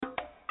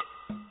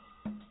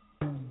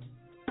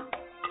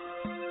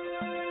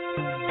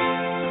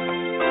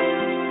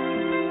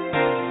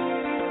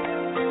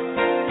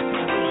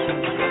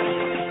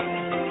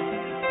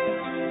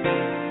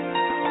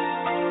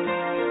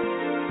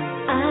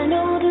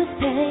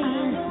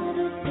pain.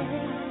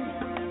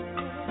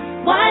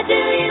 Why do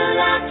you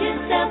lock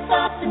yourself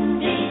up in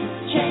these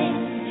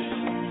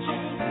chains?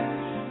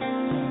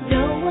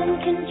 No one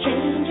can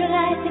change your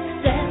life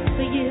except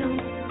for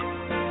you.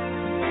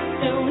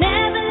 Don't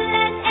ever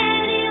let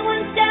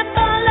anyone step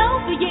all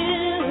over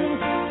you.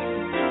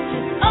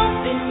 Just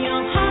open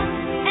your heart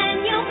and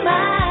your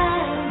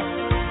mind.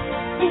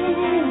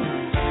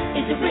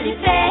 Is it really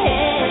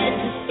fair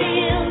to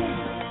feel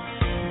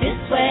this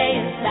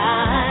way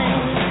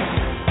inside?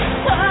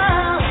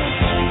 Oh,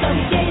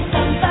 someday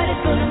somebody's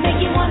gonna make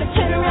you wanna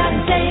turn around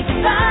and say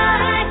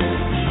goodbye.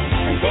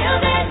 Until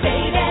then,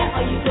 baby,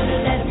 are you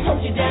gonna let them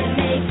hold you down and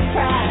make you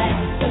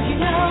cry? Don't you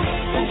know,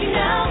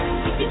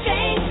 you can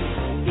change,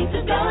 things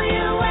will go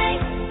your way.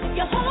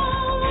 You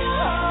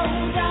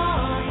hold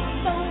on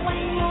for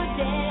one more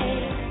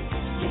day.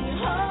 Can you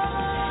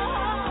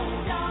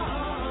hold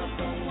on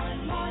for one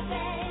more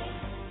day?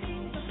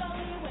 Things will go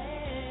your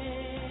way.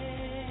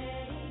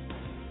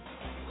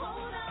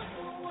 Hold on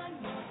for one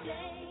more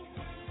day.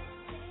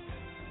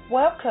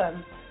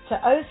 Welcome to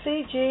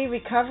OCG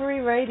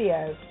Recovery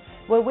Radio,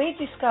 where we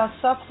discuss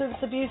substance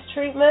abuse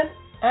treatment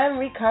and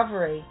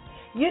recovery.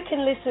 You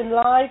can listen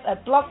live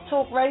at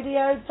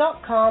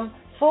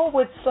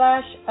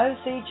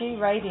blogtalkradio.com/OCG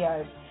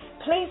Radio.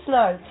 Please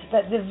note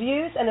that the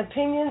views and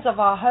opinions of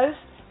our hosts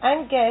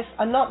and guests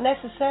are not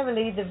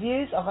necessarily the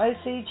views of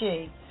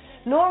OCG,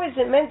 nor is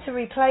it meant to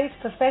replace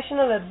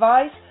professional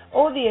advice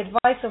or the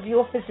advice of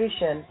your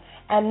physician.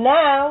 And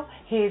now,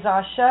 here's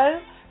our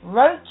show,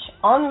 Roach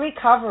on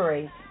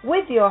Recovery,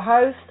 with your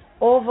host,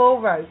 Orville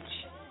Roach.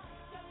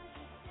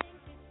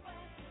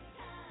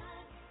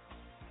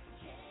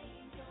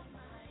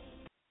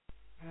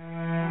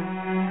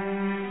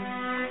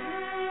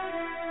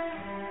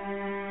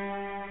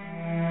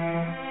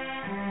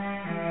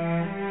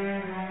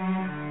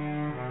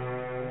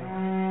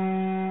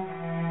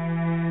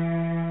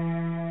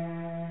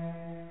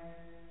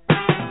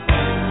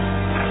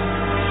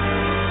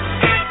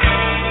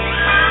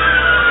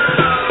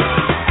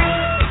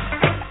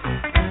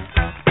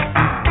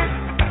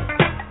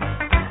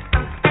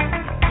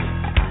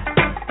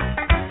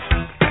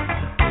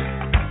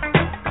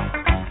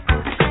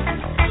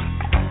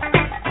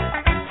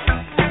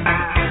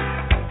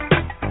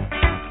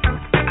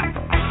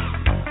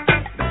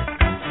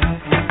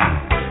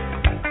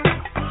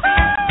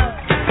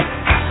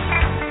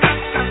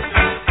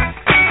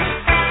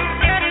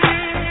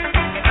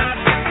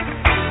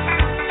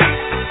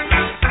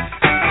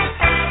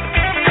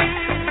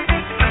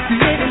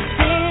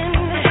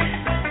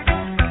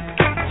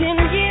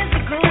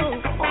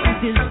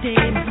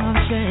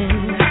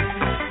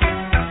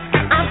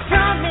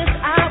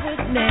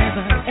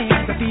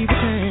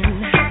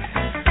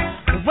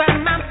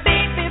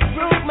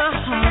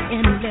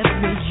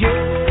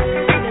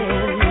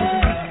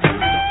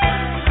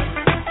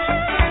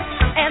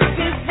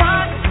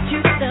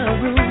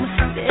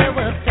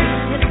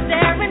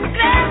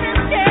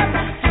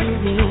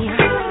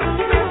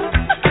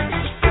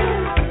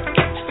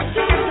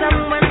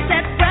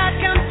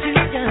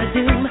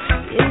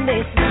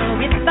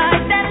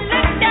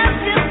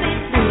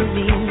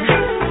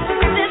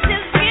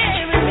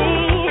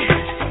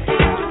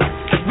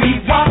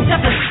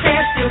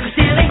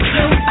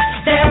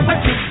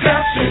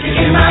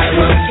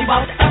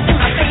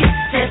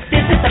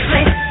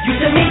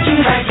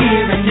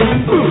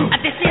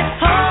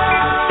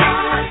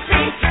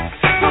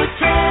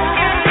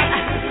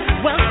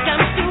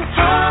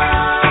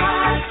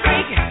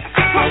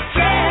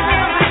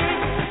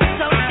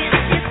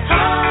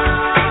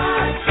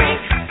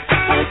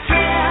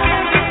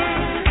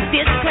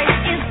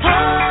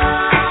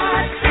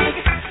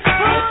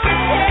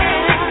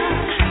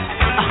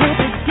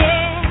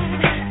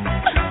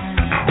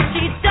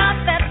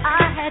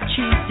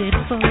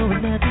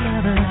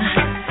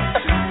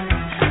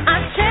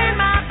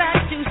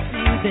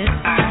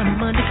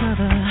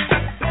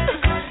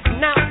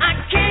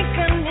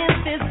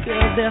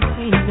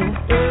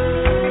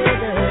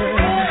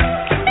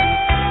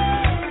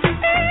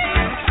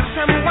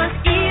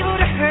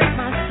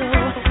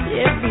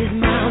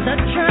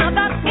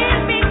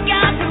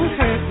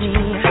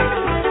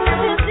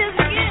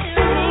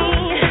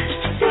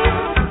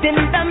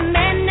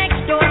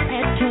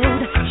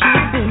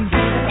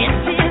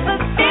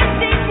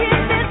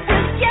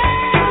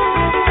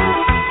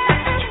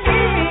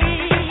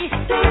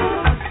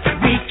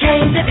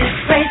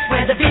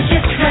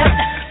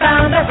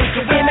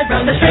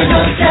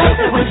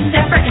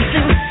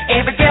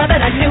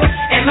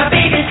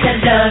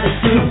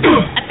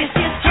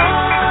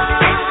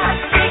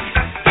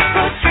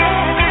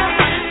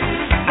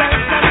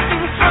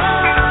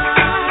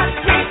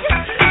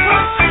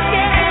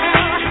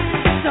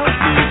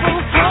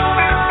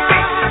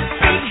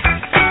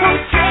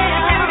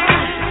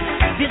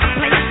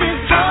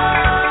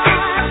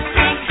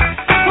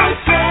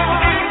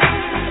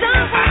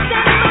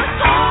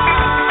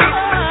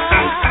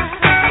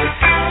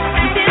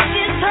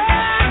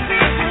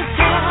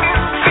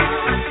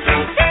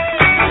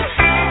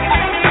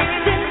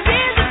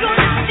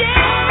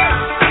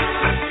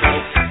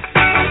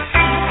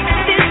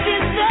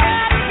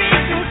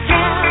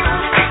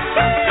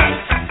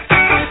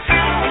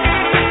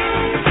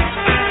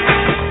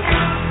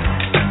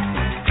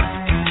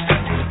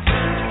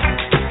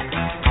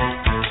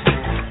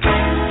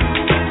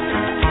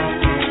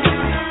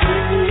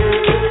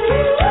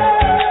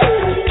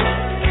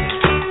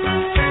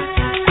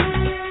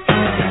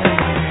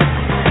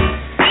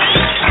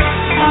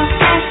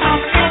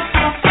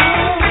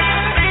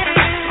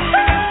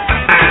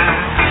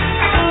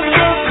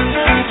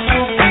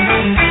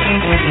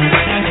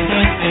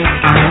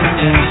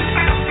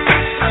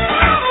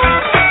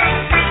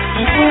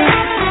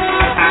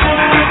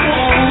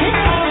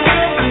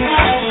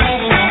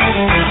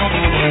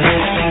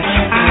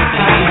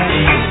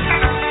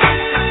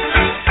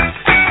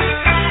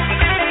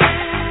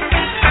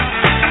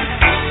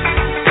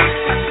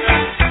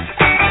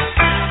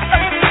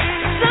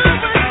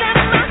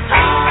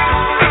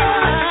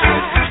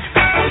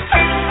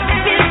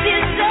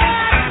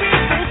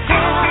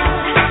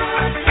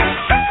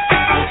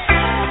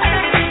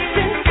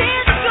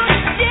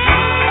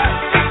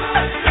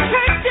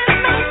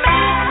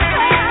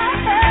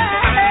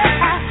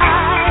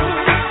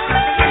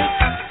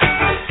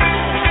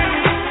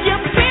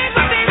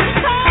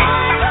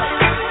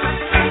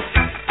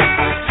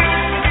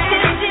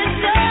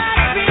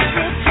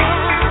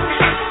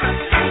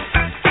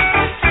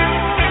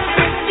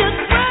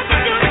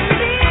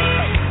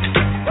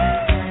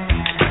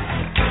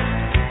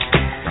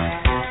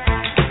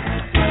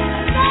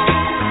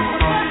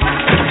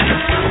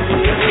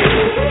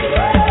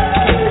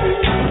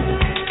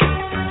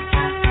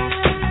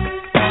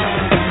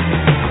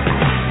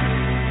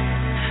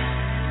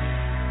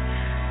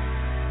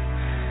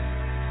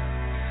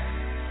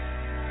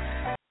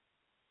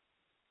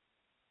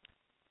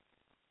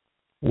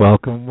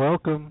 Welcome,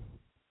 welcome.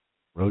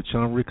 Roach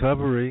on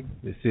Recovery.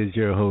 This is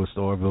your host,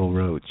 Orville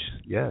Roach.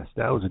 Yes,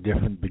 that was a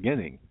different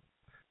beginning,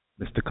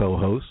 Mr.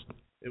 Co-host.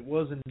 It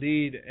was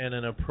indeed an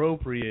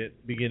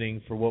appropriate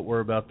beginning for what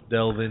we're about to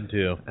delve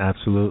into.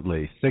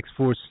 Absolutely.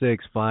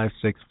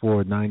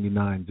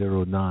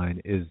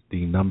 646-564-9909 is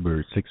the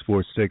number.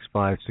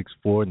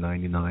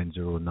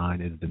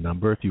 646-564-9909 is the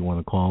number. If you want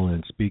to call in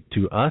and speak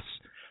to us,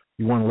 if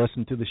you want to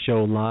listen to the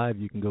show live,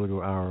 you can go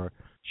to our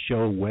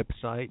show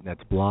website, and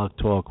that's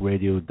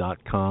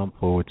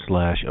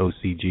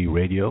blogtalkradio.com/OCG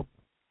radio.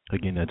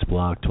 Again, that's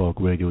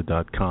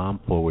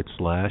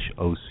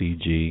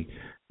blogtalkradio.com/OCG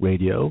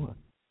radio.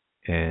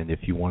 And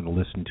if you want to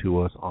listen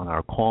to us on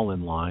our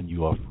call-in line,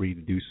 you are free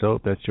to do so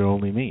if that's your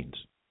only means.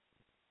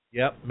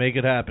 Yep, make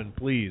it happen,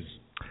 please.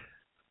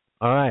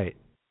 All right.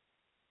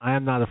 I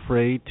am not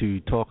afraid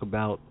to talk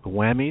about the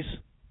whammies.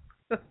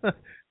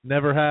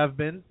 Never have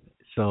been.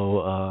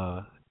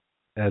 So,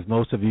 as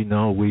most of you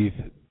know, we've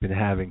been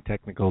having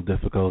technical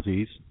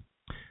difficulties,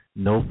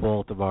 no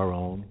fault of our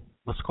own.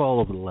 Let's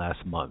call over the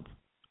last month.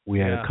 We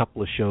had a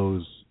couple of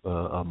shows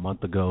a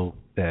month ago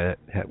that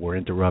were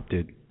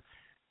interrupted,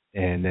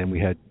 and then we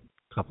had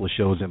a couple of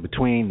shows in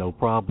between, no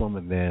problem,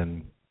 and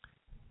then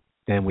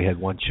we had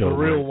one show. The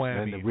real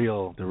whammy. And the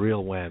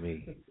real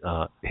whammy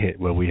hit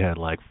where we had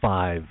like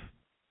 5,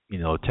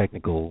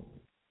 technical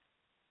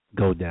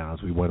go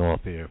downs. We went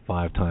off air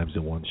 5 times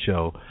in one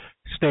show,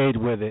 stayed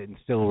with it, and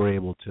still were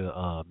able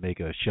to make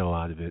a show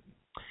out of it.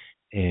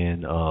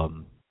 And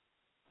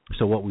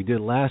so what we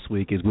did last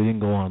week is we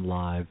didn't go on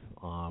live.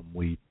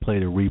 We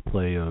played a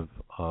replay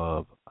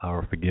of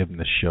our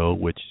Forgiveness show,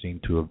 which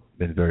seemed to have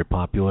been very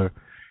popular.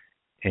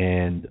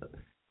 And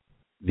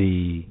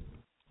the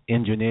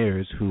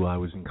engineers who I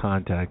was in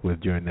contact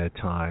with during that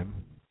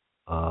time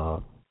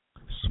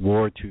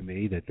swore to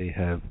me that they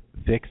have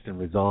fixed and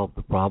resolved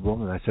the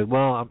problem. And I said,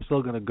 well, I'm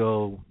still going to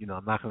go,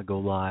 I'm not going to go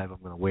live.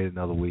 I'm going to wait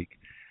another week.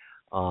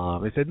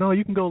 They said, no,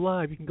 you can go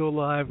live.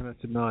 And I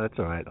said, no, that's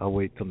all right. I'll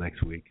wait till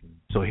next week.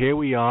 So here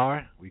we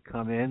are. We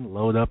come in,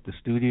 load up the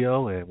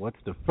studio, and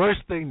what's the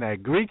first thing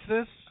that greets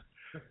us?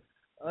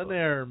 An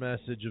error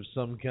message of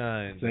some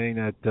kind. Saying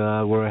that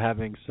we're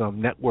having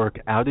some network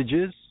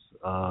outages,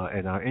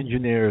 and our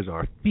engineers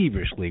are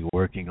feverishly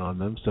working on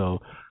them.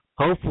 So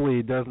hopefully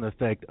it doesn't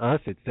affect us.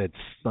 It said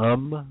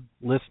some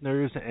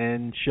listeners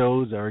and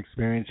shows are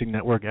experiencing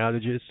network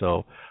outages.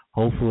 So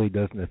hopefully it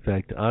doesn't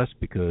affect us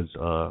because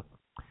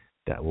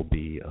that will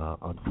be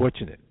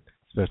unfortunate,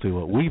 especially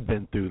what we've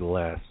been through the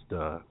last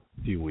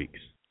few weeks.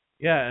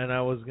 Yeah, and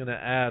I was going to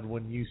add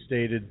when you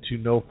stated to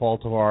no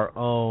fault of our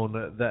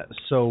own, that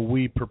so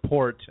we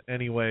purport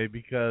anyway,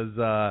 because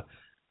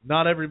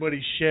not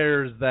everybody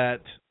shares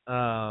that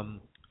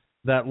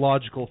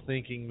logical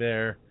thinking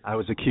there. I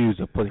was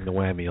accused of putting the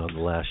whammy on the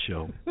last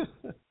show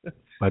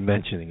by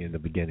mentioning in the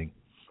beginning.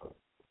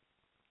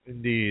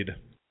 Indeed.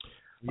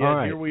 Yeah, all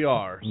right. Here we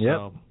are. Yep.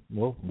 So.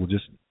 Well, we'll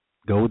just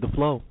go with the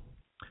flow.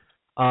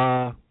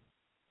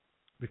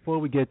 Before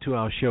we get to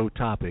our show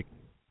topic,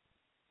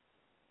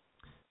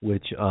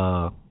 which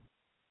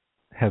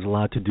has a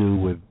lot to do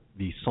with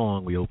the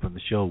song we opened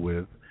the show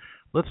with,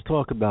 let's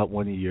talk about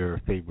one of your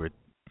favorite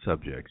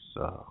subjects,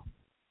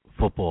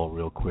 football,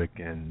 real quick,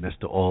 and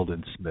Mr.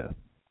 Alden Smith.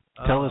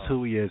 Tell us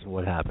who he is and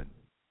what happened,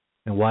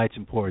 and why it's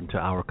important to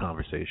our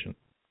conversation.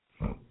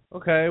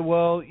 Okay,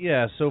 well,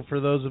 yeah, so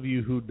for those of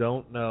you who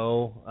don't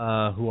know,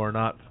 who are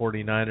not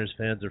 49ers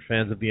fans or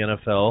fans of the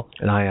NFL.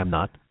 And I am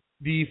not.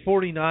 The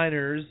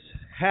 49ers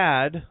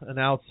had an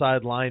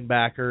outside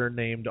linebacker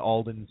named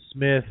Alden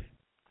Smith,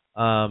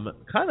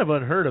 kind of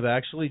unheard of,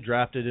 actually,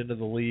 drafted into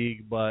the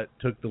league, but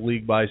took the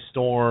league by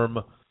storm.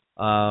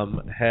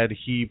 Had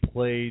he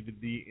played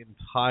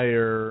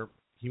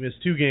he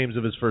missed 2 games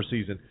of his first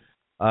season.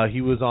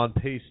 He was on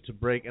pace to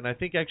break, and I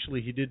think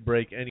actually he did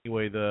break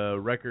anyway, the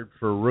record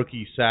for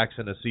rookie sacks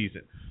in a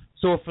season.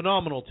 So a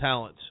phenomenal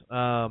talent.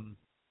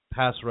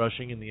 Pass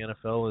rushing in the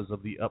NFL is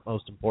of the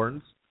utmost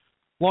importance.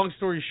 Long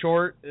story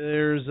short,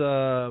 there's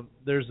a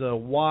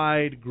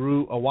wide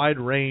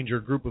range or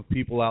group of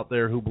people out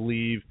there who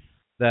believe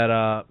that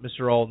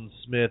Mr. Alden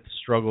Smith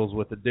struggles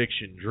with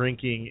addiction,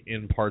 drinking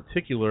in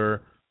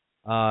particular,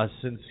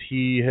 since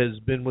he has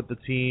been with the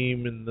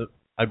team in the,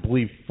 I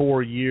believe,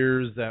 4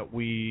 years that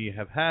we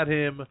have had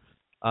him.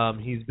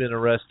 He's been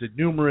arrested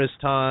numerous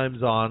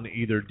times on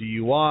either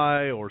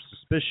DUI or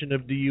suspicion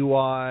of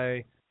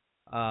DUI.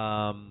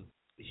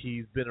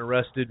 He's been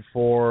arrested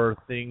for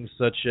things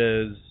such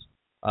as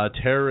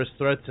terrorist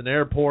threats in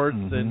airports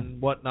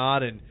and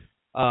whatnot, and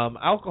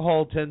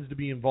alcohol tends to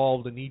be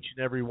involved in each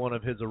and every one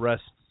of his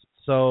arrests.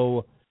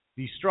 So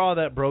the straw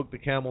that broke the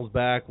camel's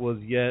back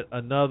was yet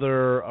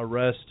another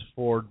arrest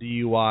for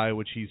DUI,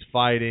 which he's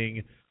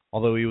fighting.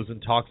 Although he was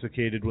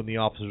intoxicated when the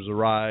officers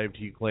arrived,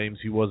 he claims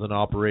he wasn't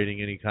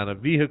operating any kind of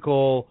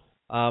vehicle,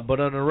 but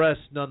an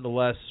arrest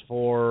nonetheless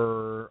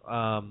for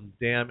I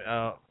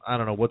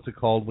don't know, what's it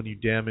called when you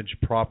damage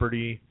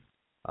property?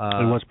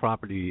 It was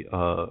property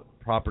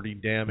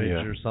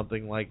damage or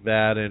something like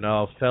that, and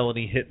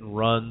felony hit and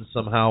run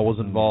somehow was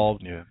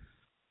involved. Yeah.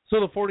 So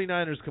the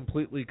 49ers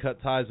completely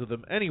cut ties with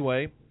him.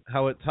 Anyway,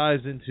 how it ties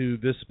into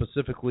this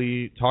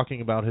specifically,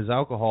 talking about his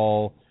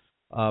alcohol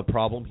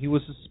problem, he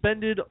was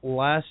suspended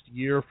last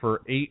year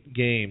for 8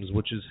 games,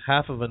 which is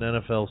half of an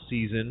NFL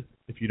season,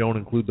 if you don't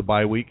include the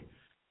bye week.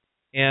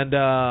 And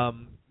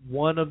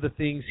one of the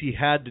things he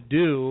had to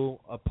do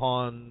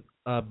upon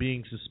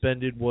being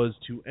suspended was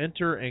to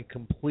enter and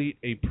complete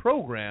a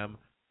program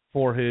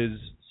for his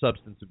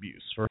substance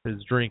abuse, for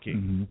his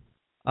drinking.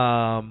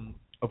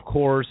 Of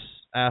course,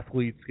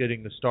 athletes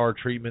getting the star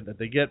treatment that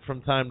they get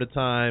from time to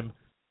time.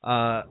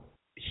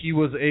 He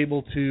was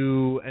able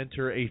to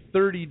enter a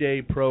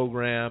 30-day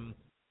program,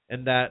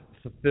 and that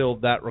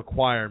fulfilled that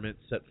requirement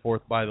set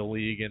forth by the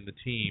league and the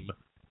team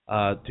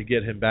to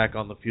get him back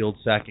on the field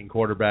sacking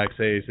quarterbacks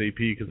ASAP,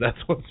 because that's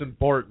what's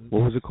important.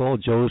 What was it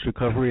called? Joe's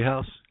Recovery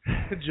House?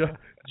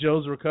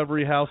 Joe's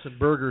Recovery House and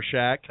Burger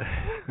Shack.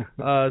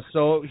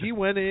 So he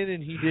went in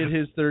and he did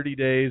his 30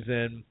 days,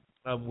 and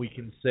we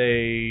can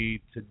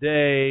say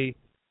today,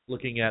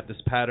 looking at this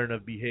pattern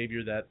of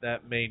behavior,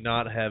 that may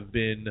not have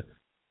been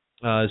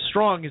as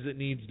strong as it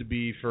needs to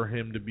be for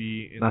him to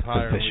be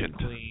entirely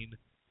clean.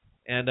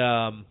 And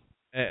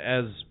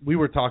as we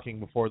were talking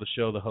before the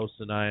show, the host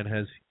and I, and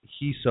as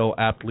he so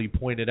aptly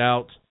pointed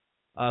out,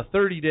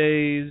 30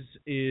 days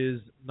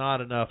is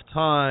not enough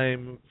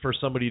time for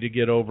somebody to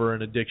get over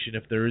an addiction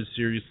if there is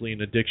seriously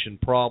an addiction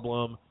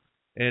problem.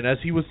 And as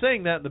he was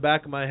saying that, in the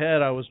back of my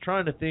head, I was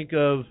trying to think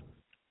of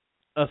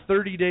a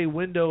 30-day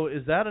window.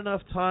 Is that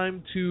enough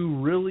time to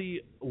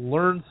really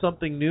learn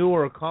something new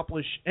or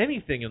accomplish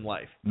anything in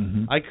life?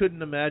 I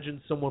couldn't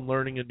imagine someone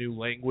learning a new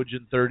language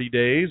in 30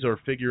 days or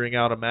figuring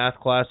out a math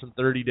class in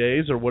 30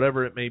 days or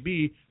whatever it may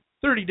be.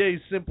 30 days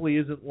simply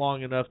isn't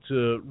long enough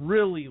to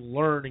really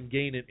learn and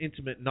gain an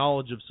intimate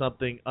knowledge of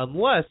something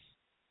unless,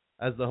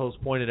 as the host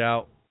pointed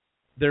out,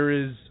 there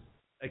is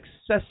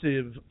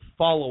excessive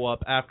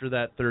follow-up after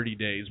that 30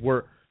 days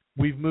where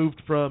we've moved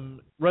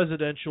from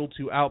residential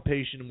to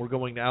outpatient, and we're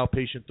going to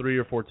outpatient 3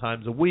 or 4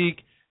 times a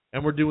week,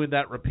 and we're doing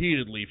that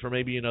repeatedly for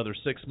maybe another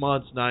 6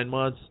 months, 9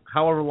 months,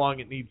 however long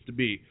it needs to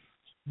be.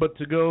 But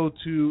to go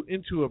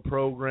into a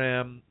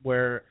program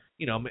where,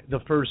 you know, the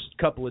first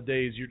couple of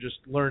days you're just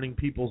learning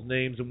people's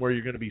names and where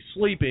you're going to be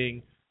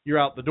sleeping, you're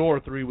out the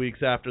door 3 weeks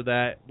after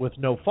that with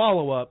no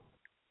follow-up,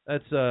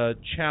 that's a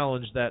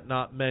challenge that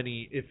not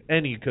many, if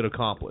any, could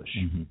accomplish.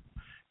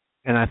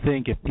 And I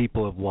think if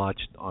people have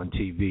watched on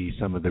TV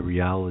some of the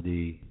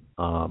reality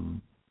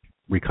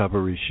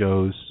recovery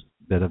shows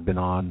that have been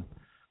on,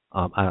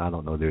 I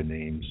don't know their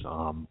names,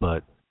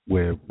 but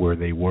where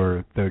they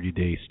were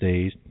 30-day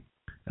stays,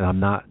 and I'm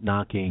not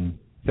knocking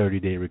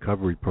 30-day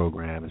recovery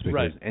programs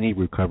because any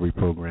recovery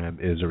program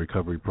is a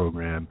recovery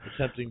program.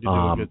 Attempting to do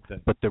a good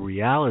thing. But the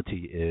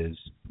reality is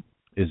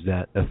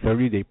that a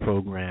 30-day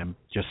program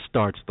just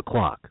starts the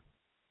clock.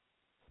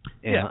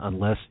 And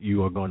unless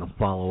you are going to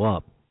follow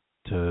up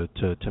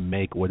to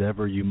make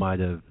whatever you might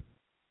have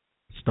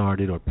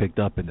started or picked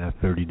up in that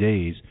 30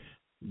 days,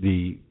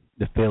 the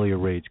failure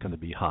rate's going to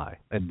be high.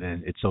 And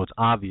then it's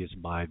obvious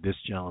by this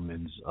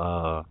gentleman's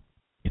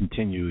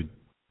continued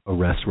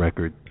arrest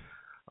record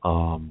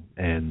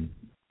and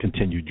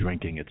continued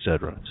drinking,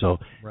 etc. So,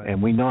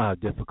 and we know how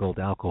difficult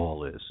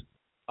alcohol is.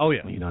 Oh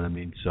yeah, you know what I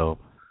mean. So,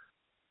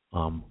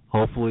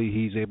 hopefully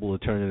he's able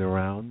to turn it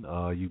around.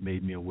 You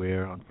made me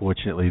aware,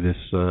 unfortunately, this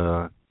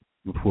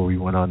before we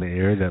went on the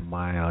air, that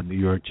my New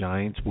York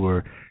Giants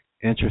were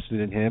interested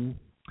in him.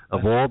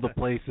 Of all the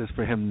places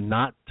for him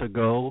not to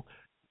go,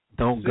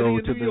 don't go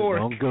to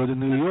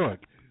New York.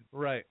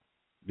 Right.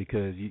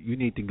 Because you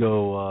need to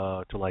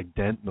go to like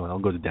No,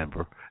 don't go to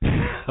Denver.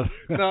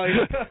 No,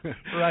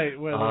 right.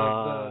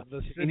 Well,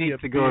 the city you need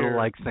to go to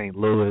like St.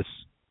 Louis,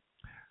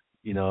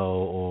 you know,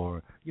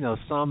 or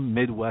some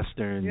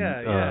Midwestern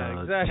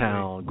exactly.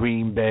 town,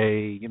 Green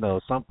Bay,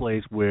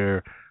 someplace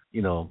where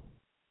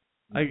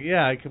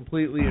I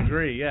completely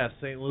agree. Yeah,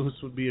 St. Louis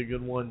would be a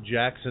good one.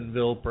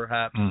 Jacksonville,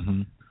 perhaps.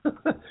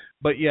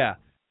 But yeah,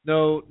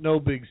 no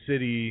big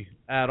city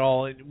at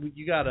all. And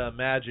you got to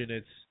imagine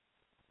it's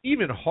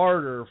even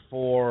harder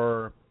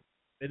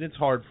and it's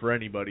hard for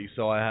anybody.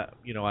 So I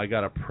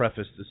got to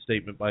preface this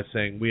statement by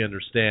saying we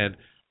understand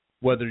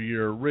whether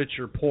you're rich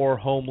or poor,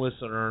 homeless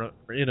or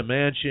in a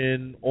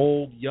mansion,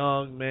 old,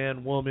 young,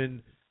 man,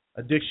 woman.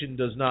 Addiction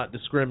does not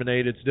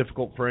discriminate. It's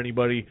difficult for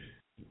anybody.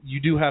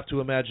 You do have to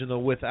imagine, though,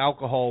 with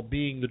alcohol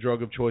being the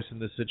drug of choice in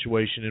this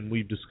situation, and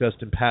we've discussed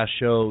in past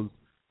shows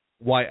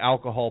why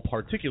alcohol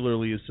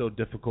particularly is so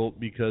difficult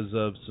because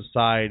of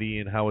society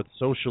and how it's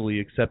socially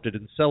accepted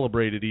and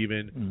celebrated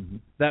even,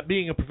 that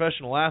being a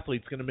professional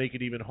athlete is going to make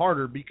it even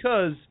harder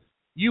because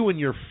you and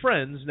your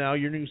friends, now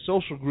your new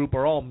social group,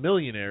 are all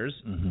millionaires.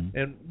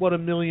 And what do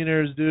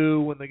millionaires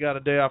do when they got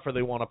a day off or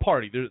they want to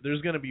party?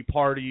 There's going to be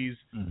parties.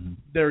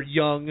 They're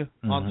young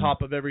on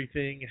top of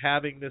everything,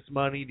 having this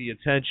money, the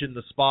attention,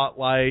 the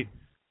spotlight.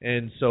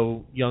 And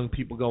so young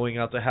people going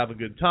out to have a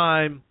good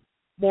time.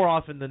 More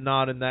often than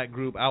not in that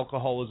group,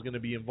 alcohol is going to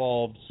be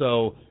involved.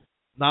 So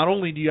not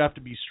only do you have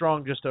to be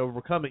strong just to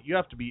overcome it, you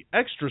have to be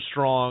extra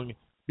strong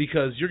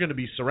because you're going to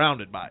be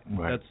surrounded by it.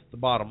 Right. That's the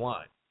bottom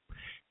line.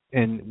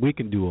 And we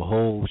can do a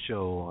whole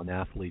show on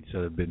athletes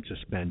that have been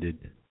suspended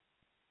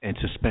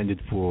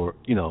for,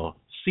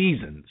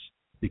 seasons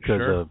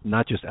because of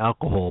not just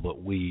alcohol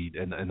but weed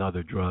and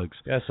other drugs.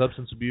 Yeah,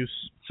 substance abuse.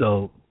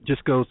 So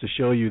just goes to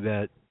show you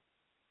that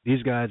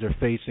these guys are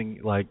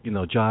facing,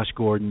 Josh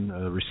Gordon,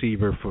 a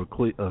receiver for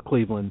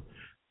Cleveland,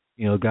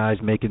 guys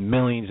making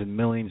millions and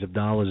millions of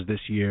dollars this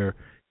year,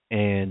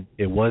 and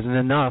it wasn't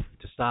enough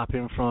to stop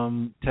him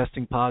from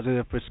testing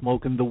positive for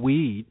smoking the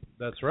weed.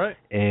 That's right.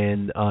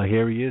 And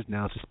here he is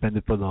now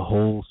suspended for the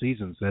whole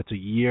season. So that's a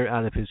year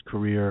out of his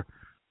career.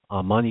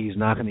 Money he's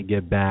not going to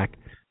get back.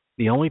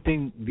 The only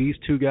thing these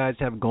two guys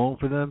have going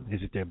for them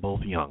is that they're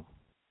both young.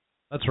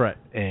 That's right.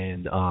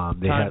 And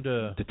they have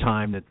the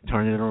time to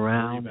turn it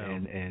around,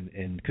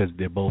 and because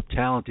they're both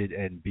talented,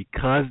 and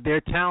because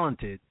they're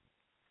talented,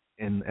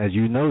 and as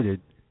you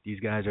noted, these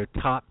guys are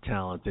top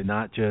talent. They're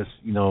not just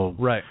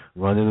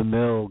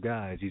run-of-the-mill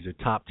guys. These are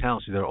top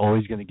talent, so they're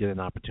always going to get an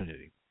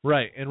opportunity.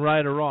 Right, and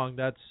right or wrong,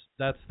 that's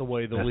the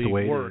way the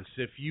league works.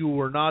 If you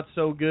were not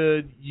so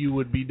good, you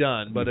would be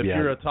done. But if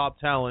you're a top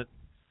talent,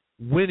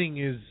 winning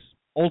is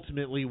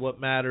ultimately what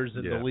matters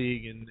in the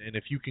league, and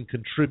if you can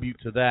contribute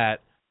to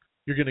that,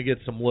 you're going to get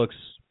some looks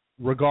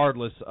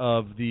regardless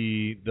of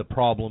the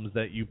problems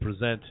that you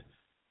present.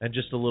 And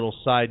just a little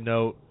side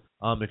note,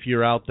 if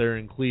you're out there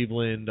in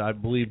Cleveland, I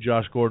believe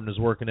Josh Gordon is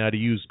working at a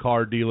used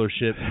car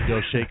dealership. You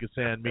go shake his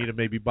hand, meet him,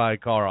 maybe buy a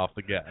car off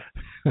the guy.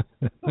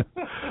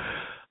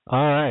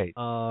 All right.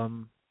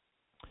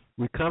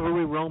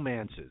 Recovery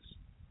romances.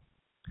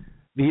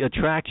 The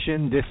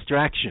attraction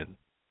distraction.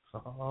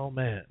 Oh,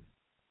 man.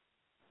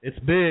 It's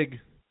big.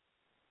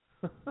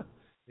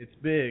 It's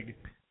big.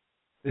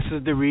 This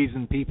is the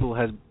reason people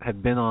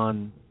have been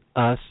on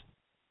us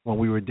when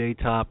we were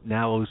Daytop,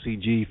 now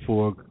OCG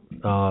for,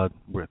 I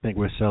think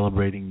we're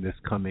celebrating this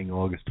coming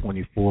August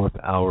 24th,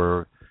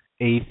 our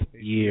 8th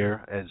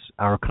year as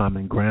Our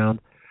Common Ground.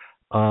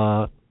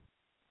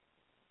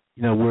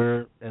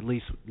 We're, at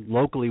least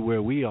locally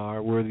where we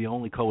are, we're the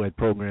only co-ed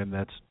program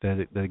that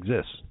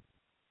exists.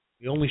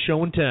 The only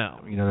show in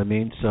town. You know what I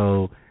mean?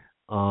 So,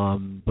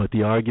 but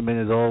the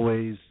argument is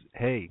always,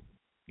 hey,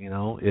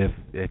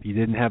 if you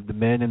didn't have the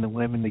men and the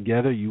women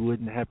together, you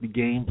wouldn't have the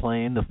game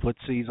playing, the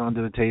footsies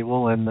under the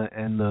table, and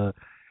the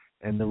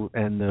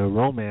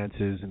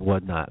romances and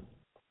whatnot.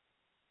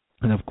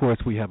 And of course,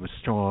 we have a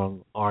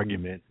strong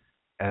argument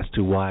as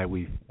to why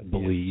we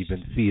believe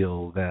and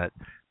feel that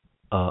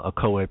a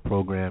co-ed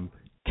program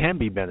can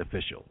be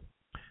beneficial,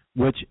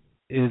 which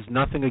is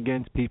nothing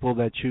against people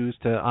that choose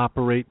to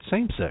operate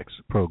same-sex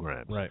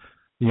programs. Right.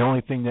 The only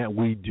thing that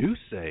we do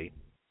say,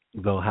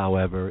 though,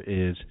 however,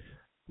 is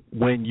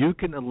when you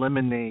can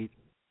eliminate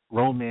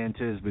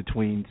romances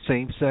between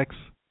same-sex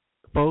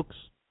folks,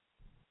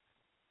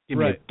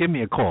 give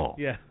me a call.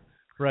 Yeah,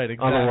 right,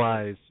 exactly.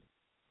 Otherwise,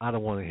 I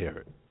don't want to hear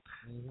it.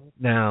 Mm-hmm.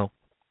 Now,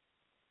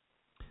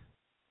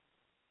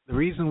 the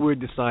reason we're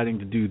deciding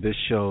to do this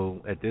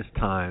show at this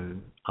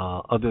time,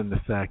 other than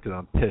the fact that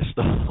I'm pissed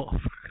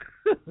off,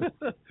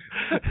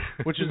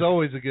 which is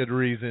always a good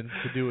reason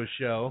to do a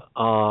show,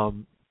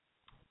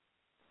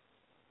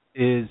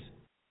 is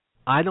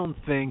I don't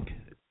think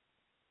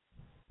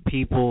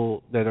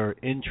people that are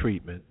in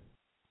treatment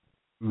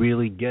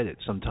really get it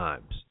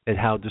sometimes at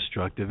how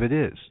destructive it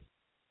is.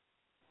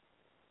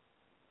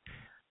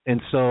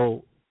 And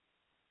so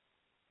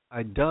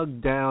I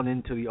dug down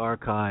into the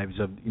archives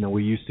of,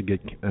 we used to get,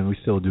 and we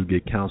still do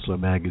get Counselor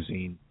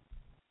Magazine,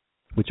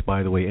 which,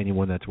 by the way,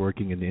 anyone that's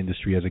working in the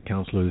industry as a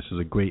counselor, this is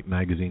a great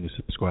magazine to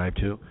subscribe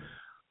to.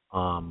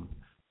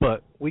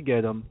 But we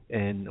get them,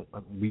 and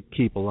we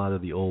keep a lot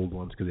of the old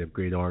ones because they have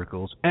great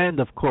articles.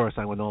 And, of course,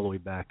 I went all the way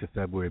back to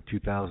February of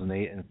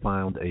 2008 and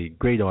found a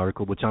great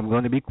article, which I'm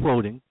going to be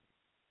quoting.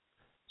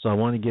 So I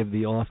want to give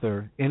the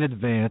author, in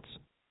advance,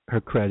 her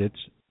credits,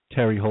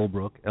 Terry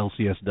Holbrook,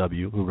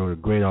 LCSW, who wrote a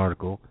great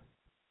article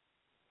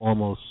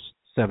almost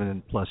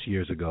 7+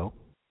 years ago.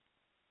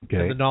 Okay.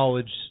 And the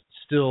knowledge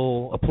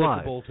still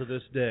applicable to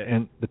this day.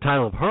 And the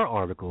title of her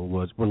article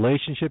was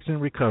Relationships in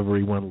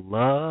Recovery When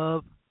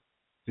Love...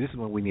 This is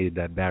when we needed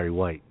that Barry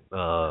White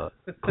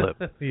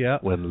clip. Yeah.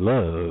 When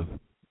love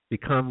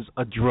becomes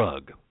a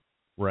drug.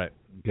 Right.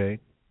 Okay?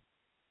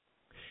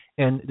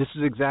 And this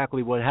is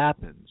exactly what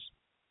happens.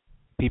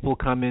 People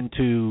come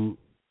into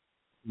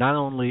not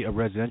only a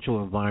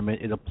residential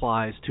environment, it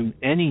applies to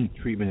any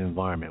treatment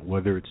environment,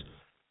 whether it's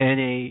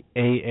NA,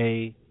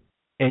 AA,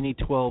 any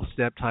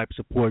 12-step type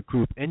support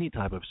group, any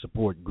type of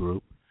support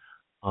group,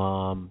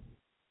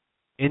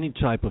 any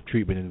type of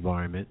treatment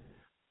environment,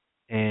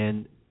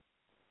 and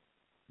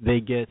they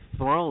get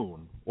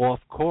thrown off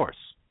course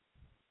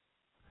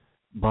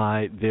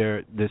by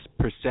this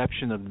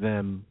perception of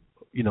them,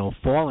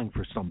 falling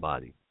for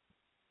somebody,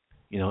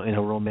 in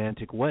a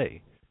romantic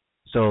way.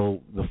 So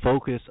the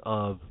focus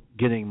of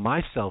getting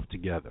myself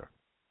together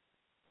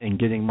and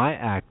getting my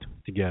act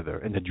together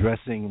and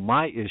addressing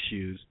my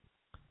issues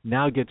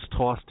now gets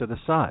tossed to the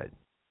side.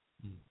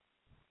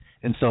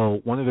 And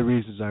so one of the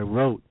reasons I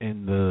wrote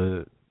in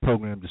the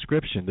program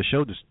description, the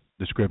show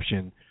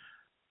description,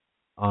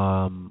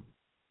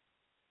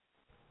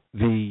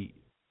 the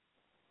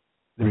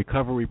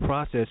recovery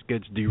process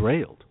gets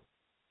derailed.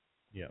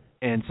 Yeah.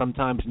 And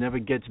sometimes never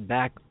gets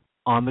back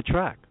on the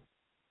track.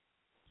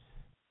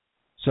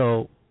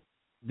 So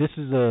this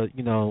is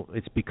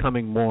it's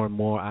becoming more and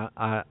more.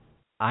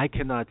 I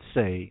cannot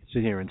sit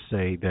here and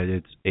say that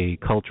it's a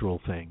cultural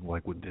thing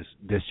like with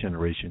this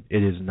generation.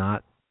 It is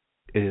not.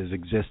 It has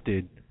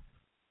existed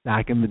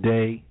back in the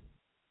day,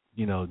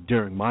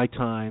 during my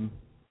time,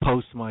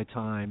 post my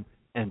time,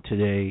 and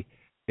today.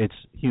 It's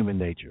human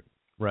nature.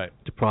 Right.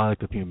 It's a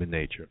product of human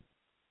nature.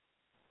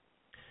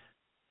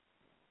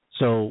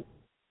 So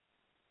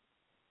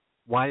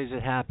why does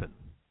it happen?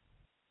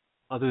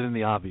 Other than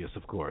the obvious,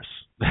 of course.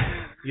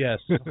 Yes.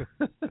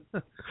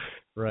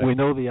 Right. We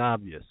know the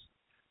obvious.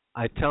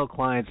 I tell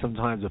clients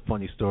sometimes a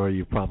funny story.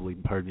 You've probably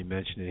heard me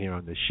mention it here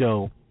on the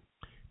show.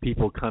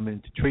 People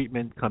coming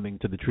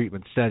to the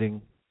treatment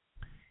setting,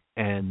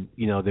 and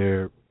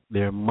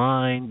their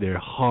mind, their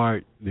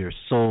heart, their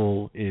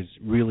soul is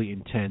really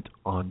intent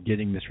on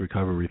getting this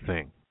recovery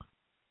thing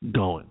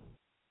going.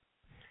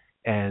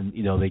 And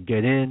they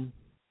get in,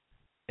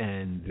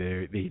 and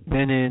they've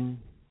been in,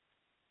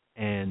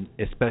 and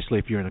especially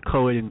if you're in a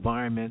co-ed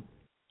environment,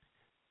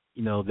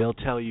 they'll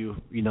tell you,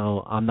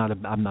 I'm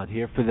not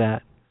here for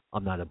that.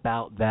 I'm not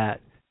about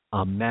that.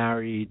 I'm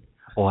married,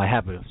 or I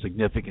have a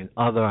significant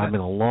other. I'm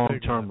in a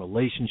long-term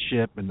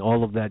relationship, and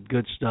all of that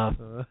good stuff.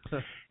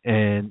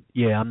 And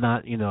yeah, I'm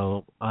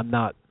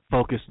not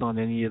focused on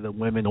any of the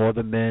women or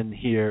the men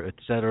here,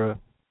 etc.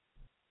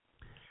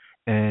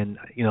 And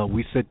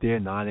we sit there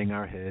nodding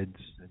our heads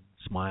and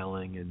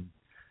smiling and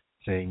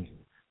saying,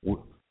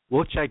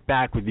 we'll check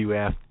back with you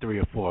after 3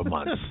 or 4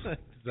 months.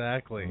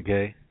 Exactly.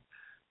 Okay.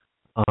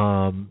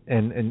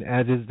 And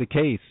as is the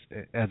case,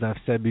 as I've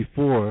said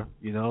before,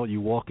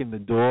 you walk in the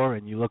door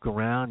and you look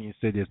around and you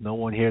say, there's no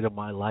one here to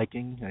my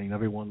liking. I mean,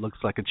 everyone looks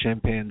like a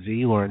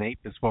chimpanzee or an ape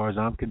as far as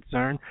I'm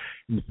concerned.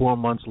 And 4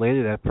 months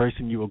later, that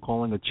person you were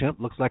calling a chimp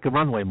looks like a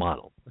runway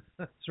model.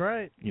 That's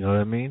right. You know what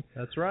I mean?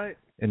 That's right.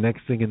 And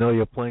next thing you know,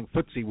 you're playing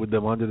footsie with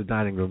them under the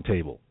dining room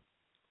table.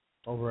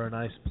 Over a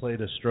nice plate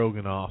of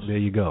stroganoff. There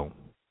you go.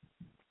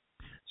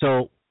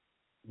 So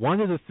one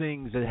of the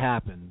things that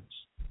happens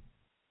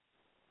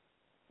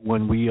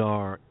when we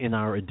are in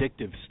our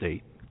addictive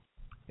state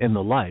in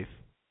the life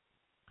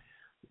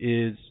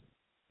is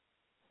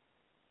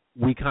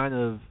we kind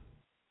of,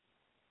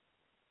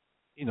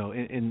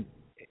 in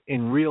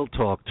real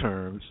talk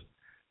terms,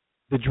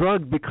 the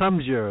drug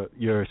becomes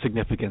your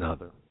significant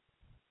other.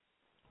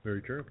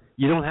 Very true.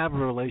 You don't have a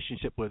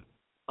relationship with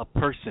a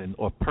person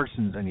or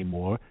persons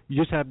anymore.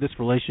 You just have this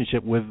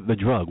relationship with the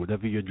drug,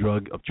 whatever your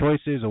drug of choice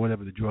is or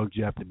whatever the drugs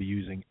you have to be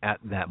using at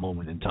that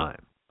moment in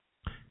time.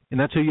 And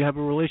that's who you have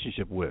a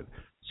relationship with.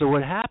 So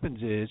what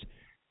happens is,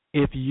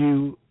 if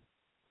you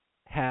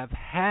have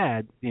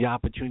had the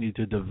opportunity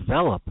to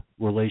develop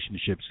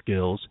relationship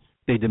skills,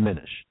 they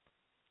diminish.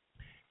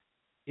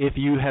 If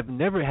you have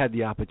never had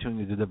the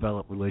opportunity to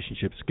develop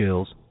relationship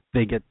skills,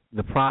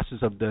 the process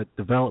of the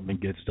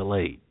development gets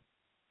delayed.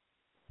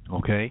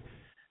 Okay?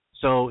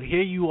 So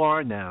here you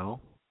are now,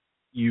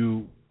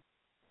 you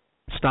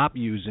stop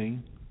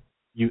using,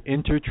 you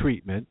enter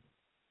treatment,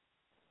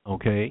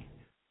 okay?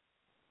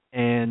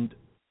 And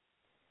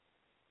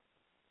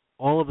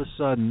all of a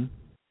sudden,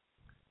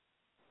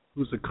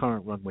 who's the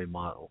current runway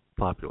model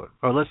popular?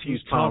 Or let's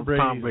use Tom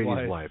Brady's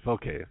wife.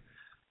 Okay.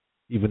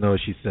 Even though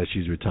she says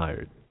she's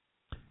retired.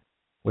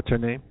 What's her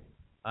name?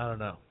 I don't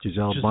know.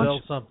 Giselle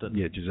something.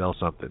 Yeah, Giselle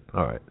something.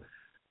 All right.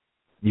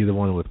 Neither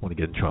one of us want to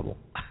get in trouble.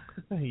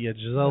 Yeah,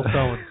 Giselle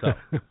so-and-so.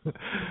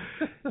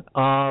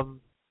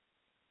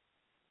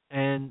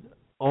 And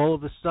all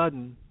of a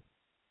sudden,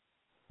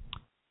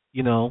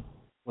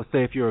 let's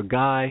say if you're a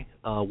guy,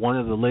 one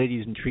of the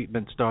ladies in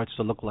treatment starts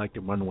to look like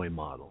the runway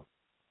model.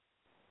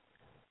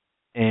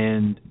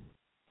 And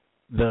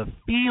the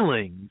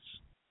feelings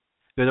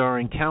that are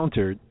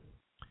encountered,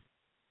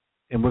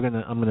 and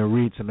I'm gonna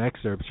read some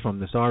excerpts from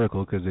this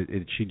article because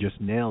she just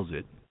nails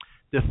it.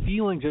 The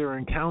feelings that are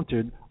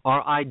encountered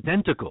are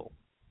identical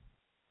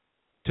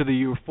to the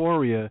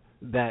euphoria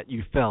that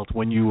you felt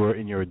when you were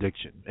in your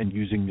addiction and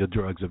using the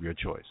drugs of your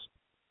choice.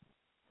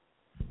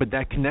 But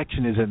that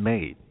connection isn't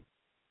made.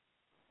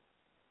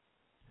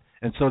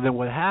 And so then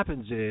what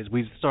happens is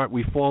we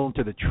fall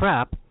into the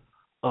trap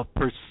of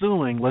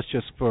pursuing,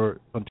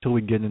 until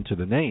we get into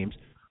the names,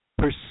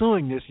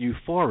 pursuing this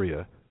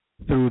euphoria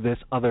through this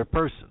other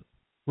person.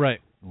 Right.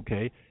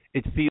 Okay?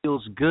 It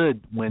feels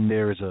good when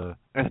there's an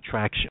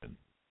attraction.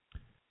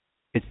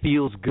 It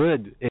feels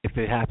good if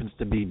it happens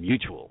to be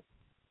mutual.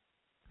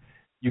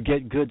 You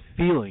get good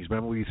feelings.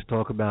 Remember we used to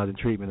talk about in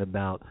treatment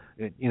about,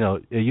 it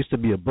used to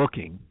be a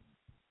booking,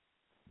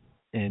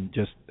 and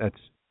just that's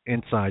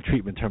inside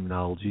treatment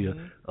terminology.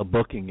 Mm-hmm. A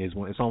booking is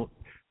when it's all.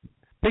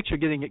 Picture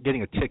getting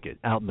a ticket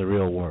out in the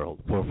real world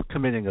for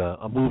committing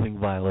a moving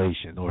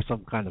violation or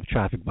some kind of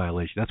traffic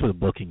violation. That's what a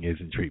booking is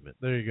in treatment.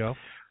 There you go.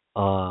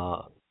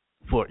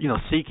 For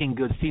seeking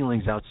good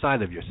feelings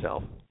outside of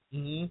yourself.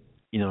 Mm-hmm.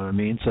 You know what I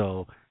mean?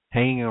 So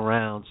hanging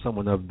around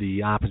someone of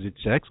the opposite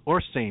sex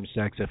or same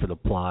sex, if it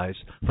applies,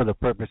 for the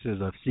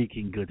purposes of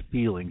seeking good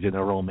feelings in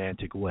a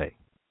romantic way.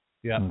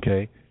 Yeah.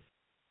 Okay?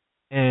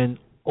 And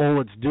all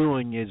it's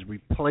doing is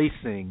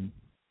replacing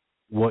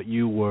what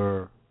you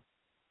were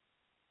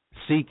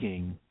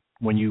seeking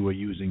when you were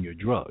using your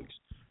drugs.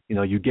 You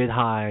know, you get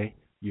high,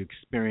 you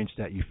experience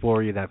that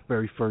euphoria that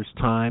very first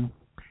time,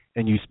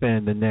 and you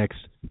spend the next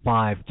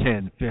 5,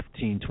 10,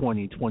 15,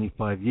 20,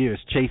 25 years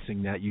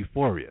chasing that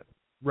euphoria.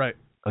 Right.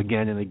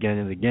 Again and again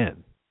and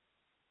again.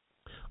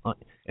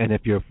 And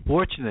if you're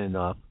fortunate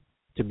enough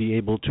to be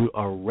able to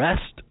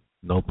arrest,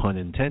 no pun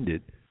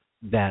intended,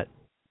 that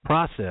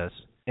process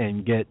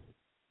and get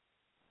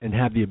and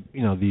have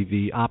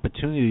the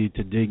opportunity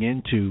to dig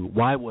into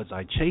why was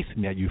I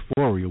chasing that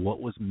euphoria?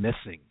 What was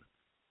missing?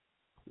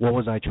 What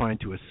was I trying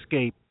to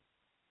escape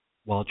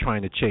while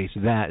trying to chase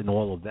that and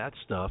all of that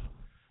stuff?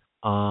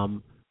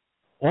 All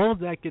of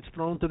that gets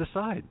thrown to the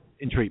side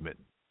in treatment.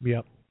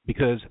 Yep.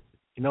 Because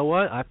you know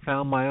what? I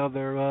found my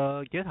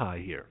other get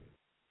high here.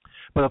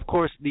 But of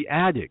course, the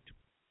addict,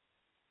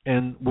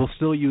 and we'll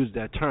still use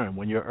that term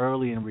when you're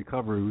early in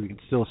recovery. We can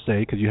still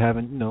say because you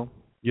haven't,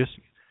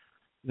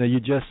 you're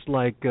just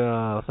like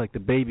it's like the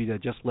baby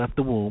that just left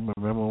the womb.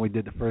 Remember when we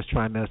did the first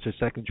trimester,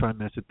 second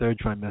trimester, third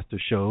trimester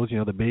shows? You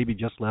know, the baby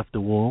just left the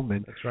womb,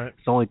 and that's right.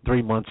 It's only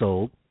 3 months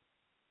old.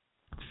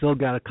 Still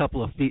got a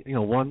couple of feet,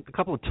 a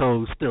couple of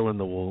toes still in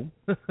the womb.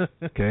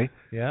 Okay.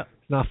 Yeah.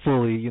 It's not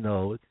fully,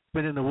 it's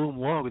been in the womb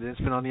longer than it's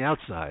been on the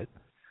outside.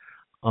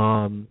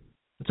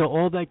 So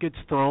all that gets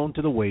thrown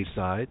to the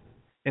wayside,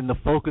 and the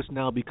focus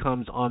now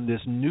becomes on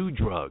this new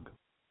drug,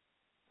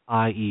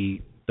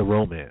 i.e., the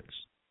romance.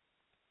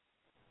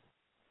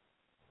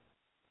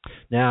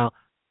 Now,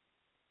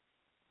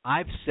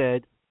 I've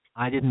said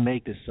I didn't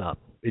make this up.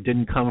 It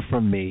didn't come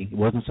from me. It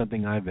wasn't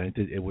something I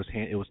invented. It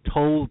was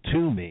told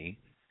to me,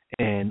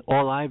 and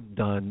all I've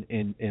done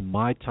in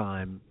my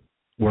time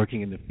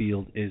working in the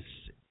field is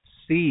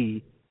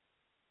see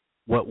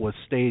what was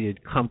stated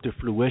come to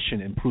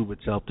fruition and prove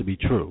itself to be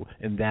true,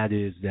 and that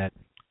is that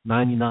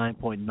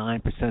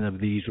 99.9% of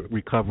these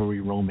recovery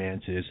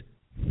romances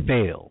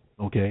fail,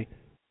 okay?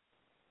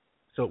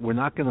 So we're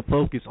not going to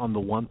focus on the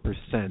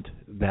 1%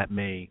 that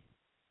may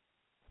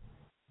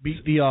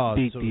beat the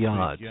odds,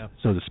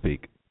 so to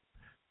speak.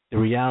 The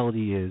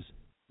reality is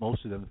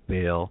most of them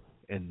fail,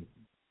 and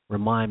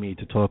remind me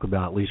to talk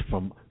about, at least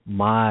from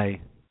my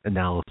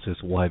analysis,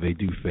 why they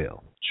do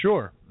fail.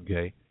 Sure.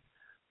 Okay?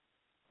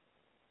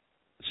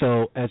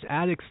 So as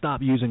addicts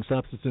stop using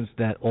substances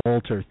that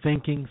alter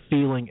thinking,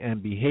 feeling,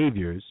 and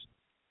behaviors,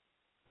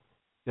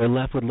 they're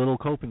left with little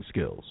coping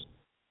skills.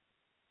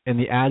 And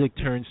the addict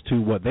turns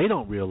to what they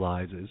don't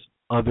realize is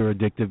other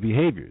addictive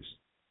behaviors,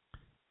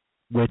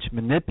 which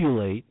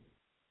manipulate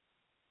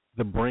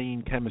the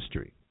brain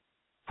chemistry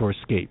for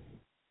escape.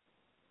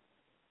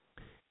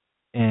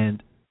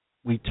 And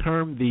we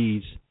term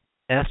these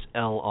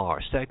SLR,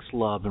 sex,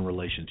 love, and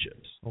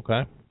relationships.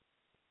 Okay.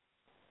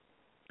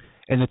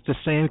 And it's the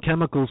same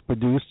chemicals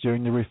produced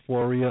during the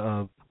euphoria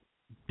of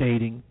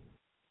dating,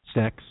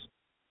 sex.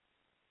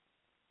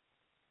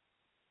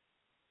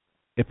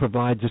 It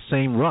provides the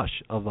same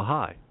rush of the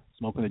high.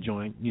 Smoking a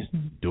joint,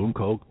 doing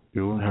coke,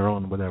 doing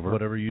heroin, whatever.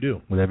 Whatever you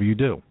do. Whatever you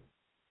do.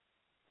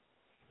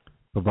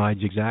 Provides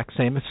the exact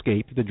same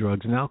escape that the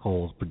drugs and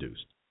alcohol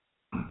produced.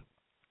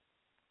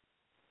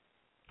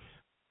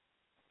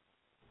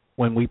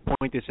 When we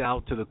point this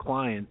out to the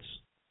clients,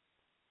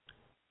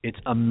 it's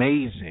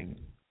amazing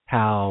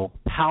how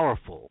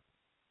powerful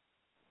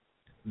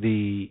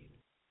the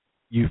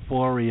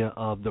euphoria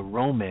of the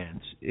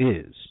romance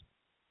is.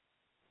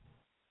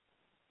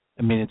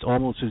 I mean, it's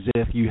almost as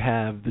if you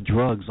have the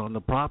drugs on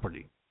the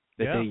property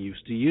that they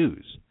used to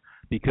use.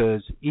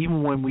 Because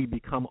even when we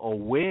become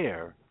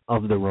aware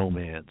of the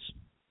romance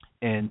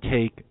and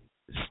take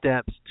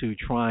steps to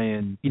try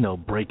and,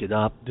 break it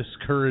up,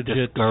 discourage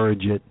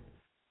it,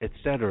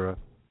 etc.,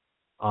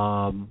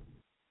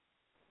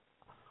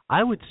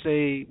 I would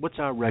say, what's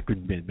our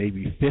record been?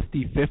 Maybe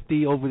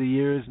 50-50 over the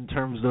years in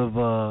terms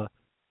of,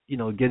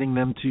 getting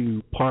them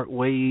to part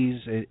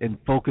ways and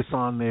focus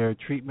on their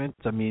treatment.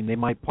 I mean, they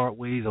might part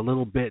ways a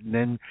little bit and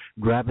then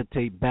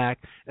gravitate back.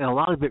 And a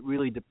lot of it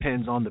really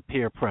depends on the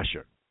peer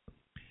pressure.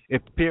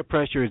 If peer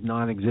pressure is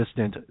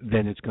non-existent,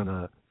 then it's going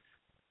to,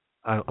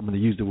 I'm going to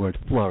use the word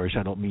flourish.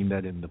 I don't mean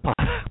that in the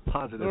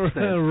positive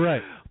sense.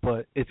 Right.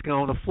 But it's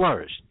going to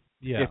flourish.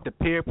 Yeah. If the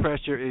peer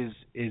pressure is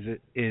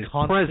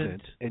constant.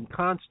 Present and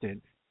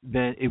constant,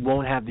 then it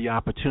won't have the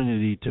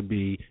opportunity to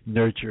be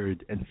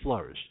nurtured and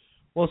flourish.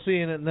 Well, see,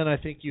 and then I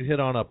think you hit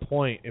on a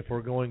point. If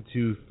we're going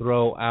to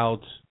throw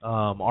out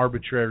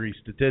arbitrary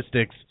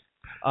statistics,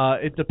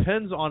 it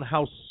depends on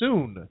how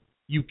soon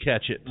you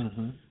catch it.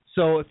 Mm-hmm.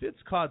 So if it's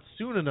caught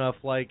soon enough,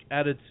 like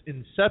at its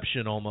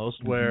inception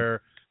almost,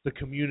 where the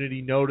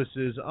community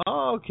notices,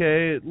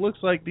 okay, it looks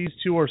like these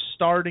two are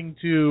starting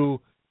to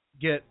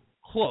get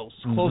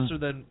closer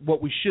than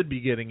what we should be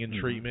getting in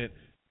treatment,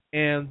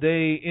 and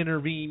they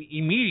intervene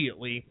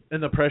immediately,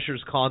 and the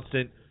pressure's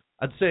constant,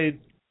 I'd say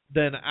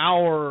then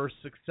our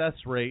success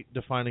rate,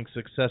 defining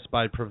success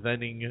by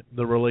preventing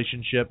the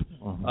relationship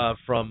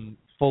from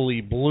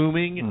fully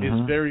blooming,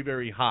 is very,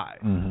 very high.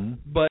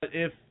 But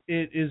if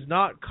it is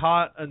not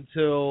caught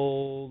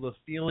until the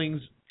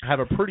feelings have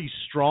a pretty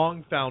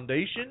strong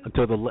foundation,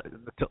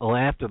 until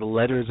after the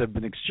letters have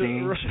been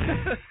exchanged,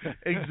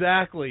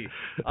 exactly.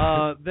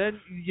 Then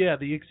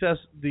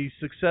the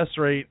success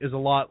rate is a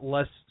lot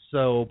less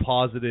so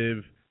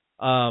positive,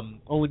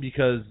 only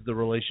because the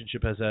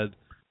relationship has had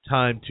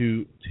time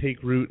to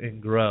take root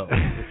and grow,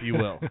 if you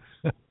will.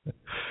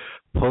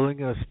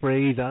 Pulling a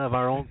phrase out of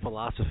our own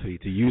philosophy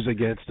to use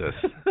against us.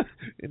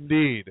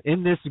 Indeed.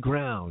 In this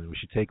ground, we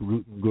should take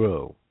root and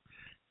grow.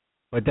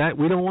 But that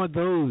we don't want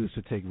those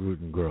to take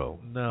root and grow.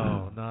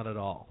 No, not at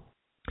all.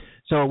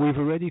 So we've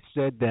already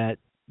said that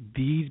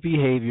these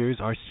behaviors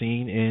are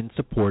seen in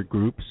support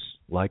groups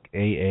like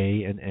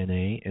AA and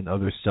NA and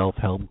other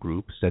self-help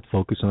groups that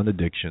focus on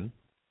addiction.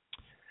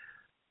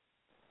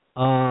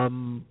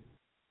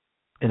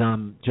 And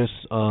I'm just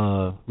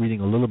reading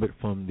a little bit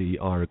from the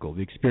article.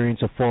 The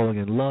experience of falling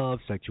in love,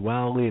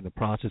 sexuality, and the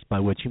process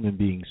by which human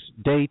beings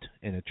date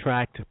and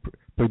attract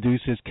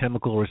produces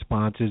chemical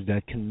responses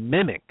that can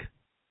mimic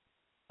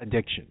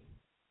addiction.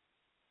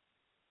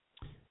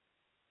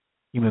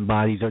 Human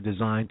bodies are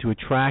designed to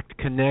attract,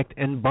 connect,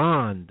 and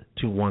bond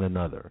to one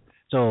another.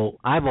 So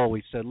I've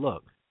always said,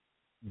 look,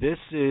 this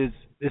is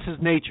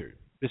nature.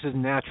 This is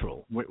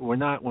natural. We're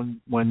not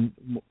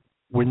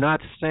we're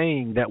not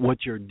saying that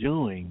what you're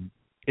doing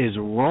is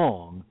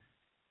wrong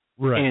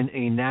in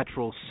a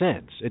natural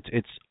sense.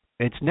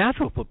 It's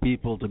natural for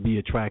people to be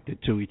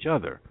attracted to each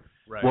other.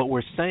 Right. What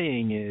we're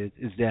saying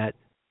is that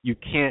you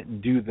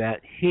can't do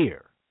that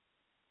here.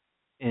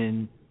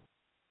 And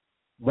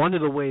one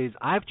of the ways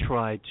I've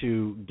tried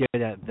to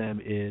get at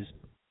them is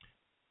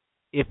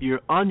if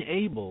you're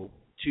unable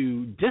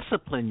to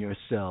discipline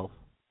yourself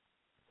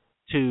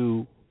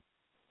to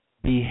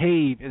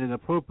behave in an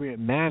appropriate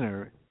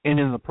manner in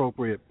an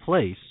appropriate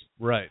place,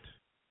 right,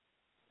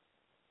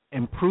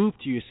 and prove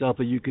to yourself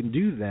that you can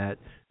do that,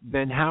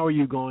 then how are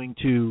you going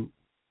to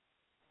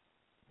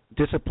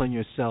discipline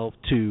yourself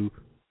to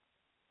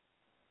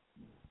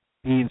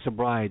be in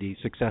sobriety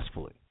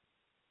successfully?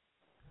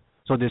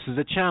 So this is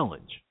a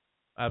challenge.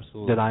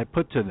 Absolutely. That I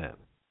put to them.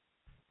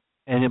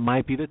 And it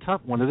might be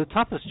one of the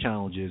toughest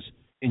challenges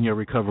in your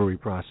recovery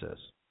process,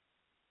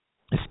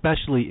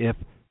 especially if,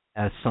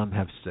 as some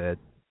have said,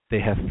 they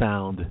have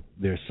found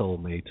their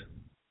soulmate,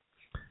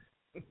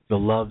 the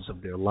loves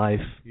of their life,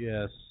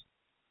 yes,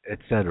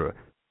 etc.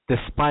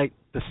 Despite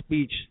the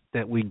speech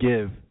that we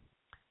give,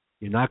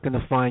 you're not going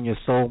to find your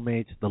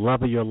soulmate, the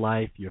love of your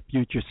life, your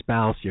future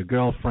spouse, your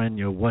girlfriend,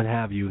 your what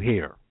have you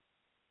here.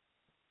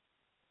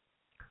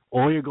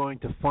 All you're going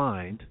to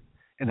find,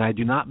 and I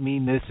do not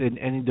mean this in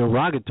any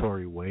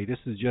derogatory way, this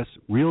is just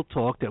real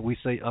talk that we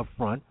say up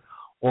front,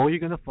 all you're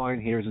going to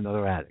find here is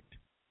another addict.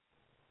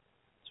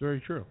 It's very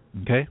true.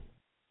 Okay?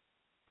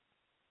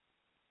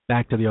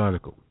 Back to the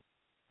article.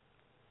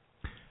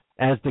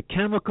 As the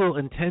chemical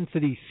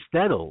intensity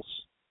settles,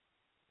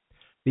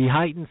 the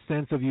heightened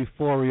sense of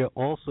euphoria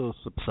also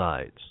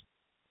subsides.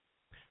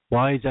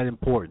 Why is that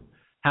important?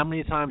 How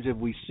many times have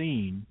we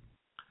seen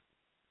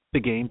the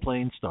game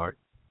playing start,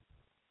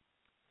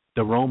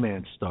 the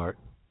romance start,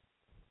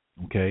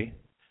 okay,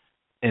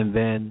 and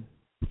then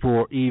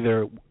for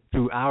either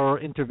through our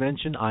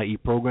intervention, i.e.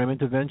 program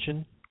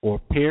intervention, or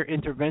peer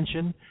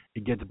intervention,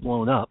 it gets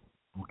blown up,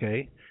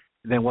 okay?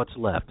 And then what's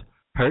left?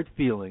 Hurt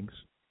feelings,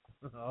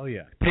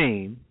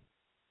 pain,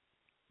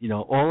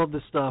 all of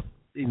the stuff,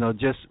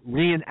 just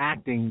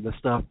reenacting the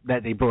stuff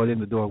that they brought in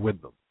the door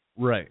with them.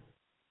 Right.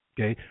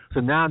 Okay? So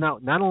now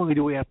not only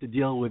do we have to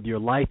deal with your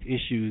life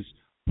issues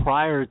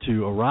prior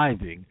to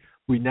arriving,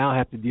 we now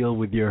have to deal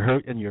with your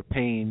hurt and your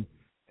pain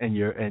and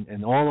your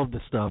and all of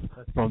the stuff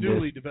from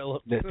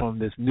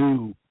this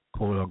new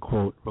quote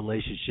unquote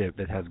relationship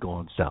that has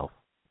gone south.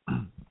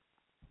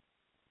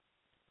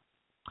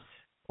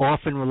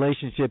 Often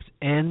relationships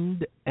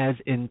end as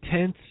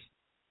intense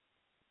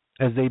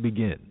as they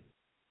begin.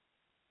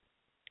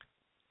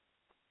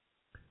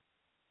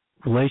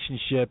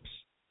 Relationships,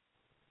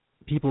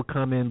 people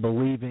come in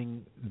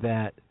believing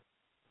that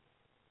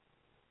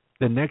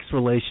the next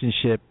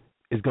relationship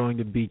is going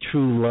to be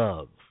true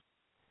love.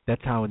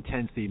 That's how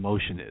intense the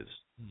emotion is.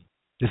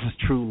 This is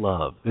true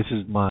love. This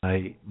is my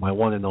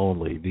one and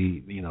only,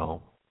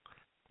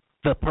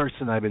 the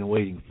person I've been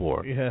waiting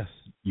for. Yes.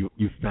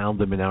 You found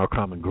them in our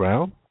common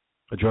ground?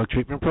 A drug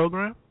treatment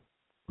program?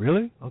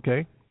 Really?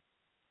 Okay.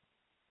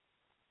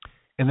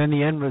 And then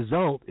the end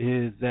result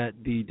is that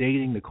the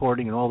dating, the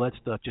courting, and all that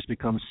stuff just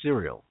becomes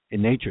serial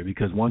in nature,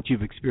 because once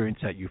you've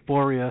experienced that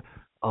euphoria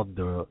of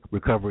the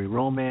recovery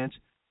romance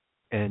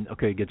and,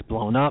 it gets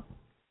blown up,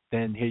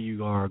 then here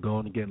you are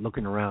going again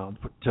looking around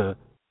to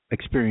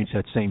experience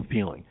that same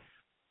feeling.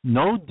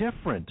 No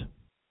different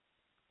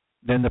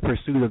than the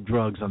pursuit of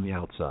drugs on the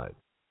outside.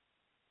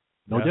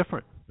 No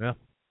different. Yeah.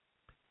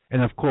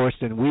 And, of course,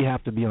 then we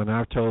have to be on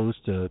our toes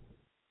to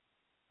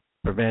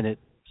prevent it,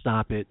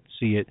 stop it,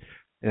 see it.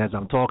 And as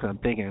I'm talking, I'm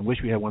thinking, I wish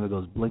we had one of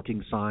those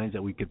blinking signs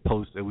that we could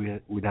post, that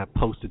we'd have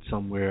posted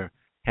somewhere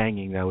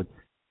hanging that would,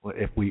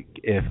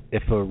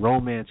 if a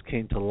romance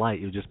came to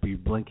light, it would just be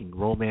blinking.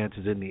 Romance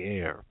is in the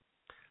air.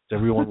 So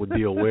everyone would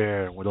be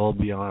aware and would all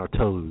be on our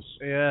toes.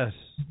 Yes.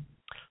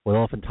 But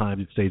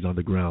oftentimes it stays on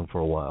the ground for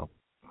a while.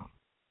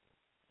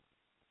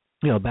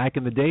 Back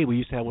in the day, we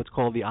used to have what's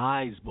called the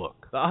Eyes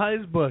book. The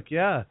Eyes book,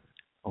 yeah.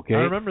 Okay, I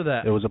remember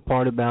that. There was a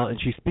part about, and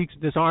she speaks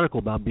in this article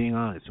about being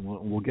honest, and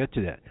we'll get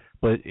to that.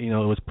 But it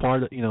was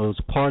part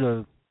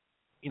of,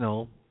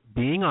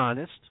 being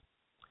honest.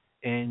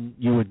 And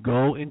you would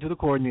go into the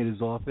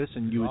coordinator's office,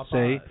 and you would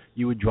say,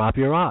 you would drop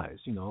your eyes.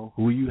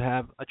 Who you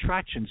have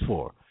attractions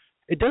for.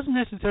 It doesn't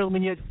necessarily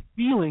mean you had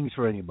feelings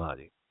for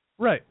anybody.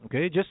 Right.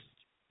 Okay, just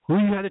who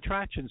you had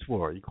attractions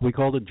for. We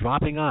called it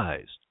dropping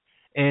eyes.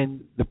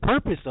 And the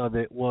purpose of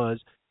it was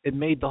it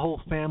made the whole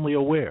family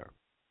aware.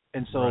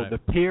 And so the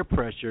peer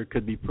pressure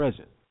could be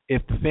present.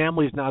 If the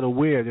family is not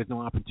aware, there's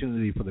no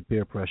opportunity for the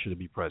peer pressure to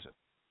be present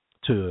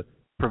to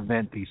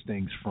prevent these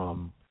things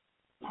from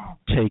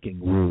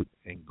taking root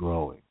and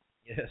growing.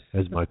 Yes.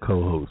 As my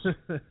co-host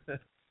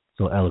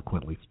so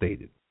eloquently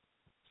stated.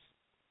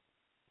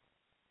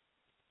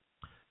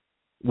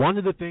 One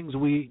of the things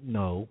we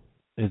know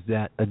is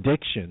that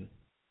addiction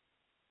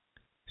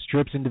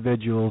strips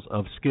individuals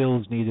of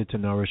skills needed to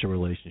nourish a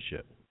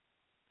relationship.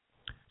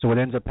 So what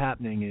ends up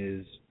happening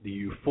is the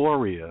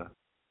euphoria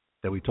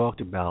that we talked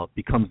about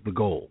becomes the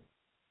goal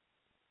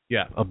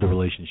of the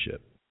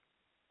relationship.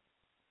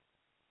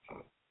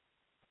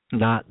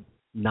 Not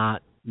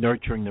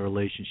nurturing the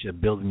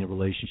relationship, building the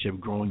relationship,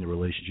 growing the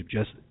relationship,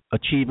 just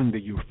achieving the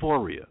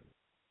euphoria.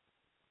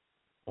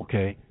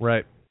 Okay?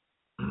 Right.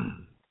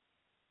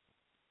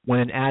 When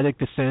an addict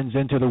descends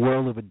into the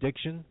world of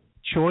addiction,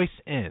 choice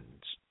ends.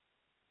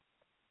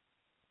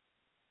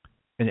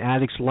 An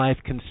addict's life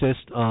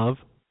consists of,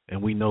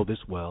 and we know this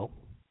well,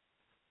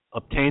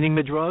 obtaining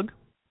the drug,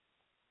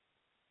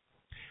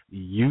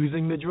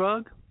 using the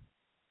drug,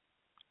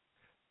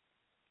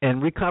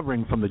 and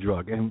recovering from the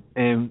drug.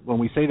 And when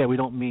we say that, we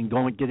don't mean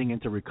getting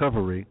into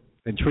recovery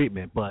and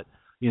treatment, but,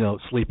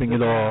 sleeping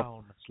it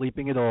off,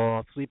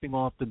 sleeping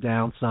off the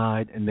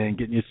downside, and then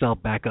getting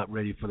yourself back up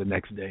ready for the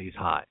next day's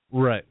high.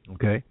 Right.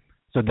 Okay?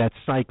 So that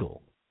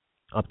cycle,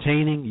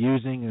 obtaining,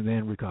 using, and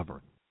then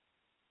recovering.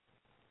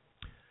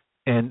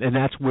 And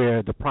that's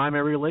where the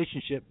primary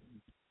relationship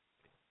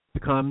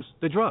becomes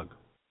the drug,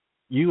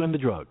 you and the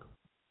drug.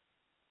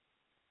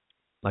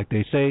 Like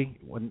they say,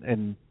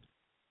 and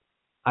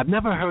I've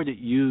never heard it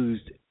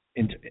used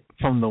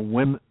from the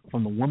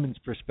woman's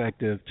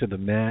perspective to the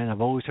man.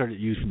 I've always heard it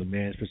used from the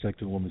man's perspective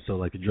to the woman. So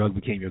like the drug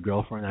became your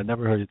girlfriend. I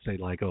never heard it say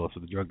like, so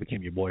the drug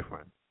became your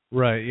boyfriend.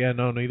 Right. Yeah.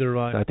 No. Neither have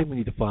I. So I think we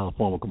need to file a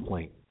formal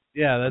complaint.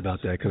 Yeah, that's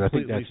about that, because I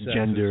think that's sexist.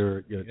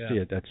 gender.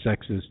 That's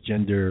sexist,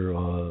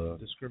 gender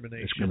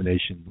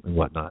discrimination and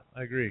whatnot.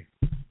 I agree.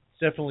 It's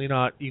definitely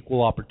not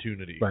equal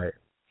opportunity. Right.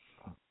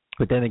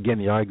 But then again,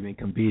 the argument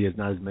can be there's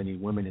not as many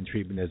women in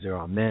treatment as there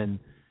are men,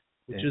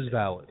 which is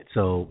valid.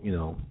 So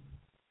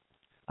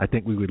I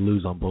think we would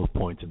lose on both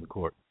points in the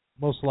court.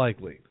 Most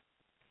likely.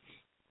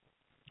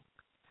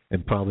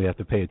 And probably have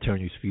to pay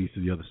attorney's fees to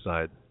the other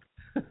side.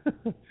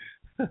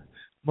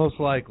 Most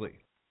likely.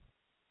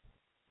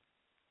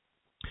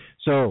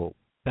 So,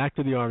 back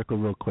to the article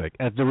real quick.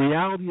 As the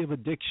reality of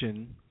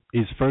addiction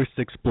is first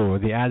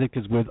explored, the addict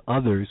is with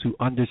others who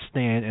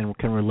understand and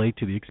can relate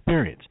to the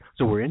experience.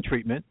 So we're in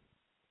treatment.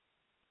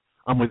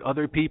 I'm with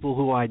other people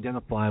who I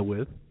identify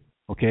with,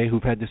 okay,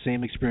 who've had the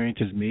same experience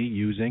as me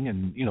using,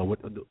 and,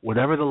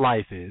 whatever the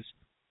life is,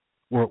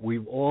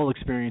 we've all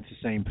experienced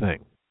the same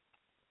thing.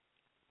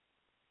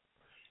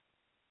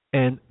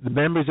 And the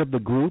members of the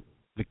group,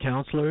 the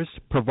counselors,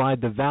 provide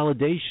the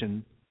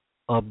validation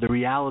of the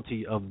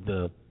reality of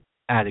the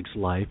addict's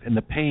life and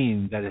the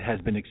pain that it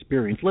has been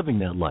experienced living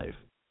that life.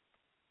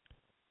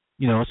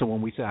 So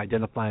when we say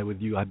identify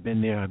with you, I've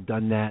been there, I've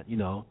done that,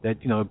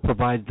 it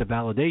provides the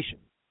validation.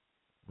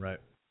 Right.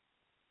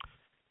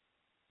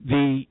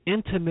 The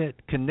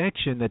intimate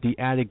connection that the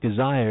addict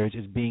desires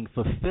is being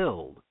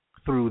fulfilled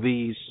through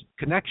these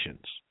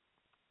connections.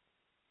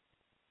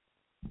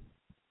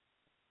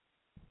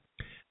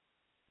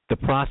 The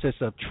process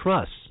of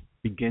trust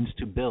begins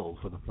to build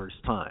for the first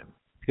time.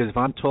 Because if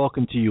I'm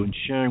talking to you and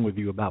sharing with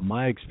you about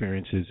my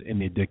experiences in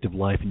the addictive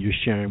life and you're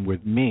sharing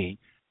with me,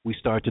 we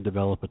start to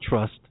develop a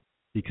trust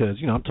because,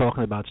 I'm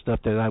talking about stuff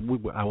that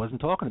I wasn't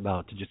talking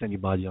about to just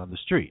anybody on the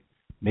street.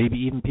 Maybe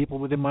even people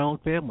within my own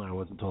family I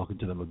wasn't talking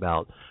to them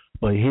about.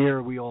 But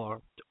here we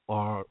are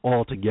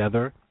all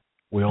together.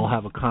 We all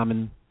have a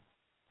common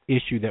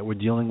issue that we're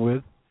dealing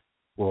with.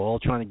 We're all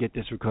trying to get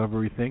this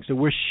recovery thing. So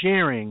we're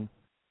sharing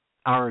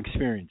our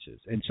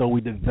experiences. And so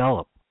we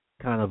develop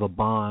kind of a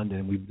bond,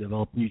 and we've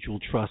developed mutual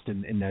trust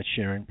in that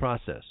sharing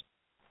process.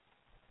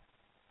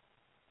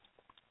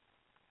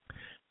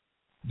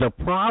 The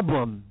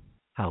problem,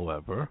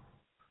 however,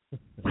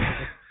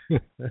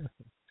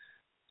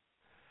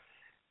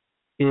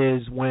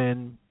 is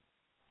when,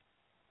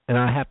 and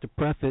I have to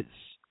preface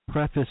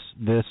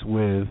this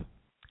with,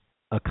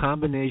 a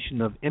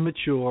combination of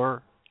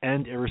immature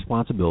and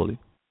irresponsibility,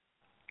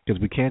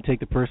 because we can't take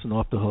the person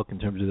off the hook in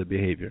terms of the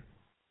behavior.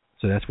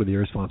 So that's where the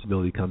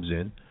irresponsibility comes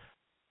in.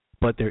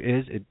 But there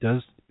is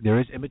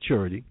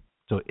immaturity.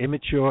 So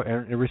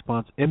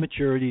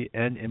immaturity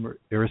and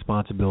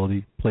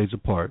irresponsibility plays a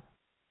part.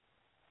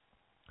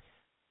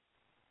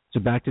 So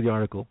back to the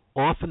article.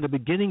 Often the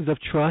beginnings of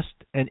trust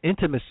and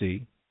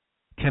intimacy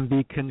can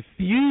be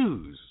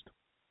confused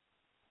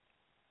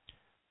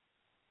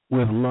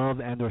with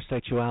love and or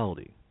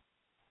sexuality.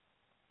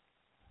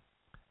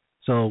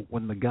 So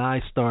when the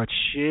guy starts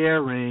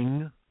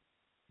sharing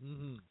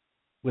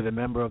with a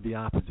member of the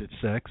opposite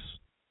sex,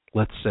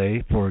 let's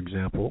say, for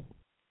example,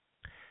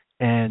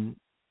 and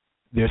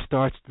there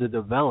starts to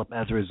develop,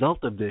 as a result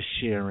of this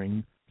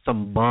sharing,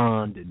 some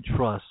bond and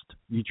trust,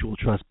 mutual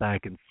trust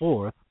back and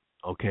forth,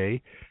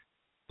 okay,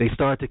 they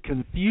start to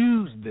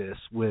confuse this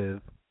with,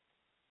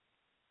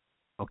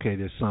 okay,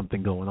 there's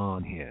something going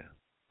on here.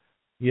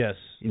 Yes.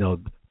 You know,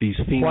 these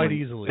feelings. Quite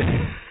easily.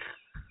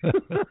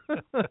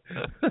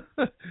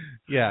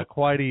 Yeah,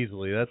 quite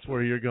easily. That's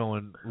where you're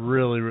going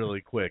really,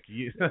 really quick.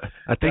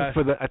 I think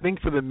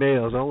for the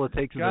males, all it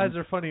takes guys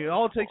are funny.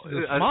 All it takes is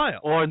a smile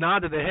or a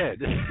nod of the head.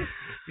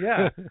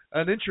 Yeah,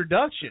 an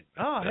introduction.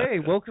 Oh, hey,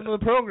 welcome to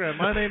the program.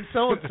 My name's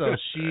so and so.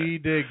 She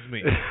digs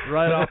me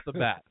right off the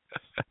bat.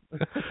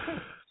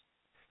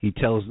 He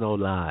tells no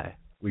lie.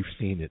 We've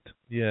seen it.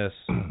 Yes.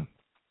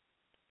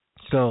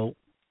 So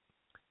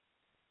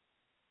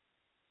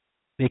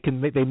they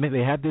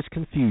have this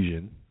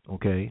confusion.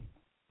 Okay.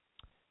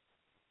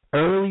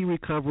 Early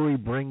recovery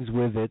brings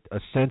with it a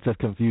sense of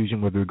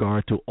confusion with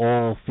regard to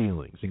all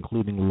feelings,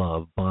 including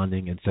love,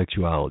 bonding, and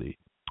sexuality.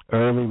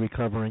 Early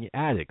recovering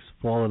addicts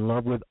fall in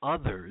love with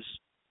others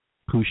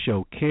who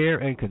show care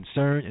and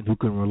concern and who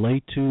can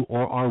relate to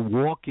or are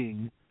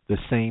walking the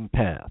same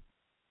path.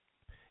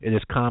 It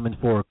is common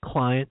for a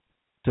client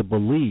to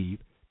believe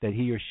that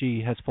he or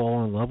she has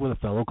fallen in love with a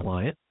fellow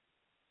client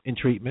in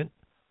treatment,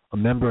 a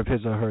member of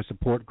his or her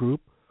support group,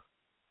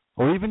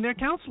 or even their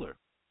counselor.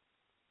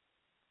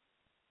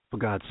 For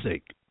God's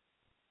sake.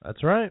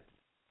 That's right.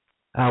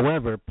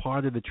 However,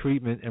 part of the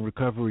treatment and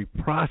recovery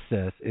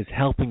process is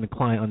helping the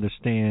client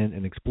understand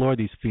and explore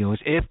these feelings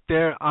if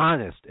they're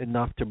honest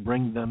enough to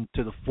bring them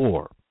to the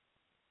fore.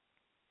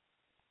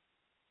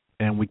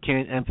 And we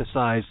can't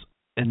emphasize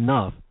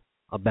enough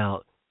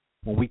about,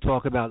 when we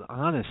talk about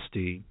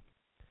honesty,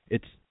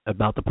 it's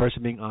about the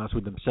person being honest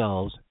with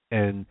themselves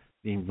and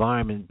the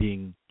environment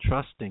being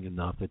trusting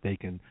enough that they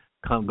can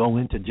go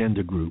into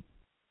gender group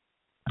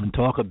and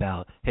talk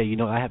about, hey, you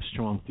know, I have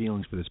strong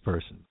feelings for this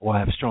person, or I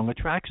have strong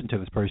attraction to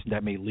this person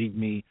that may lead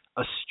me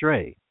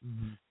astray.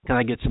 Mm-hmm. Can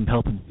I get some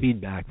help and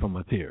feedback from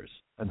my peers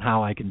on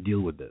how I can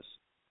deal with this?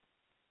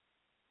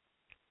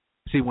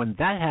 See, when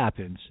that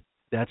happens,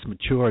 that's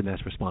mature and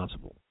that's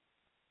responsible.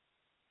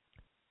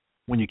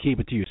 When you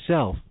keep it to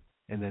yourself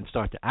and then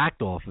start to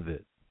act off of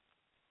it.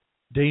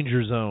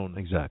 Danger zone.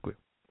 Exactly.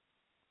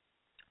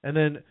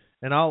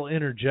 And I'll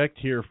interject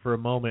here for a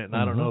moment, and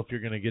I don't know if you're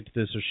going to get to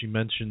this or she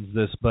mentions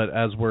this, but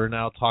as we're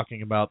now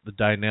talking about the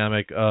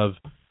dynamic of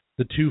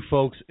the two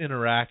folks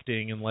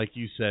interacting and, like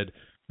you said,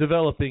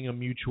 developing a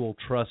mutual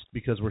trust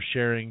because we're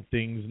sharing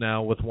things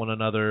now with one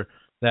another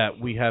that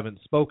we haven't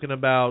spoken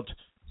about,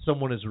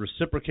 someone is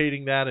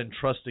reciprocating that and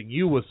trusting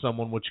you with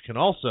someone, which can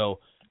also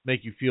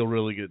make you feel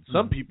really good.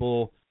 Some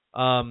people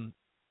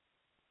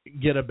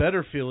get a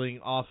better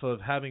feeling off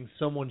of having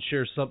someone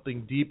share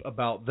something deep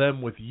about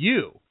them with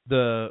you.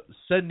 The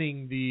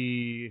sending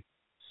the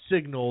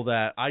signal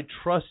that I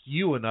trust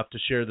you enough to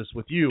share this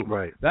with you.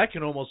 Right. That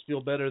can almost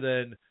feel better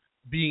than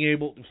being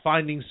able to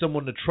finding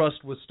someone to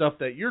trust with stuff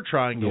that you're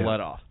trying to let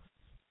off.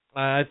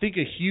 I think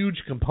a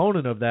huge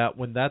component of that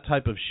when that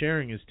type of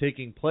sharing is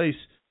taking place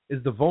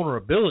is the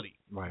vulnerability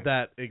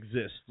that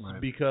exists.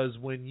 Right. Because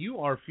when you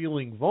are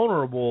feeling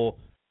vulnerable,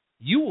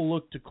 you will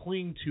look to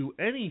cling to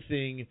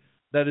anything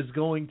that is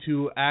going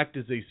to act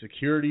as a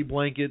security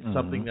blanket,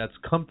 something that's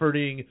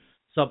comforting,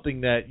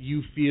 something that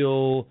you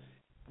feel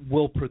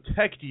will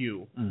protect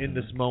you in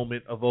this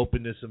moment of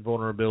openness and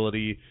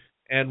vulnerability.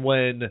 And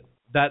when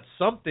that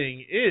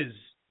something is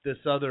this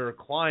other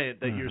client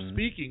that you're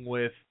speaking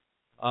with,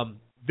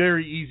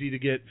 very easy to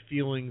get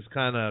feelings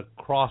kind of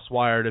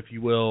cross-wired, if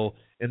you will,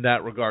 in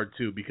that regard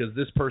too, because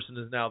this person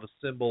is now the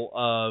symbol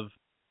of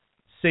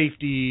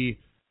safety,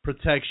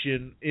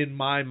 protection in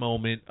my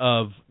moment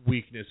of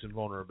weakness and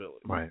vulnerability.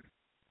 Right.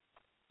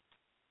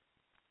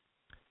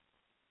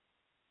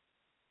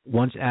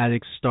 Once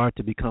addicts start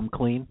to become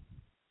clean,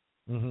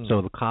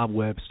 so the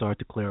cobwebs start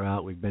to clear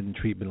out, we've been in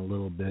treatment a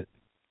little bit,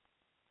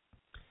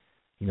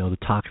 you know, the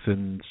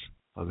toxins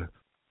are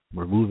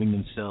removing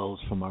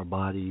themselves from our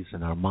bodies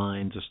and our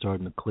minds are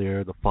starting to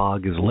clear, the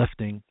fog is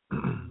lifting,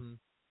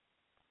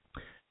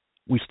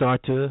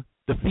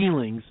 the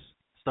feelings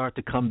start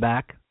to come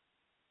back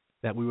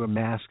that we were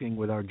masking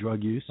with our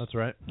drug use. That's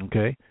right.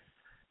 Okay.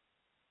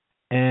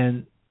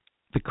 And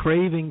the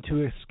craving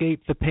to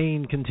escape the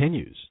pain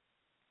continues,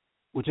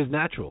 which is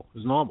natural,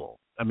 is normal.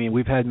 I mean,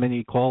 we've had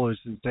many callers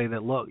and say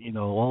that, look,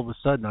 all of a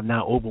sudden I'm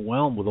now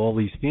overwhelmed with all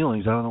these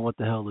feelings. I don't know what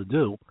the hell to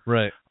do.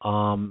 Right.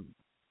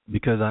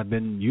 Because I've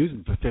been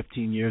using for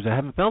 15 years. I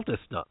haven't felt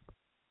this stuff.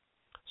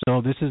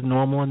 So this is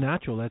normal and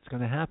natural. That's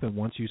going to happen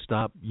once you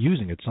stop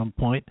using at some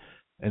point,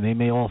 and they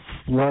may all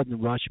flood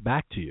and rush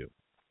back to you,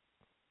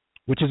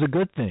 which is a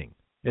good thing.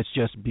 It's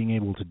just being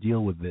able to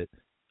deal with it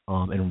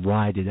and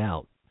ride it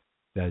out.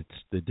 That's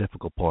the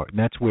difficult part. And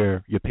that's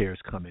where your peers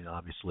come in,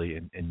 obviously,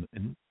 and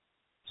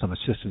some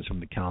assistance from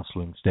the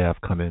counseling staff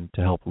come in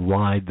to help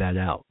ride that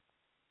out.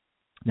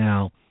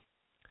 Now,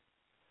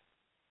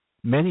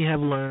 many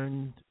have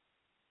learned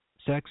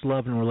sex,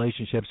 love, and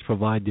relationships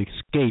provide the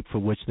escape for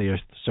which they are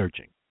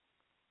searching.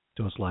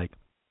 So it's like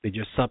they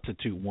just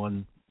substitute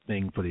one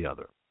thing for the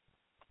other.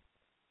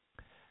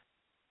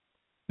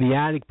 The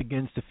addict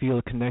begins to feel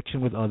a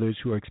connection with others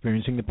who are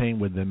experiencing the pain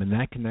with them, and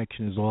that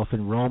connection is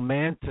often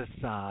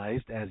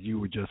romanticized, as you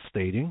were just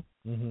stating,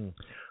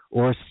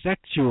 or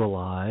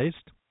sexualized,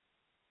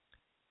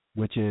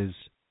 which is,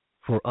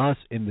 for us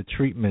in the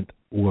treatment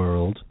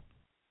world,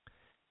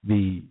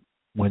 when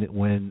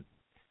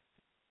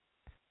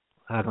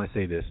how can I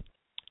say this?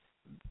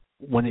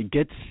 When it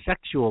gets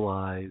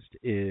sexualized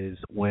is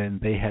when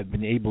they have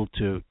been able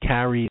to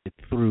carry it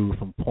through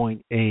from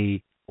point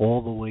A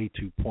all the way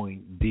to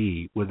point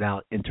B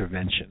without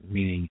intervention,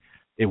 meaning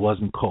it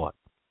wasn't caught,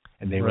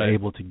 and they were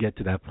able to get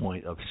to that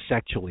point of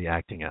sexually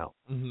acting out.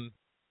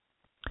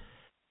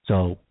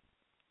 So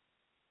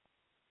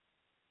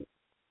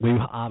we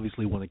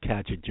obviously want to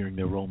catch it during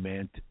the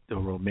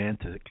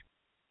romantic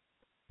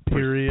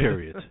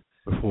period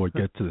before it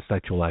gets to the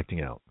sexual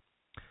acting out.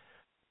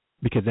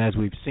 Because as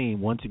we've seen,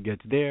 once it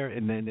gets there,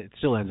 and then it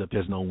still ends up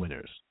there's no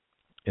winners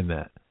in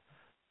that.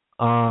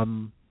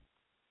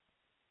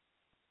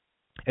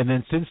 And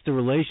then since the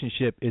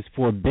relationship is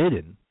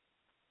forbidden,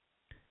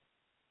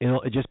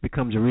 it just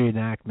becomes a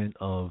reenactment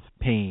of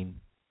pain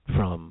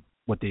from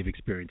what they've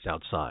experienced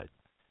outside,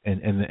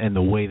 and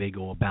the way they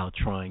go about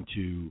trying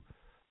to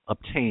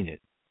obtain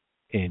it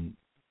in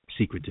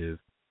secretive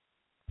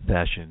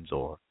fashions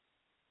or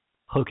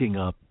hooking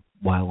up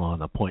while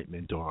on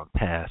appointment or on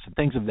pass and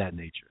things of that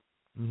nature.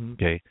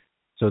 Okay,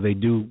 so they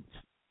do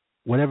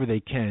whatever they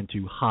can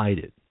to hide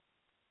it.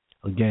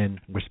 Again,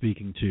 we're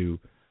speaking to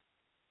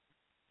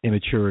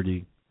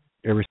immaturity,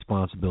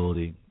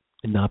 irresponsibility,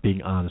 and not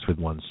being honest with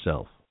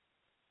oneself.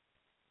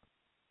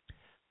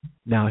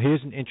 Now,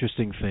 here's an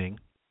interesting thing,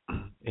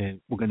 and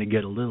we're going to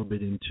get a little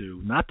bit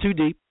into, not too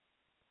deep,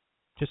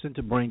 just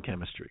into brain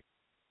chemistry.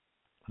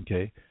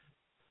 Okay,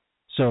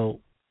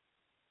 so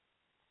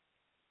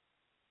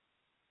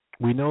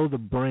we know the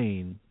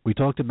brain, we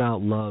talked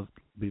about love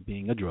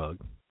being a drug.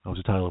 That was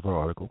the title of our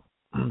article.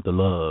 The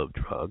love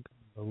drug.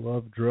 The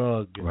love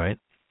drug. Right.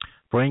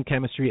 Brain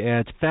chemistry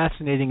adds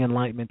fascinating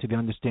enlightenment to the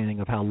understanding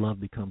of how love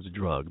becomes a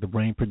drug. The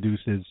brain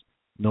produces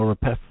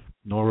norepinephrine,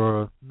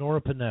 dopamine,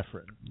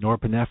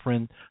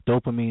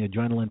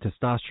 adrenaline,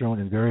 testosterone,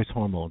 and various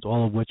hormones,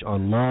 all of which are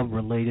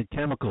love-related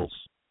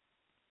chemicals.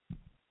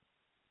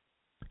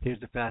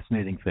 Here's the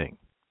fascinating thing.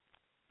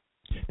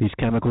 These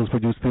chemicals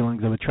produce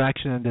feelings of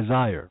attraction and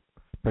desire,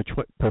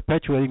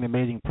 perpetuating the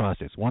mating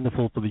process,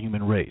 wonderful for the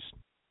human race.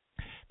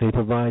 They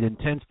provide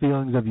intense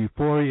feelings of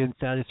euphoria and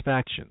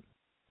satisfaction.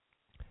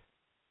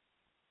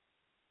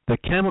 The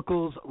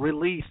chemicals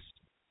released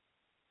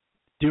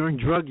during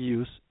drug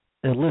use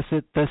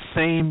elicit the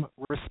same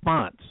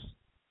response.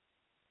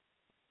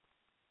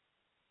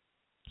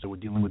 So we're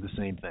dealing with the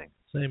same thing.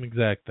 Same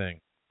exact thing.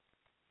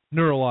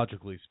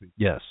 Neurologically speaking.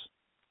 Yes.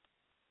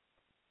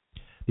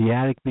 The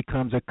addict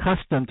becomes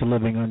accustomed to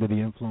living under the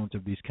influence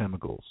of these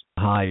chemicals.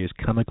 The high is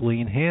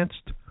chemically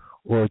enhanced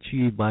or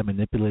achieved by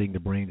manipulating the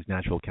brain's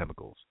natural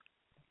chemicals.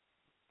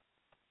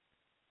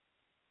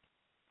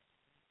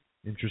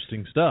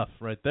 Interesting stuff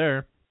right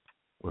there.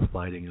 We're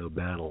fighting a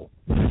battle.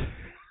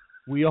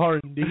 We are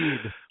indeed.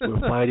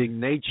 We're fighting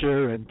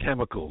nature and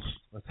chemicals.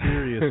 A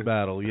serious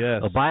battle,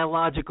 yes. A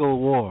biological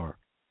war.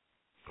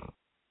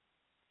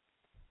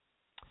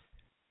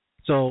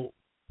 So,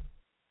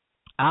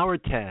 our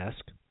task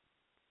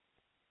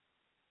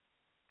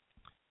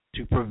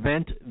to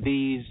prevent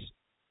these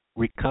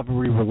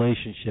recovery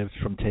relationships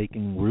from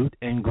taking root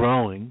and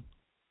growing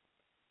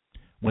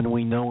when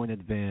we know in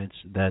advance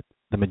that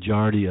the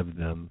majority of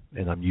them,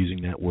 and I'm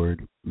using that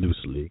word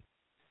loosely,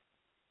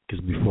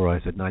 because before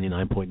I said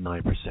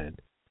 99.9%,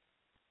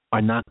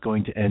 are not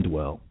going to end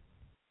well.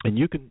 And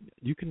you can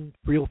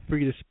feel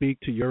free to speak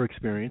to your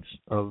experience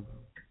of,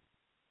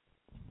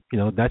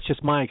 that's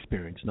just my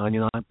experience.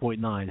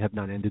 99.9 have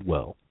not ended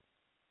well.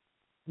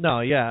 No,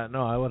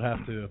 I would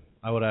have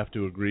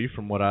to agree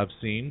from what I've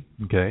seen.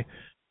 Okay.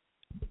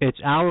 It's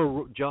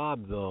our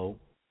job, though,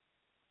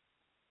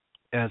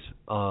 as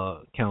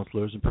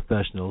counselors and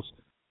professionals,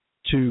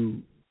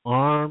 to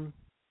arm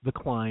the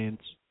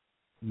clients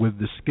with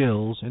the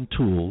skills and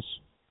tools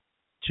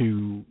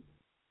to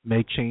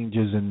make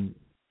changes in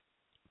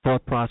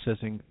thought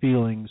processing,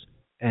 feelings,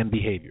 and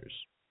behaviors.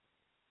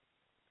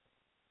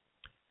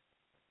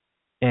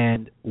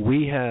 And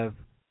we have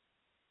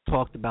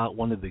talked about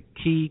one of the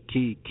key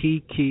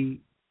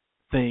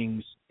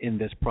things in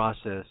this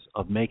process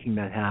of making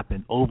that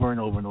happen over and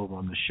over and over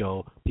on the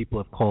show.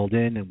 People have called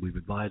in and we've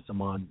advised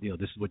them on,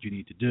 this is what you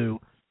need to do,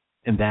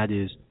 and that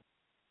is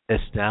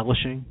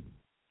establishing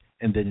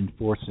and then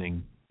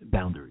enforcing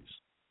boundaries.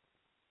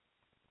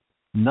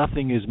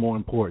 Nothing is more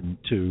important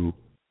to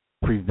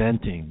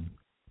preventing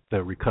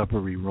the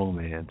recovery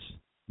romance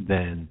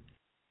than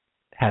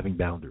having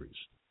boundaries.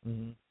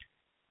 Mm-hmm.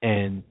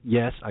 And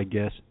yes, I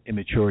guess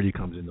immaturity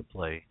comes into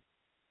play.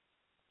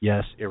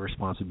 Yes,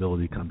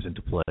 irresponsibility comes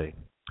into play.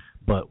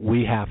 But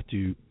we have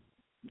to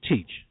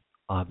teach,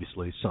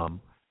 obviously,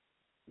 some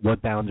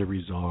what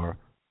boundaries are,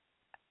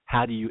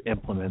 how do you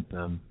implement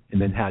them,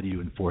 and then how do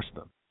you enforce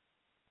them.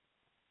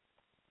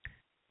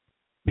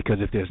 Because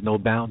if there's no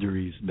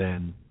boundaries,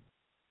 then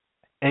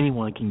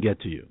anyone can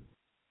get to you.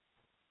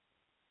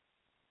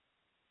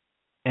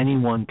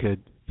 Anyone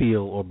could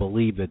feel or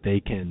believe that they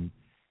can,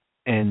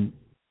 and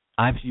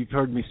you've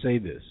heard me say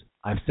this.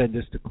 I've said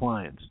this to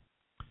clients.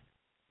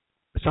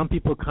 Some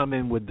people come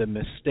in with the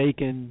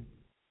mistaken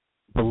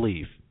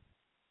belief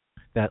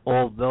that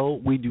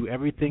although we do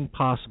everything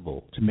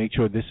possible to make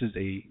sure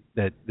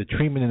that the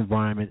treatment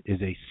environment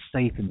is a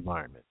safe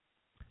environment,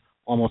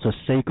 almost a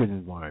sacred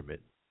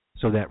environment,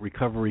 so that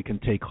recovery can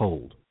take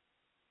hold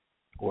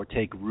or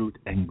take root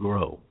and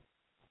grow,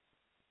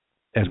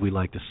 as we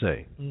like to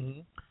say.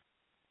 Mm-hmm.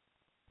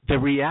 The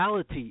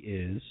reality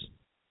is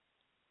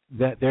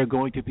that there are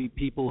going to be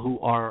people who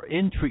are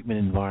in treatment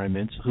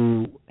environments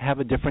who have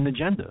a different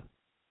agenda.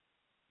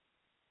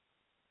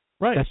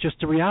 Right. That's just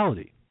the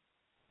reality.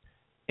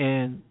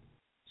 And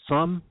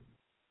some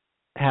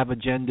have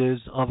agendas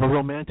of a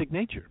romantic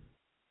nature.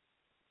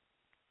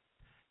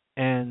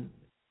 And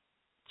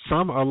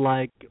some are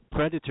like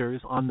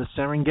predators on the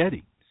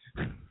Serengeti.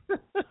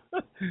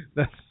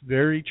 That's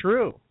very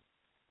true.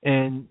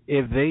 And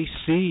if they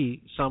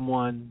see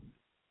someone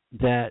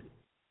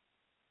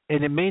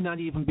and it may not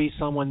even be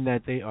someone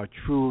that they are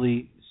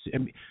truly,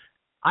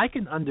 I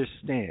can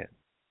understand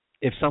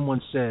if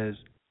someone says,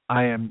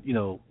 I am,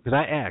 because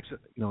I ask,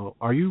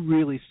 are you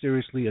really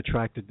seriously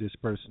attracted to this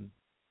person?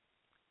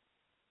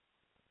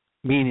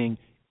 Meaning,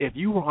 if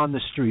you were on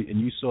the street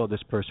and you saw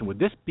this person, would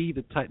this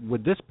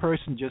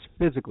person just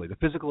physically, the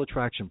physical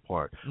attraction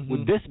part, mm-hmm.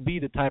 would this be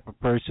the type of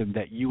person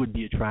that you would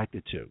be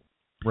attracted to?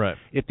 Right.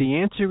 If the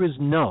answer is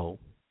no,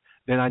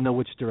 then I know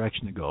which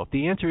direction to go. If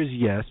the answer is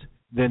yes,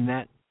 then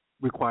that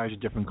requires a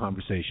different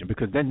conversation,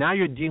 because then now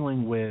you're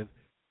dealing with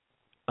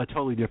a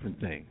totally different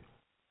thing.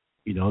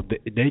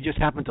 They just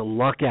happen to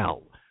luck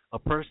out. A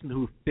person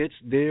who fits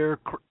their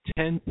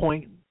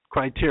 10-point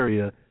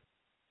criteria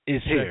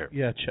is here.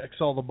 Yeah, checks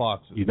all the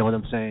boxes. You know what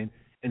I'm saying?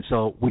 And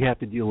so we have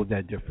to deal with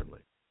that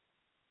differently.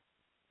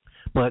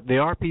 But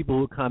there are people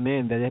who come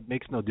in that it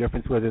makes no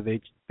difference whether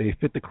they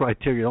fit the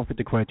criteria or don't fit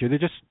the criteria.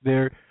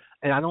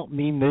 And I don't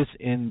mean this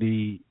in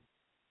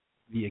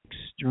the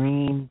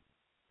extreme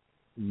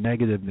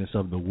negativeness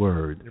of the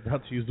word. You're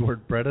about to use the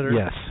word predator?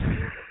 Yes.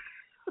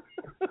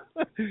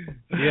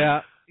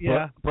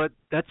 Yeah. But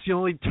that's the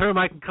only term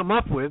I can come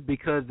up with,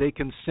 because they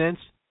can sense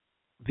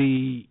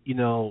the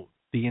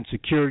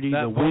insecurity,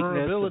 the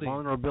weakness, the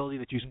vulnerability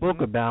that you spoke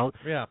mm-hmm. about,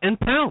 yeah. and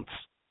pounce.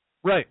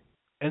 Right.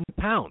 And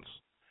pounce.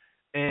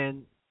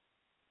 And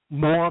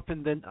more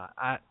often than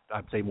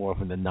I'd say more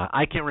often than not,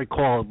 I can't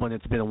recall when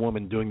it's been a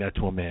woman doing that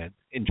to a man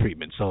in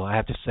treatment. So I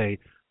have to say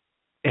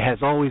it has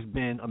always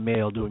been a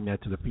male doing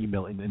that to the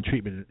female in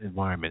treatment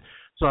environment.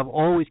 So I've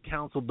always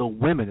counseled the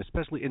women,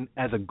 especially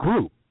as a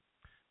group,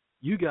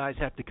 you guys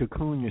have to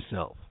cocoon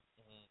yourself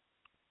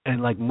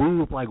and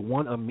move like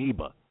one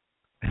amoeba.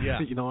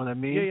 Yeah. You know what I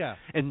mean? Yeah.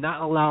 And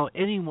not allow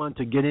anyone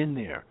to get in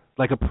there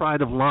like a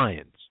pride of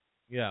lions.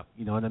 Yeah.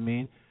 You know what I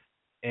mean?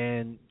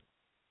 And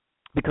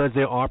because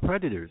there are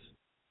predators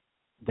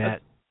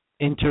that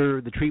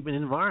enter the treatment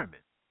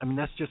environment. I mean,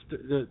 that's just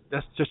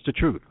the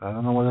truth. I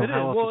don't know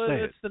how else to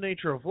say it. It's the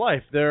nature of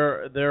life.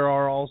 There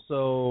are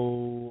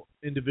also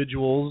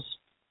individuals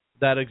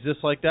that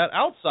exist like that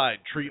outside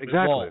treatment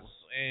walls,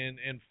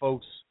 and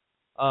folks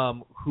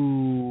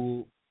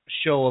who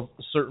show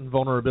a certain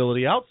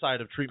vulnerability outside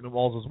of treatment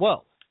walls as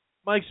well.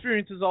 My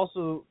experience is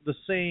also the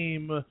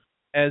same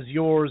as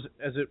yours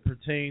as it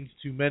pertains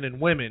to men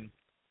and women,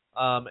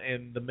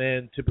 and the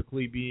men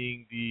typically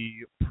being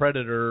the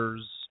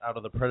predators out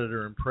of the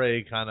predator and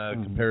prey kind of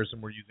mm-hmm.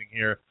 comparison we're using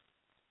here.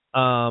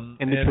 In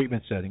the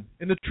treatment setting.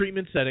 In the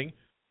treatment setting.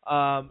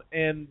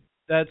 And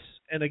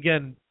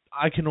again,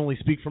 I can only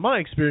speak from my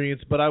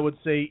experience, but I would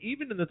say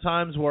even in the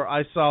times where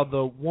I saw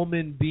the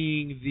woman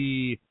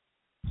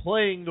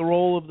playing the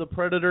role of the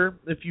predator,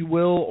 if you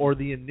will, or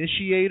the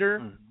initiator,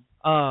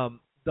 mm-hmm.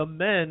 The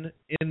men,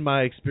 in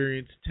my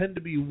experience, tend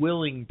to be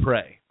willing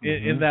prey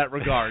mm-hmm. in that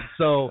regard.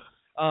 So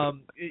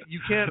you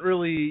can't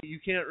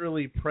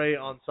really prey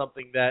on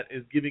something that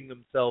is giving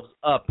themselves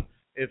up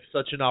if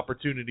such an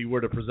opportunity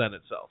were to present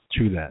itself.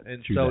 True that.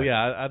 And True so, that.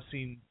 yeah, I've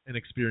seen and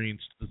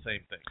experienced the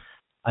same thing.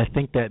 I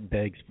think that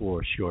begs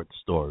for a short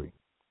story.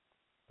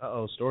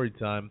 Story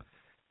time.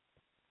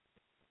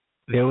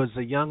 There was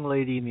a young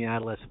lady in the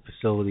adolescent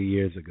facility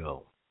years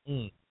ago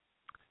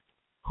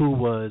who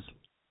was,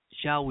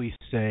 shall we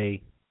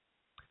say,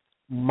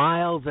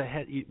 miles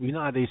ahead. You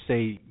know how they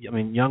say, I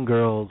mean, young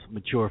girls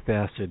mature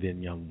faster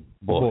than young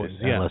boys,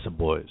 adolescent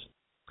boys.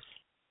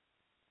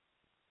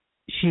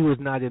 She was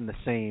not in the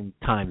same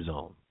time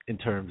zone in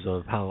terms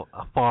of how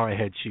far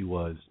ahead she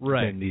was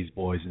than these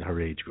boys in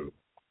her age group.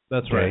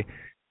 That's right.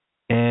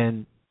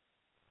 And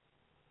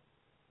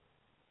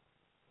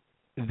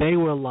they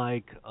were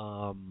like,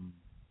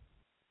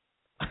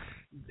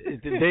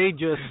 they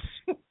just,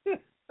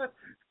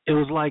 it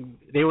was like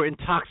they were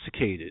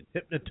intoxicated,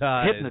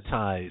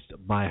 hypnotized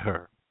by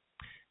her.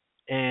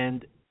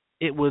 And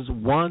it was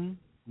one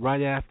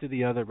right after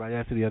the other, right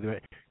after the other.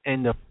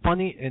 And the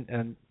funny,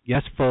 and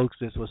yes, folks,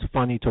 this was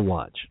funny to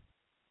watch.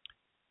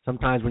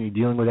 Sometimes when you're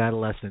dealing with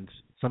adolescents,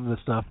 some of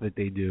the stuff that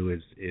they do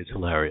is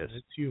hilarious.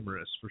 It's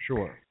humorous, for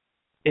sure.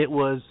 It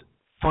was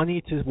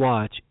funny to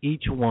watch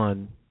each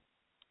one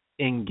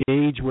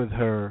engage with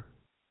her,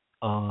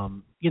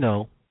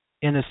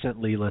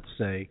 innocently, let's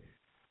say,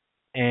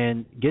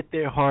 and get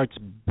their hearts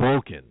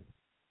broken,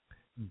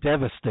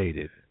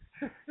 devastated,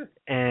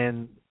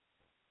 and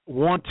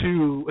want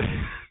to,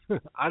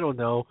 I don't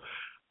know,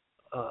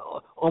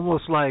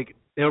 almost like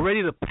they're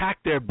ready to pack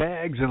their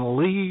bags and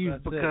leave.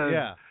 That's because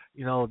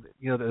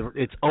it,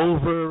 it's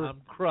over.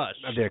 I'm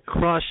crushed. They're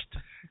crushed.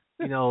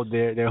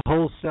 Their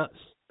whole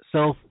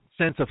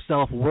sense of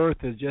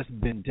self-worth has just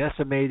been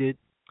decimated.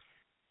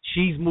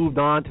 She's moved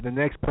on to the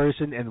next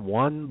person, and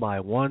one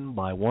by one,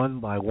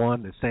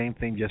 the same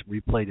thing just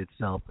replayed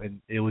itself, and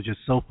it was just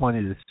so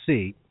funny to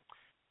see.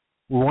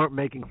 We weren't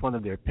making fun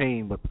of their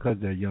pain, but because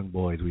they're young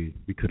boys, we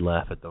could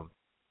laugh at them.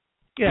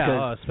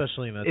 Yeah,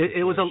 especially in that.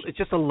 It's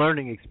just a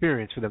learning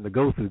experience for them to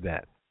go through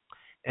that,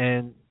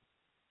 and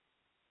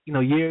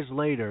years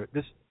later,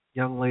 this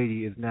young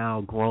lady is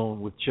now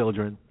grown with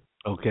children.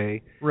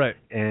 Okay. Right.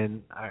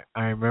 And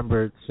I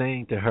remember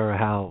saying to her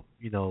how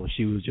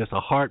she was just a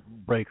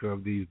heartbreaker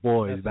of these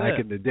boys back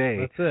in the day.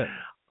 That's it.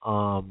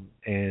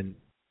 And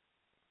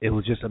it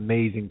was just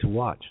amazing to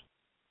watch.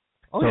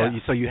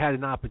 So you had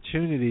an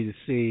opportunity to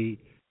see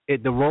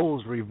it, the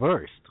roles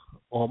reversed,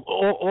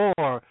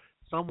 or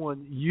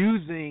someone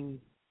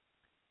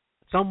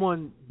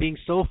being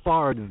so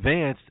far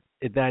advanced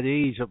at that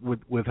age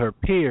with her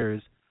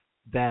peers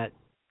that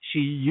she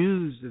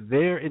used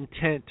their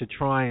intent to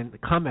try and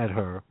come at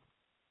her,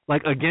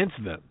 like against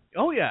them.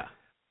 Oh yeah,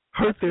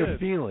 hurt their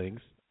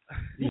feelings.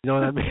 You know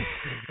what I mean?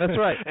 That's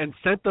right. And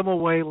sent them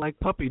away like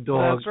puppy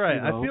dogs. That's right.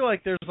 I feel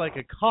like there's like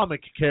a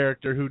comic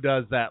character who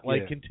does that,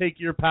 like can take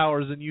your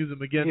powers and use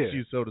them against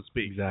you, so to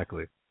speak.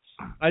 Exactly.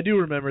 I do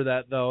remember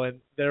that though, and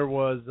there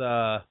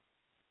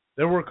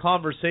were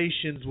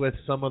conversations with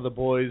some of the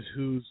boys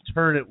whose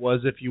turn it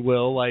was, if you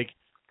will, like,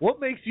 what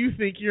makes you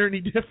think you're any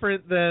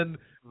different than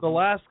the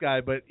last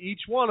guy? But each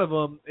one of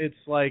them, it's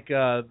like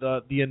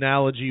the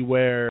analogy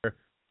where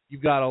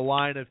you've got a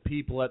line of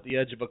people at the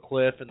edge of a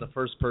cliff, and the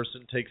first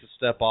person takes a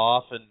step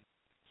off and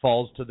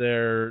falls to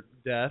their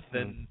death,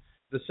 and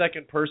the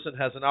second person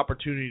has an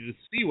opportunity to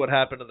see what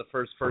happened to the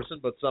first person,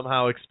 but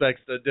somehow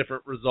expects a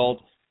different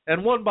result.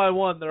 And one by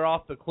one, they're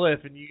off the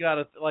cliff, and you got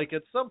to, like,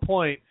 at some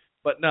point,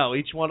 but no,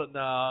 each one,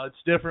 no, it's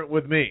different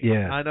with me.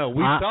 Yeah. I know,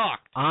 we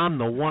talked. I'm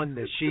the one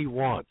that she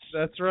wants.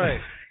 That's right.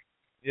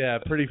 Yeah,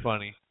 pretty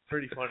funny.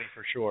 Pretty funny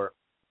for sure.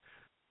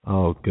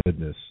 Oh,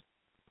 goodness.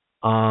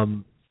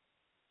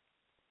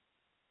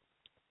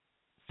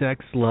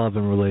 Sex, love,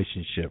 and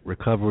relationship,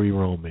 recovery,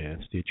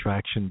 romance, the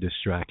attraction,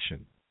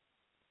 distraction.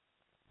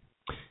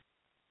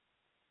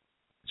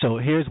 So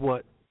here's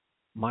what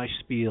my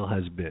spiel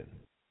has been,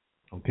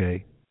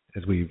 okay,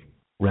 as we've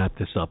wrapped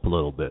this up a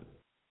little bit.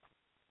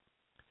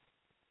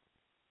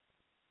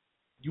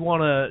 You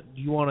wanna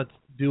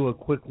do a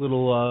quick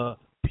little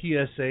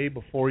PSA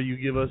before you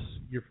give us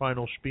your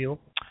final spiel?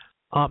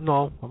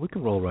 No, we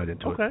can roll right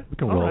into it. Okay. We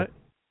can roll. Right.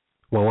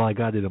 Well, I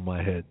got it in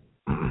my head.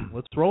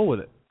 Let's roll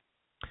with it.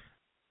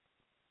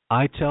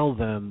 I tell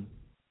them,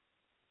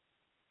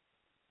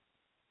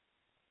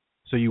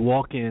 so you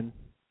walk in,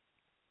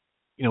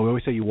 we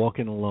always say you walk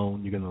in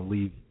alone, you're going to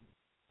leave,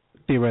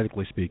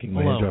 theoretically speaking,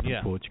 my hands are up in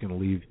quotes, you're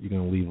going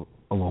to leave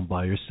alone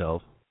by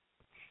yourself.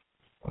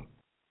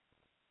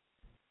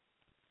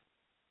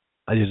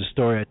 There's a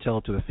story I tell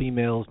to the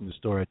females and a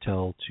story I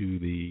tell to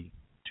the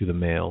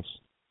males.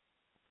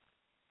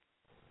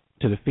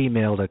 To the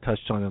females, I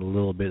touched on it a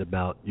little bit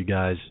about you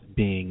guys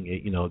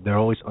being, they're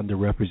always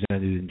underrepresented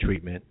in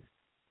treatment.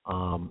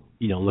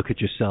 Look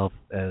at yourself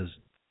as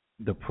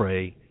the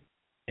prey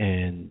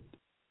and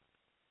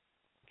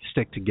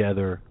stick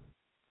together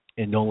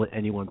and don't let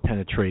anyone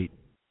penetrate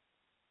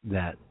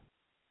that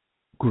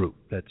group,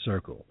 that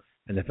circle.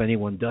 And if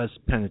anyone does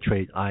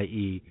penetrate,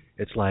 i.e.,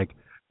 it's like,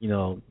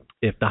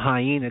 if the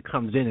hyena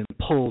comes in and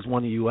pulls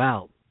one of you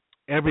out,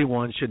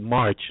 everyone should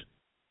march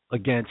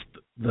against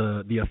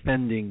the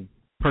offending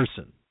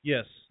person.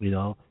 Yes.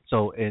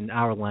 So in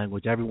our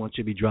language, everyone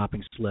should be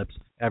dropping slips.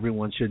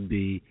 Everyone should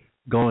be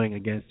going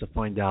against to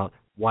find out,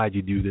 why'd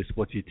you do this?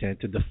 What's your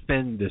intent? To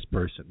defend this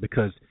person.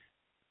 Because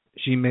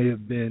She may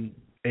have been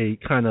a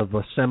kind of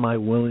a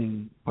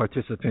semi-willing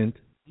participant,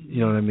 you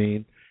know what I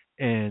mean,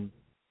 and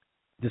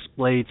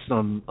displayed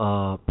some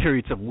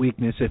periods of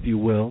weakness, if you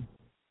will.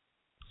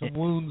 Some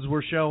wounds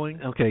were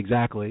showing. Okay,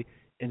 exactly.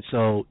 And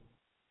so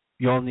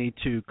you all need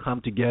to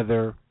come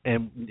together,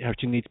 and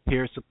she needs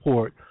peer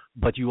support,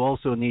 but you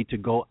also need to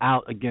go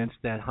out against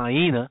that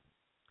hyena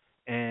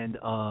and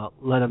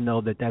let them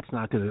know that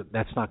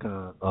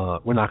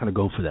we're not gonna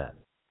go for that.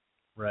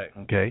 Right.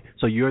 Okay.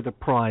 So you're the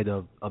pride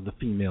of the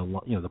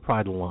female, the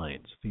pride of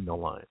lions, female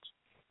lions.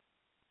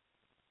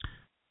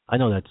 I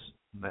know that's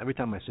every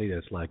time I say that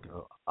it's like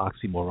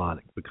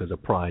oxymoronic because the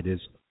pride is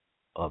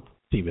of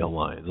female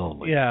lions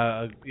only.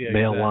 Yeah.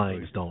 Male exactly.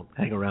 lions don't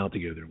hang around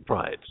together in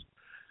prides.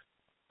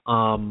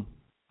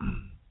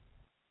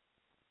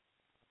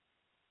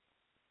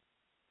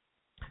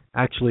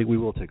 Actually, we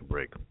will take a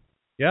break.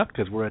 Yeah.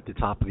 Because we're at the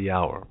top of the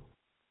hour.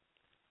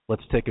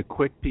 Let's take a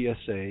quick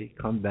PSA,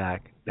 come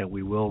back, then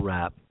we will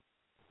wrap.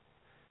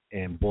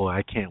 And boy,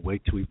 I can't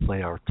wait till we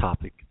play our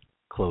topic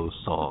close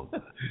song.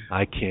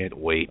 I can't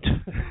wait.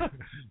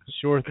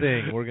 Sure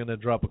thing. We're going to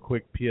drop a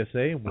quick PSA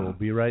and we'll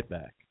be right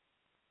back.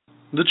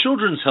 The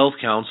Children's Health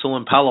Council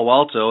in Palo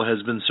Alto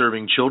has been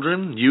serving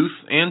children, youth,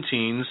 and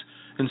teens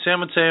in San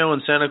Mateo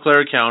and Santa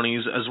Clara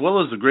counties, as well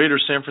as the greater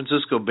San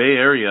Francisco Bay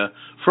Area,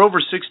 for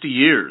over 60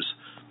 years.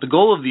 The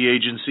goal of the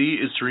agency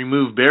is to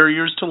remove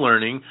barriers to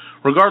learning,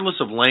 regardless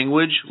of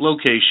language,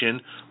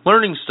 location,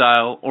 learning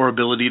style, or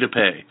ability to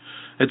pay.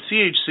 At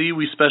CHC,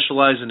 we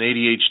specialize in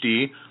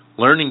ADHD,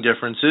 learning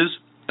differences,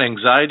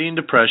 anxiety and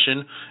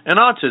depression, and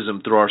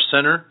autism through our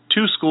center,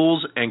 2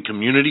 schools, and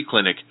community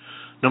clinic.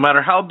 No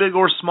matter how big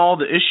or small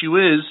the issue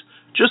is,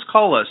 just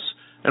call us,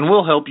 and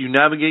we'll help you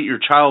navigate your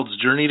child's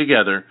journey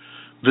together.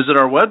 Visit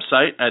our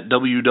website at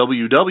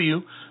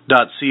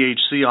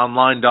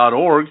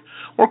www.chconline.org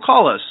or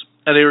call us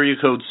at area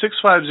code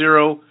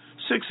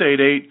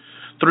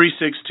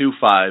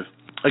 650-688-3625.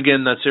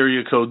 Again, that's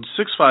area code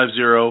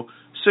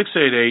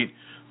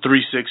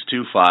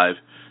 650-688-3625.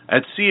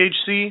 At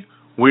CHC,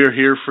 we're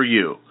here for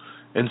you.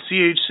 En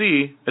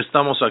CHC,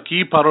 estamos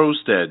aquí para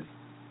usted.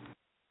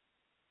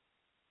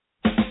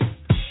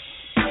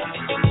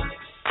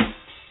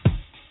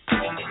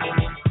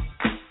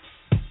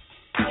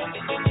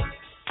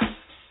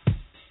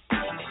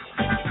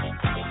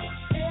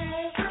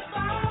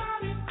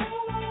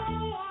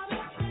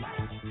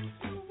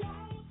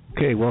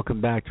 Okay, welcome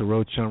back to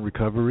Roach on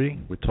Recovery.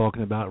 We're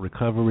talking about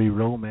recovery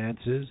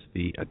romances,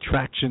 the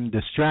attraction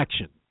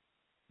distraction.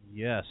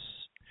 Yes.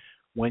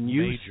 When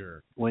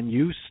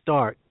you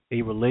start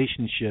a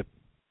relationship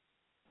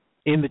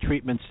in the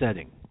treatment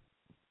setting,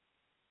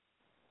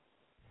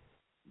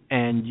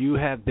 and you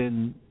have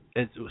been,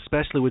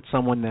 especially with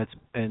someone that's,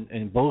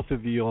 and both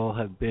of you all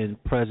have been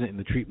present in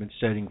the treatment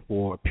setting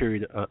for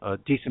a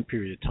decent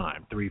period of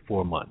time,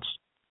 3-4 months,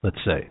 let's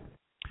say,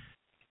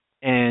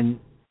 and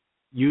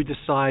you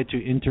decide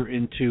to enter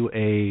into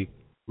a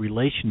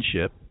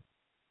relationship,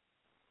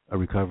 a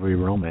recovery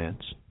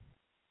romance,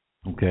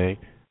 okay,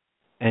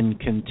 and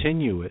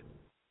continue it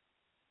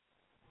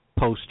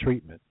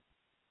post-treatment.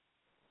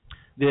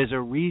 There's a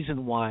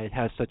reason why it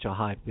has such a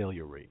high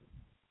failure rate.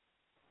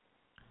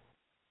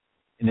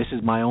 And this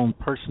is my own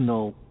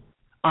personal,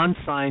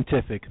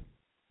 unscientific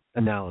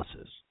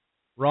analysis.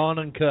 Raw and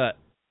uncut.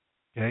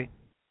 Okay?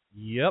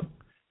 Yep.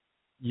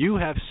 You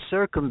have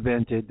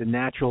circumvented the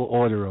natural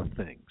order of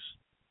things.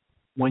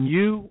 When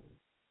you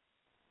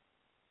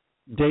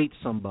date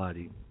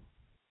somebody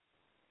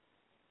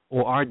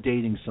or are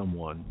dating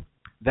someone,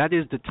 that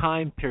is the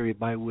time period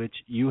by which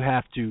you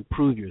have to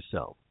prove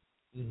yourself,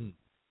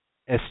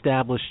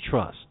 establish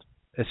trust,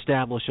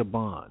 establish a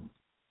bond,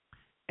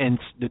 and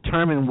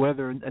determine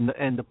whether,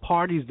 and the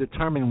parties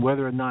determine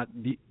whether or not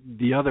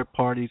the other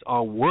parties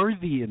are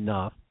worthy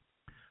enough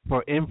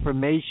for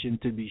information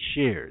to be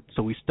shared.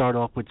 So we start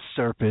off with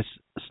surface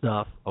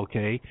stuff,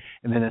 okay,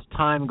 and then as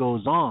time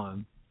goes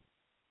on,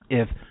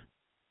 if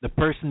the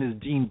person is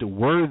deemed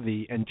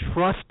worthy and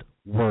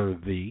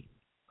trustworthy,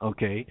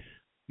 okay,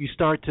 you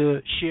start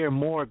to share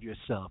more of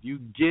yourself. You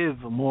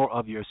give more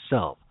of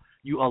yourself.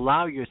 You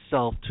allow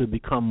yourself to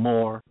become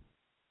more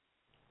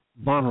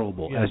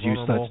vulnerable, as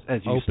you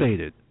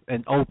stated,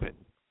 and open,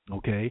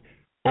 okay,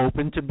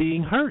 open to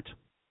being hurt,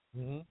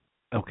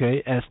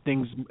 okay, as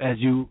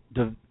you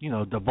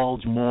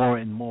divulge more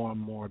and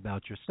more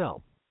about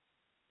yourself.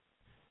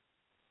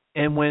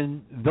 And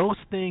when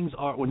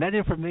that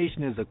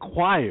information is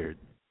acquired,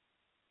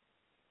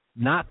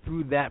 not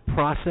through that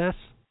process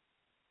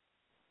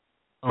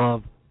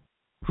of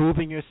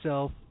proving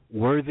yourself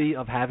worthy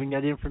of having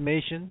that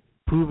information,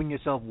 proving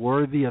yourself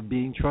worthy of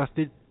being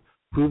trusted,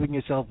 proving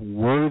yourself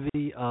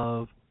worthy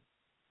of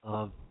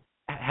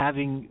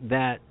having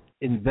that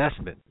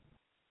investment.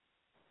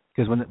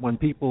 Because when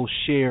people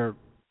share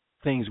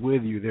things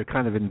with you, they're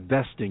kind of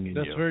investing in you.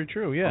 That's very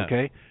true, yeah.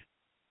 Okay?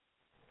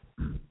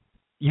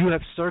 You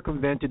have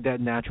circumvented that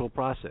natural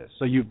process.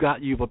 So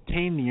you've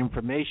obtained the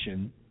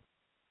information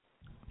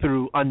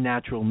through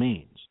unnatural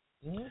means.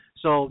 Mm-hmm.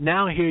 So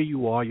now here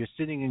you are, you're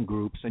sitting in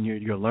groups and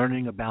you're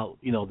learning about,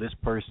 this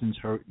person's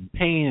hurt and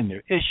pain and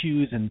their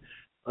issues and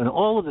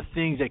all of the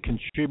things that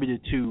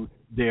contributed to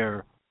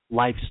their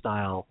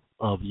lifestyle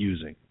of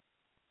using.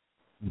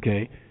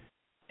 Okay?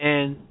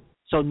 And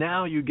so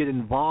now you get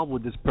involved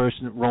with this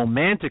person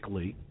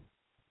romantically,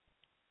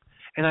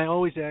 and I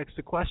always ask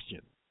the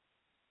question,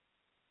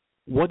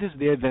 what is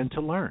there then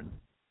to learn?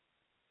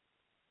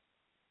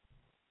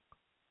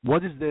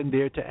 What is then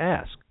there to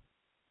ask?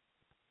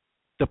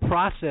 The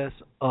process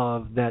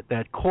of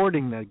that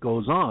courting that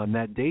goes on,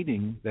 that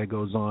dating that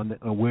goes on,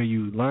 where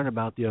you learn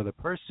about the other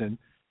person,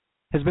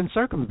 has been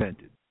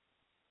circumvented.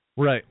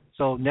 Right.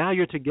 So now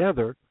you're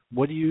together.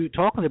 What are you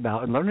talking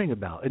about and learning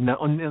about? And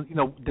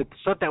the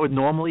stuff that would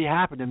normally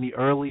happen in the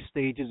early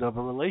stages of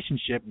a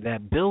relationship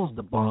that builds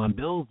the bond,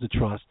 builds the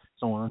trust,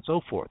 so on and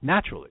so forth,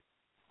 naturally.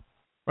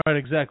 Right,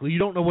 exactly. You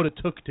don't know what it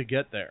took to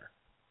get there.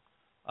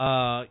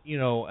 As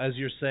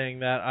you're saying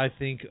that, I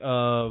think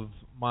of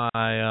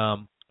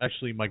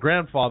my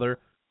grandfather,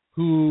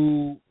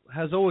 who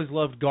has always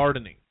loved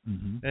gardening.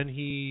 Mm-hmm. And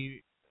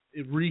he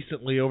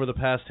recently, over the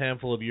past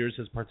handful of years,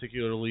 has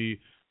particularly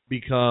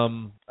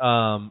become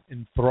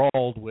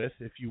enthralled with,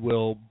 if you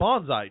will,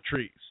 bonsai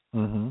trees.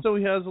 Mm-hmm. So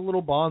he has a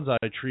little bonsai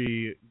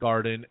tree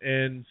garden.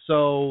 And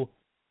so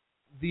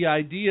the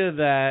idea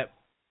that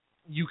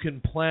you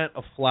can plant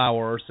a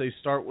flower, or say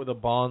start with a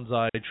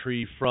bonsai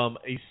tree from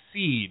a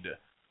seed,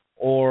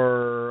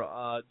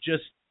 or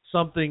just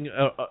something,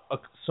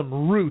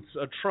 some roots,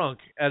 a trunk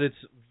at its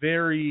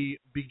very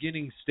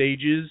beginning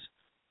stages,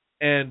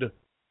 and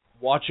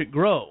watch it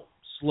grow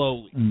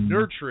slowly,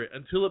 nurture it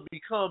until it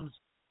becomes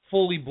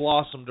fully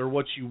blossomed or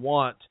what you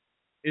want,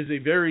 is a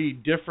very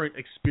different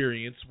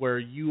experience where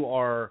you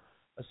are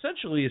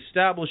essentially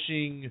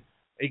establishing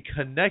a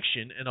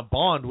connection and a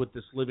bond with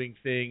this living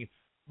thing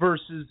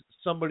versus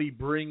somebody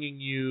bringing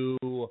you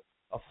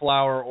a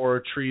flower or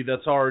a tree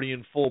that's already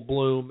in full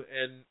bloom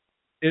and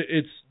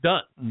it's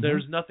done. Mm-hmm.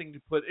 There's nothing to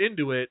put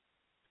into it.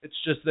 It's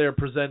just there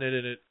presented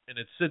and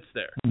it sits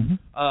there.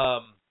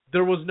 Mm-hmm.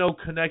 There was no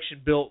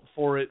connection built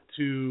for it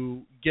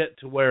to get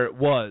to where it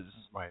was.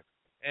 Right.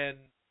 And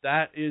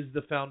that is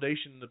the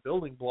foundation, the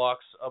building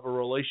blocks of a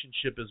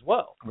relationship as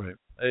well. Right.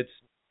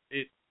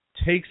 It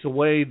takes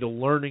away the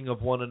learning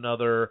of one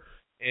another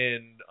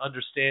and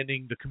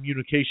understanding the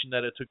communication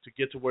that it took to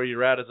get to where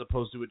you're at, as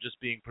opposed to it just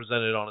being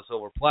presented on a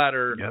silver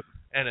platter. Yep.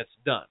 And it's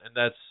done. And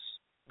that's,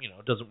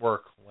 it doesn't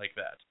work like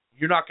that.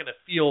 You're not going to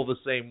feel the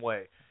same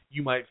way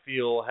you might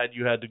feel had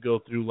you had to go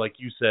through, like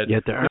you said,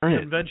 the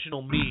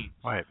conventional means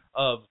right.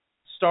 of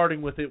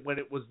starting with it when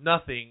it was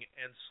nothing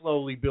and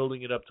slowly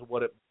building it up to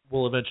what it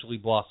will eventually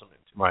blossom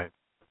into. Right.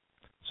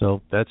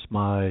 So that's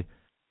my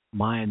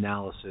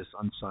analysis,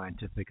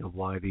 unscientific, of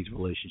why these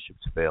relationships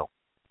fail.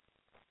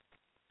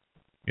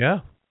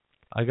 Yeah.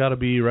 I got to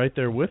be right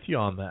there with you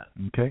on that.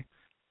 Okay.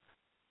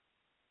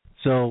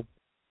 So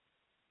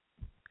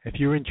if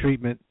you're in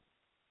treatment,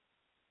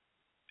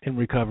 in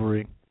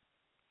recovery,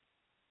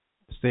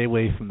 stay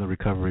away from the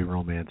recovery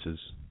romances.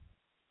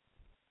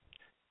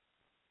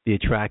 The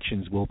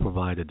attractions will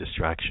provide a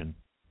distraction.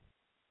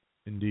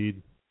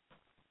 Indeed.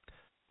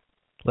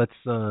 Let's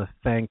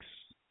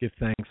give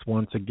thanks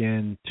once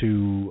again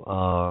to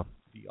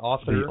the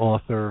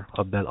author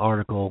of that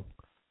article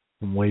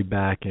from way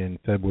back in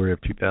February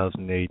of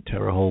 2008,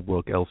 Tara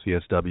Holbrook,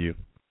 LCSW.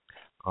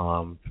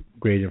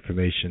 Great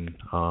information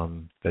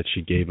that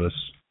she gave us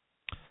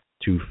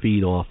to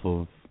feed off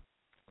of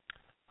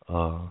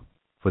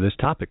for this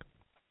topic.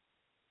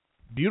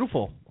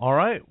 Beautiful. All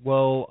right.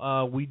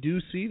 Well, we do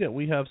see that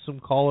we have some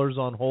callers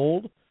on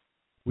hold.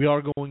 We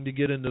are going to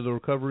get into the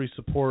recovery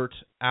support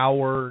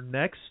hour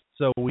next,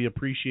 so we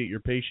appreciate your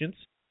patience.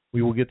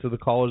 We will get to the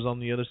callers on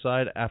the other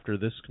side after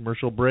this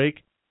commercial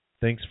break.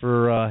 Thanks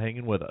for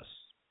hanging with us.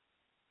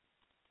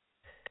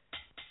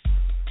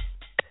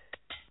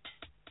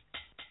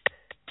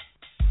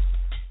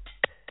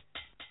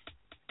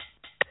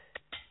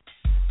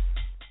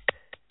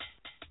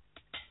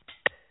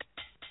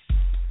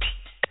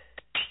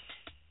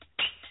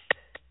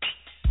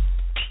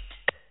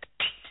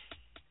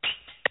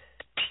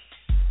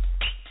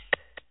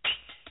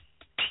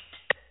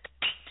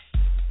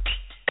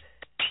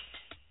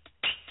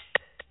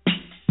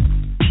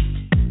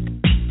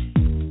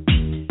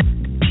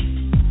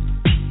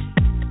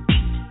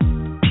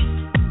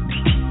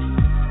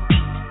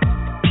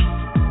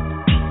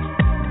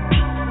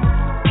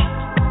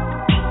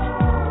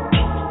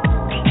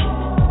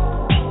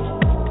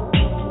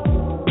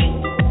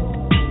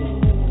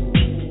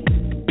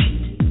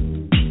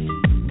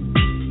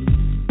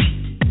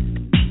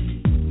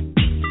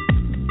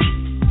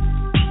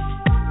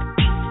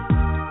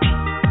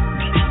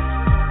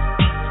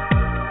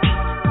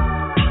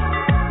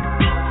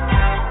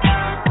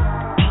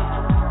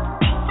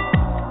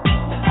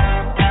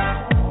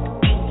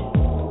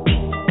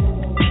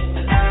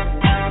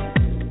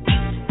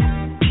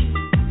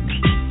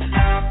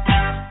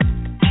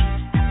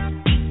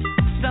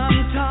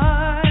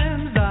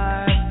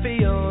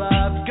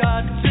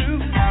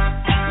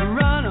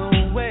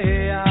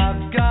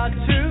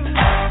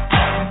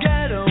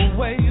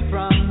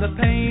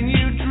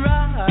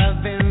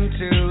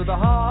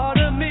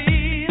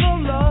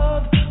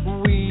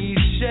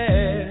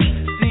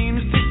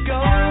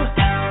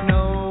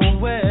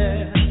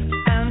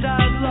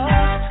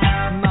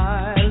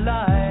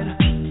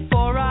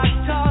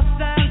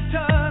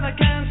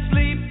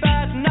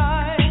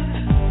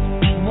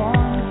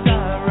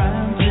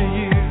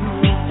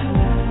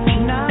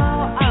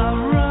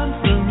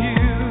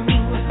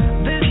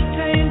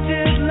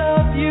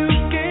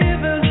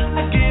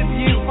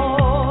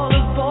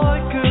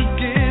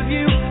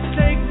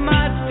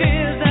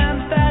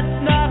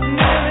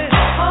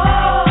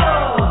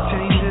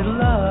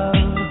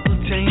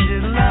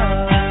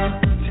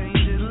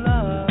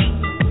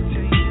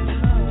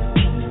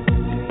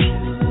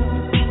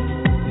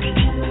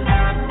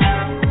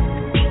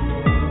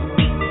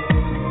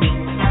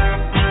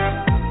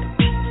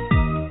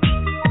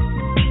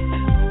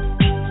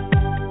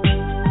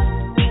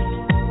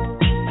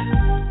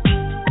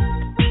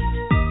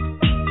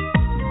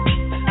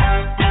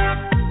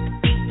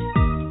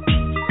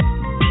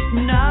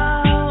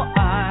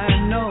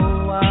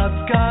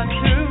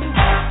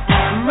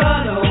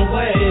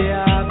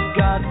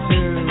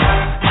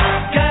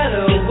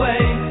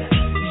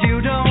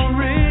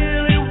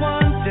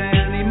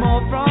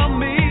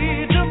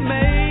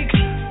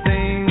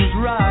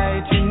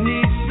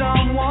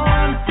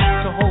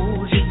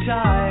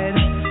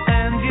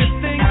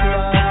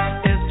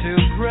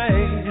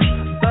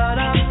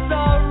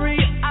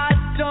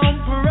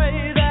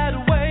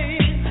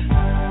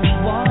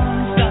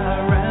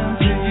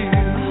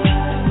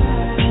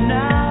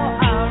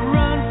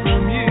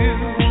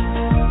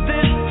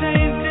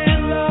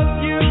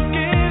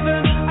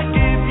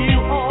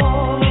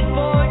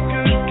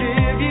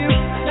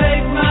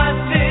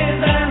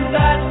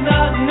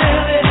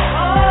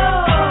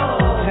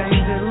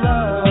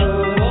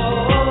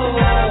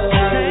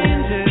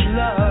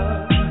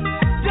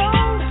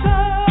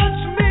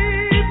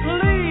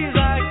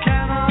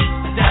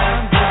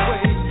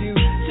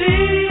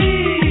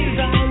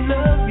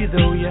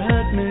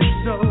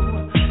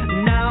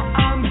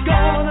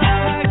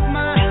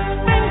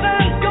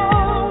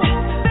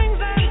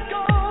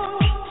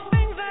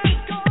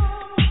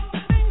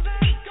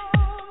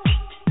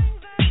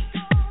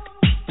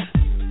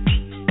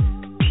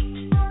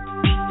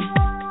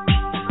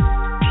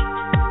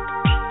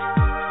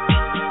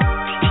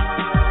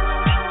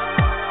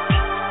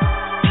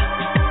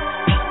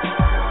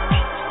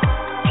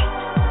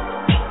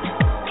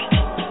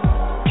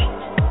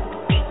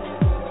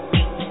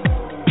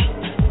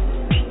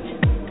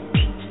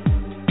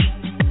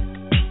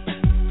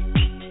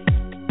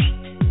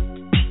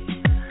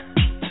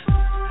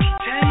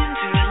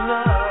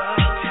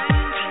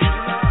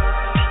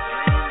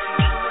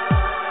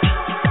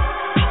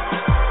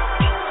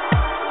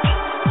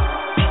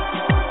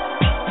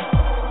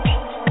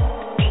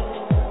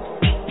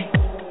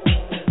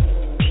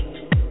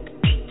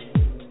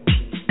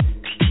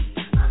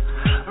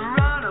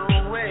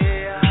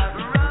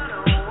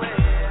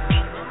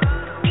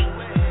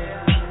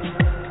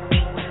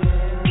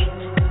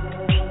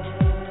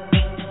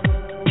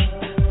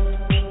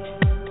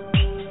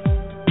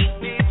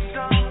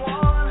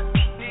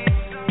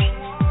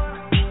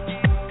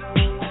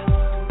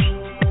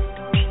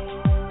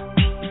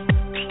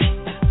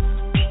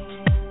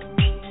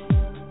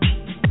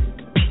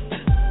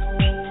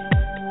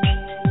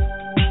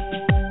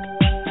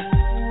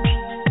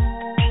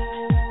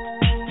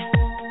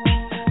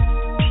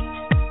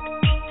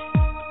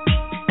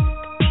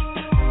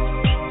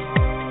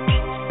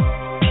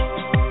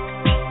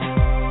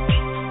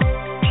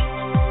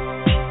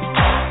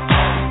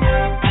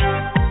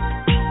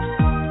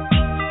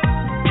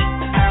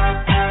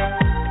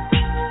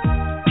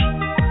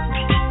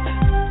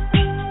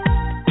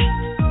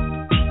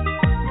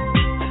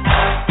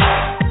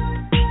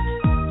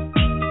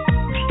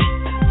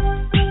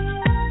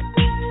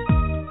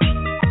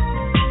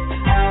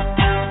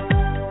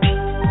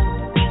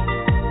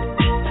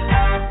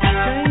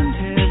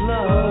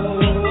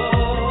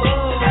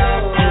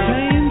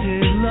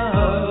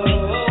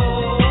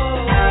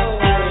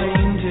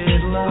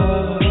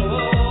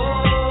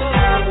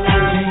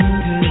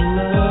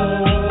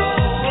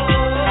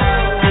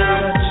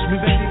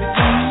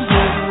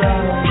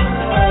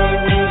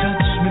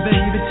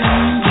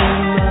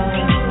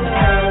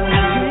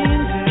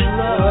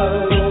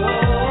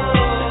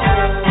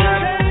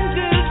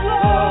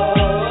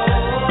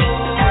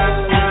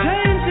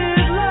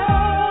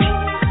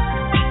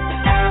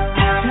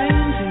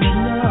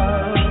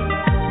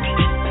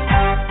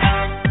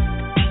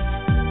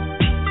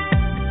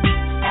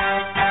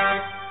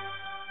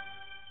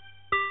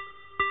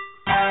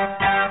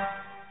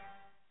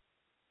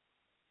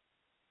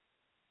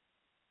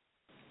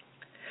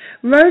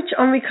 Roach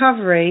on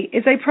Recovery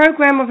is a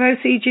program of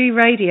OCG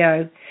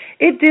Radio.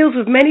 It deals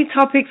with many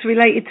topics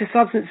related to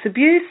substance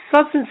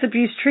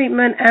abuse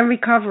treatment, and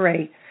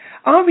recovery.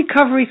 Our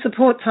Recovery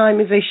Support Time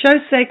is a show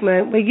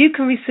segment where you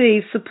can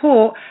receive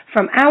support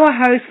from our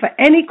host for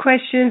any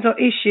questions or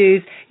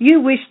issues you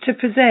wish to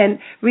present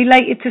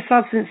related to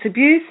substance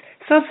abuse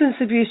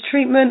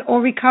treatment,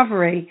 or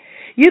recovery.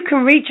 You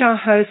can reach our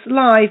host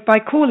live by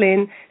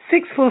calling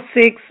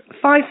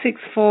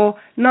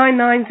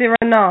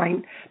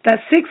 646-564-9909.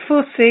 That's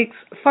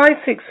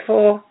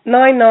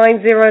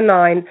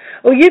 646-564-9909.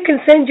 Or you can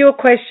send your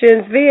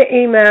questions via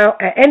email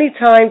at any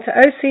time to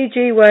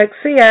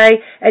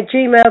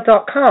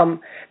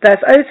ocgworkca@gmail.com.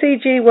 That's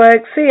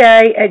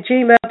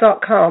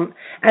ocgworkca@gmail.com.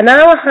 And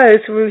our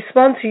host will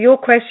respond to your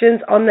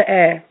questions on the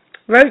air.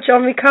 Roach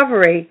on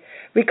Recovery.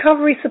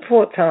 Recovery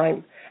Support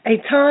Time. A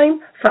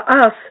time for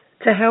us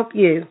to help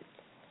you.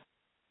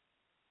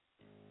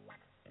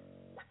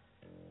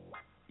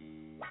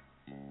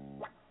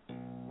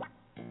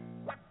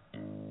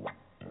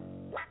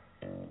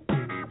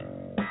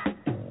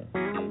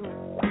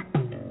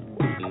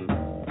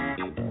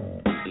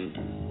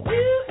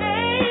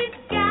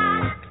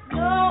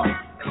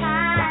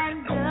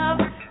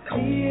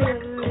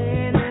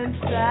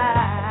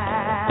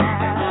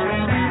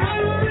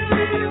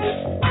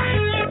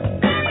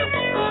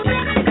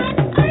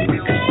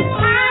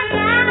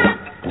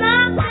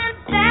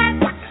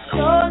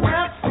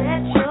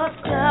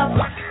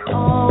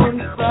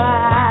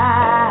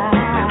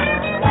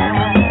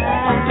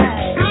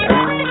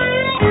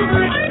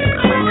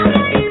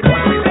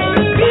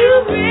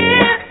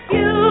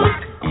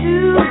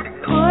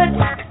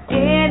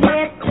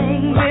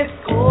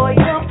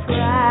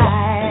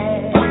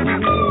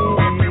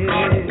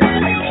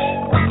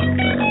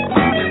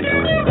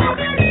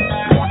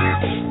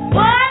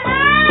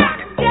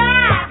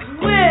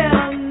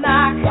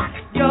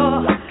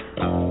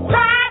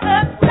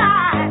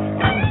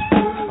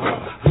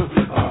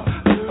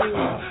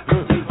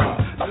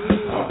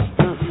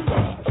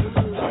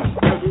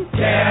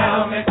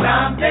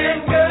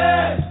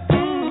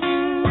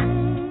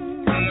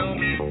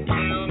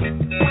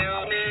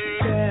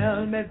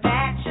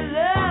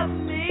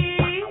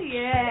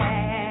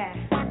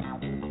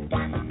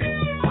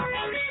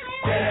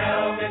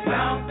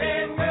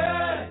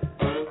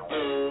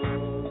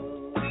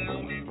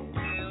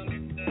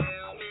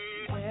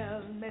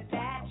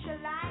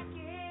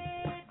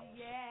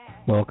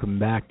 Welcome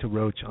back to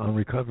Roach on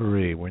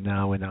Recovery. We're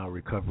now in our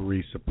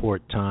recovery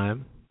support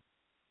time.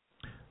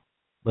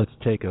 Let's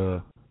take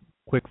a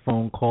quick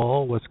phone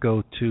call. Let's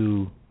go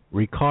to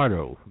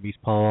Ricardo from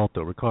East Palo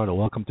Alto. Ricardo,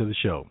 welcome to the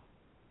show.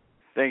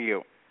 Thank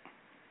you.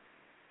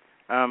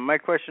 My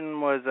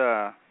question was,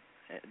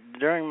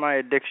 during my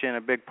addiction,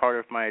 a big part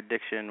of my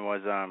addiction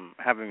was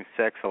having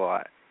sex a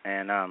lot.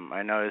 And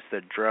I noticed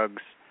that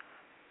drugs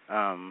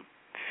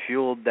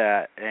fueled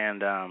that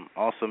and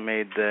also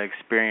made the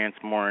experience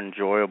more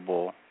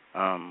enjoyable.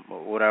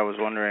 What I was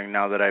wondering,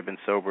 now that I've been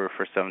sober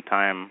for some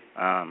time,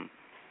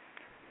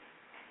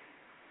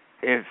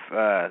 if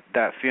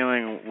that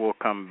feeling will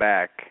come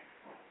back,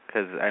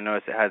 because I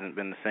noticed it hasn't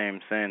been the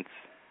same since,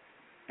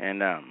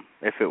 and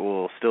if it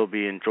will still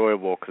be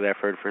enjoyable, because I've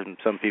heard from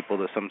some people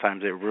that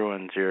sometimes it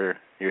ruins your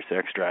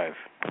sex drive.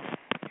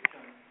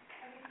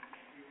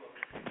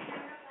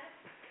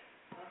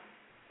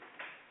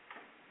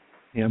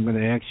 Yeah, I'm going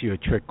to ask you a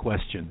trick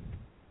question.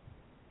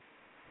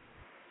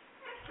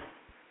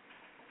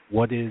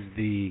 What is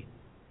the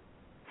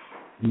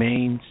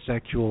main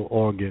sexual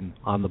organ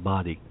on the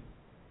body?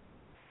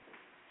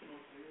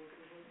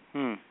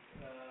 On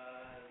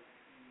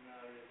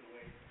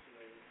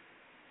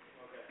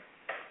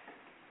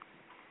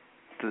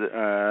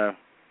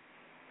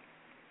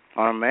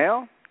a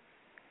male?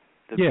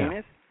 The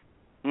penis?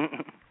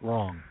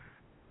 Wrong.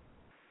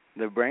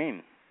 The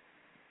brain.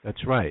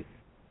 That's right.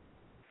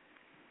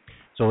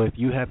 So if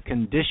you have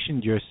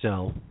conditioned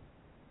yourself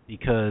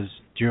because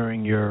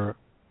during your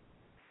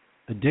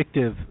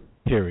addictive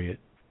period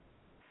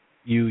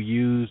you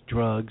used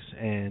drugs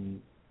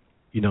and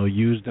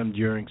used them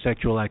during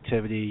sexual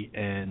activity,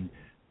 and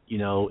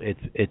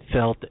it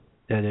felt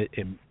that it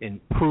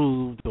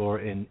improved or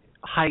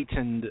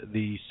heightened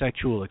the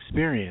sexual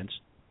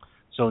experience.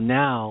 So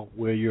now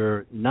where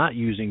you're not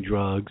using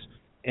drugs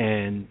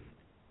and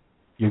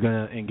you're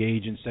going to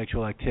engage in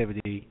sexual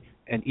activity,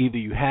 and either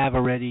you have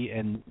already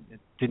and it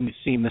didn't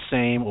seem the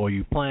same, or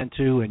you plan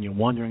to and you're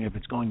wondering if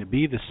it's going to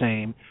be the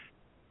same,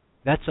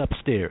 that's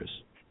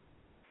upstairs.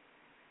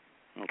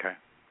 Okay.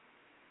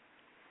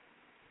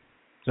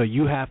 So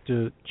you have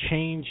to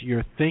change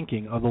your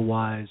thinking,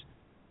 otherwise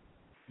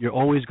you're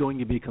always going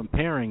to be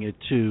comparing it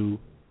to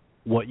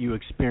what you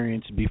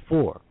experienced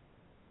before.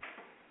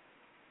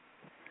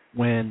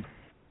 When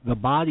the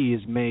body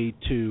is made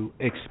to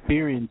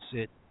experience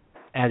it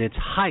at its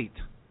height,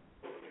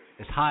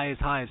 as high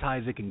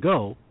as it can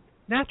go,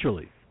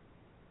 naturally.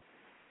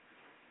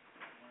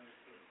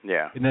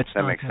 Yeah, and that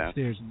makes sense.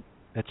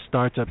 That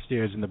starts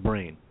upstairs in the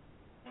brain.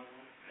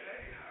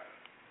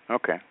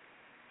 Okay.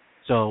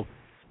 So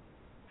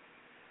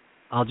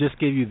I'll just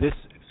give you this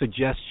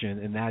suggestion,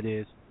 and that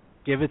is,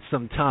 give it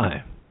some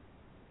time.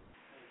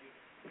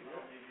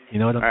 You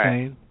know what I'm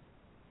saying?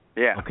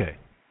 Yeah. Okay.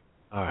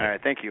 All right. All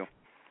right. Thank you.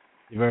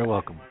 You're very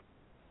welcome.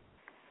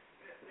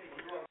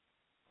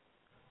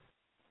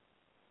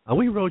 Are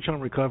we Roach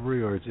on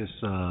Recovery, or is this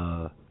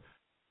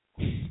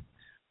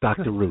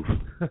Dr. Roof?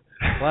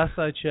 Last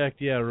I checked,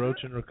 yeah, Roach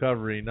and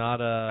Recovery. Not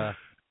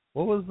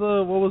what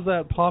was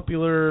that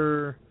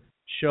popular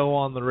show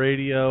on the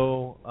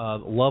radio?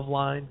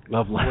 Loveline.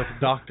 Loveline with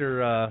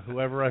Dr.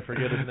 Whoever, I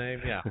forget his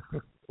name. Yeah,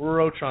 we're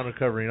Roach on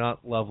Recovery,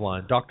 not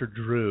Loveline. Dr.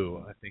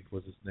 Drew, I think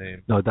was his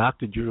name. No,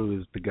 Dr. Drew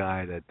is the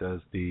guy that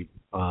does the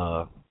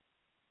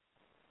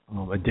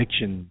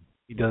addiction.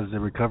 He does the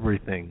recovery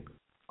thing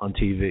on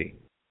TV.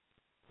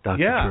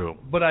 Dr. Drew.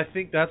 But I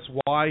think that's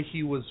why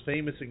he was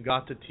famous and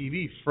got to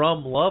TV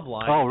from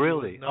Loveline. Oh,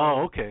 really?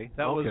 Oh, okay.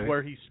 That was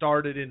where he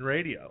started in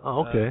radio.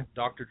 Oh, okay.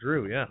 Dr.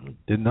 Drew, yeah.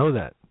 Didn't know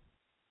that.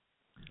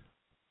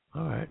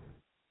 All right.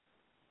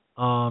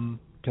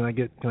 Can I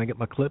get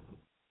my clip?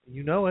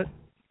 You know it.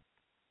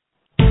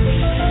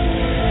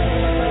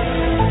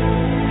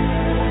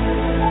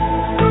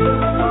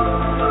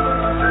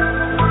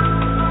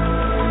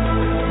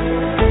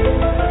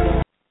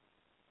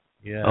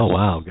 Yes. Oh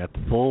wow, got the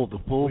full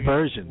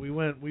version. We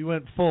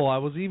went full. I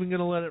was even going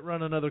to let it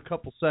run another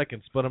couple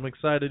seconds, but I'm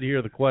excited to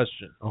hear the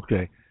question.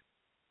 Okay.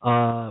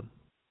 From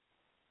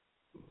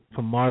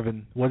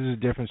Marvin, what is the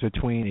difference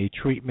between a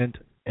treatment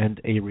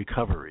and a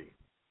recovery?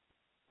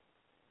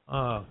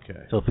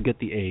 Okay. So forget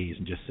the A's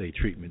and just say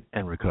treatment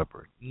and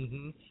recovery.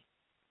 Mm-hmm.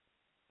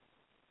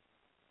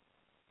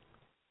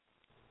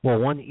 Well,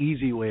 one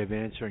easy way of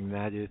answering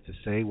that is to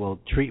say, well,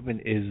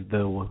 treatment is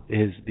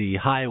the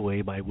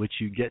highway by which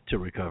you get to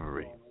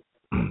recovery.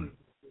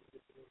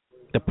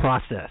 The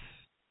process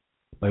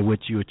by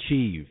which you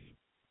achieve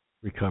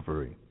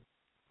recovery.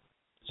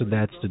 So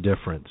that's the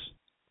difference.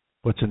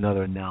 What's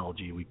another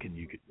analogy we can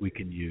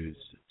use?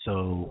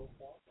 So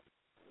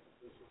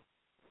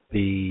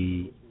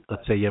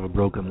let's say you have a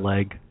broken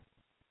leg.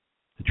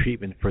 The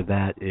treatment for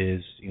that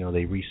is,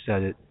 they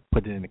reset it,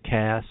 put it in a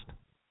cast.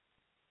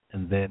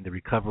 And then the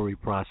recovery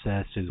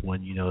process is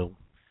when,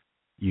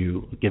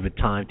 you give it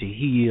time to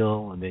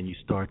heal, and then you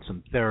start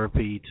some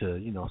therapy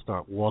to,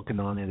 start walking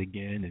on it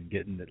again and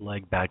getting the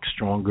leg back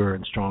stronger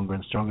and stronger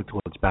and stronger till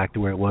it's back to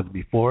where it was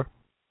before.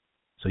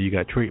 So you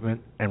got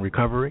treatment and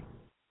recovery.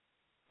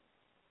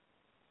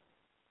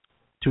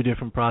 Two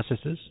different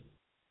processes.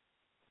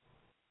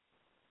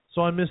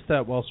 So I missed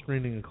that while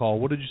screening a call.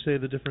 What did you say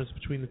the difference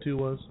between the two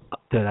was?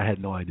 That I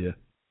had no idea.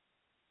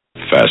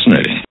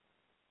 Fascinating.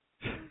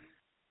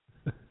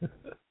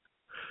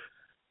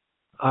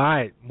 All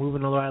right,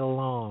 moving right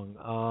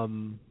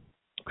along.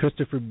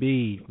 Christopher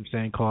B. from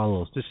San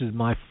Carlos. This is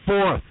my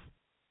 4th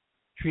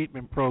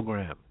treatment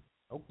program.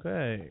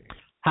 Okay.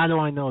 How do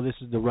I know this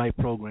is the right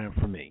program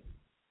for me?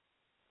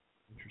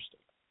 Interesting.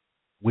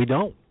 We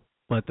don't.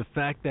 But the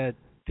fact that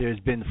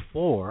there's been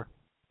 4,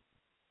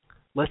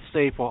 let's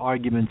say for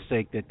argument's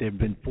sake that there have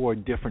been 4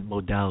 different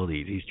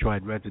modalities. He's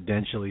tried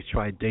residential, he's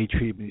tried day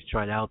treatment, he's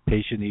tried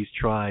outpatient, he's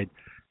tried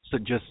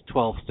just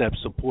 12-step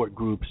support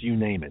groups, you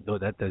name it.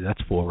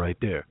 That's 4 right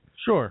there.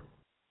 Sure.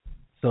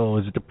 So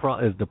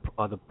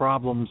are the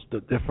problems the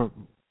different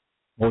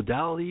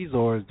modalities,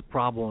 or is the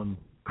problem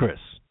Chris?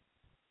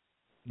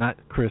 Not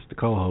Chris, the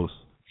co-host.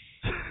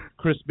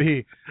 Chris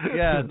B.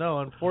 Yeah, no,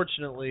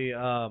 unfortunately,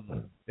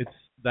 it's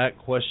that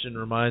question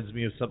reminds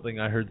me of something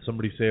I heard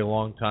somebody say a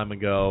long time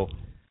ago,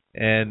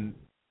 and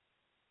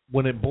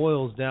when it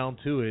boils down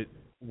to it,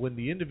 when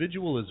the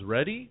individual is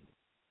ready,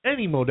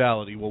 any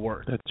modality will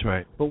work. That's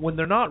right. But when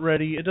they're not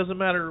ready, it doesn't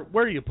matter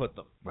where you put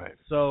them. Right.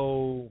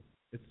 So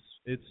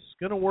it's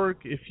going to work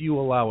if you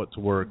allow it to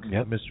work,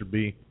 yep. Mr.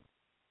 B.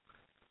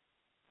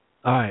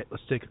 All right,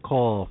 let's take a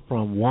call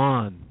from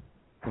Juan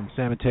from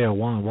San Mateo.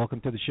 Juan,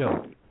 welcome to the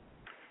show.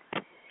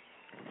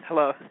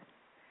 Hello.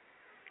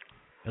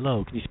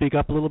 Hello. Can you speak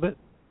up a little bit?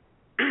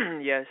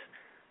 Yes.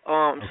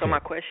 Okay. So my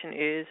question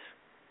is,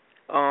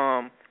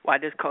 why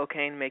does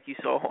cocaine make you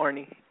so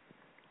horny?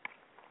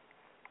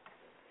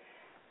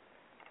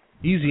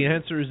 Easy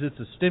answer is it's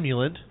a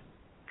stimulant.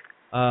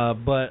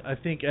 But I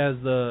think I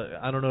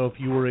don't know if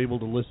you were able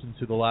to listen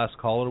to the last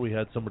caller. We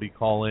had somebody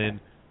call in.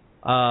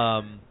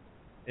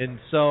 And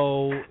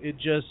so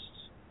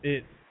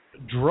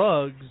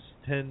drugs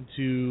tend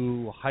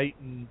to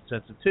heighten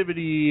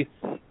sensitivity.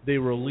 They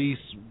release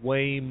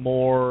way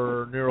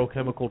more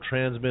neurochemical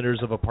transmitters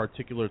of a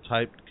particular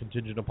type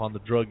contingent upon the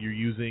drug you're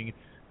using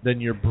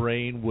than your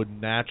brain would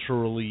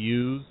naturally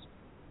use.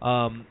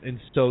 And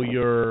so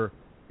you're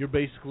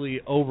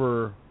basically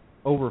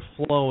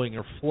overflowing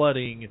or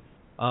flooding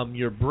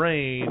your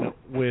brain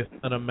with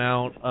an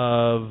amount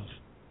of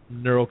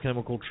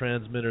neurochemical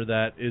transmitter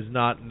that is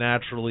not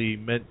naturally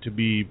meant to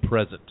be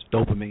present.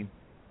 Dopamine,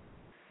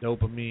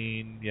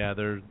 yeah,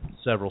 there's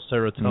several.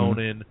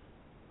 Serotonin.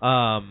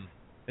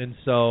 And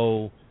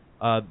so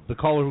the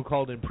caller who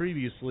called in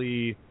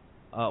previously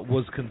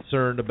was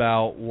concerned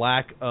about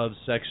lack of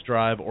sex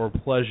drive or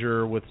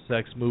pleasure with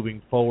sex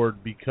moving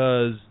forward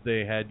because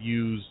they had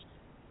used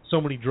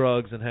so many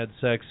drugs and had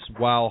sex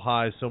while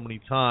high so many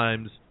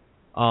times.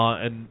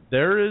 And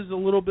there is a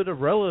little bit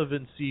of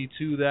relevancy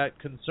to that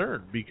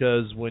concern,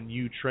 because when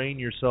you train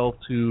yourself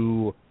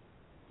to,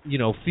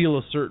 feel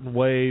a certain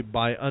way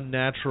by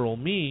unnatural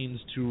means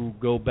to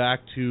go back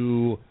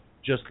to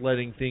just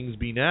letting things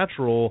be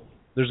natural,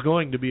 there's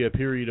going to be a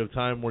period of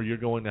time where you're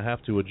going to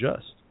have to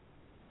adjust.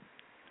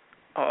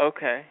 Oh,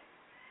 okay.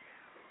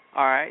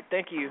 All right.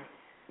 Thank you.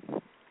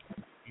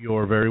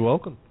 You're very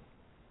welcome.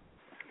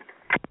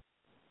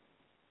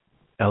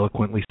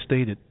 Eloquently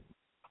stated.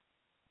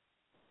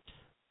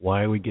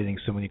 Why are we getting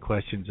so many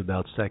questions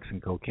about sex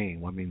and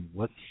cocaine? I mean,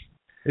 what's...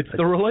 It's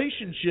the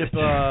relationship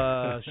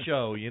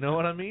show, you know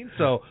what I mean?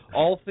 So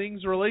all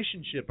things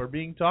relationship are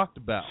being talked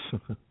about.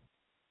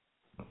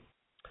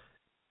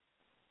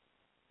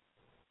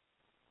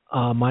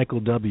 Michael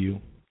W.,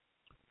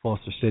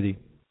 Foster City,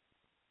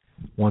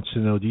 wants to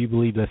know, do you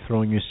believe that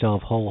throwing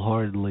yourself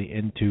wholeheartedly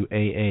into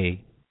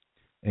AA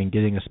and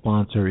getting a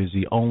sponsor is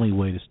the only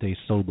way to stay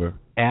sober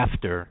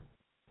after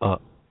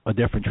a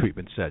different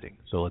treatment setting?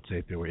 So let's say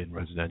if they were in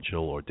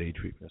residential or day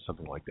treatment or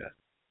something like that.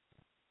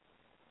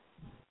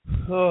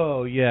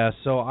 Oh, yeah.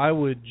 So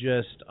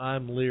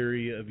I'm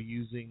leery of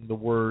using the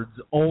words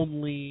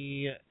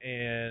only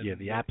and... Yeah,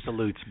 the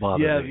absolutes bother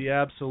me. Yeah, the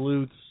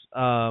absolutes,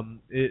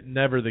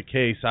 never the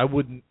case.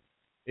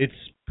 It's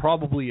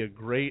probably a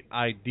great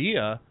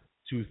idea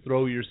to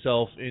throw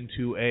yourself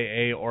into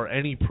AA or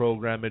any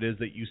program it is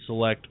that you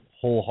select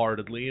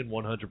wholeheartedly and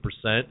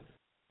 100%.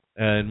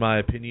 In my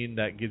opinion,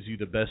 that gives you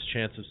the best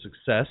chance of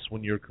success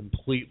when you're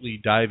completely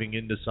diving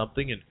into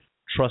something and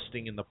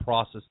trusting in the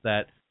process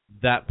that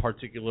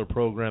particular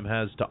program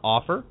has to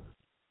offer.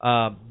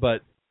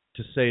 But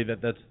to say that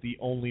that's the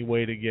only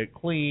way to get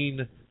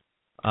clean...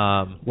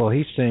 well,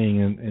 he's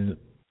saying, and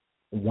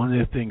one of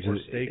the things is,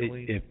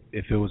 clean.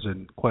 if it was a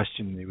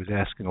question he was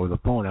asking over the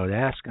phone, I would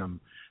ask him,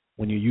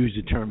 when you use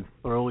the term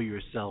throw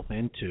yourself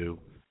into,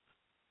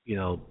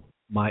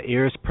 my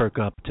ears perk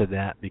up to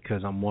that,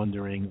 because I'm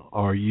wondering,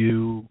 are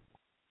you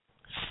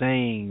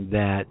saying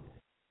that,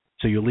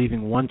 so you're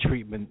leaving one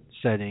treatment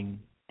setting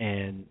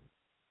and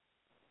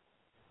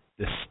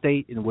the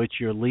state in which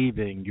you're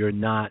leaving, you're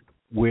not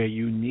where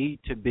you need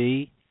to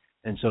be,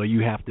 and so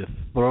you have to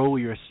throw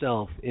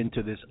yourself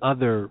into this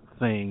other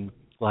thing,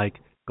 like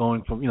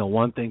going from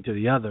one thing to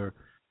the other,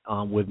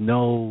 with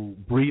no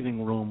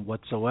breathing room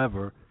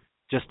whatsoever,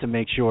 just to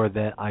make sure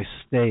that I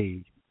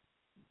stay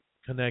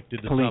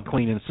connected to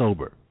clean and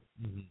sober.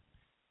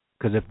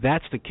 Because if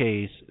that's the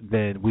case,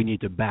 then we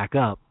need to back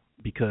up,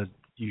 because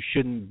you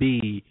shouldn't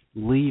be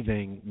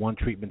leaving one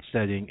treatment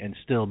setting and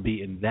still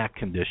be in that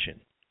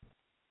condition.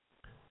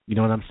 You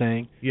know what I'm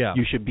saying? Yeah.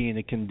 You should be in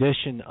a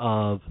condition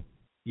of,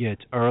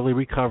 it's early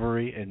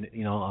recovery, and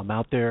I'm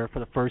out there for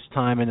the first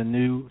time in a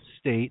new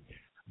state,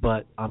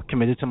 but I'm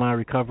committed to my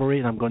recovery,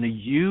 and I'm going to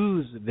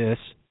use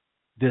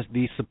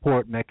these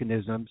support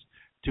mechanisms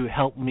to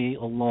help me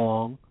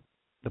along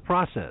the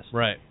process.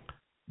 Right.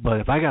 But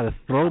if I got to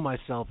throw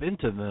myself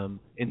into them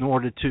in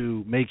order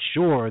to make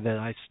sure that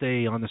I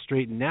stay on the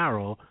straight and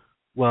narrow,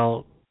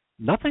 well,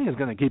 nothing is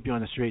going to keep you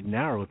on the straight and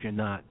narrow if you're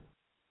not,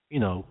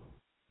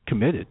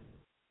 committed.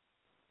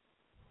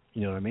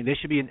 You know what I mean? There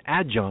should be an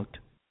adjunct,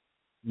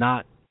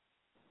 not,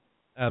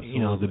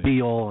 Absolutely. the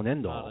be-all and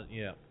end-all.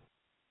 Yeah.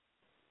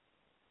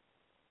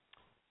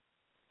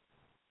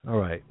 All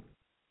right.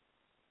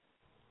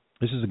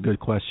 This is a good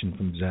question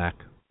from Zach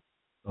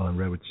on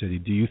Redwood City.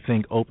 Do you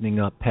think opening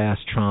up past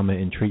trauma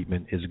in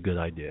treatment is a good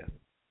idea?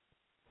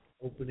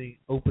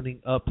 Opening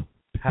up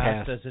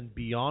past as in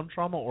beyond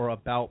trauma, or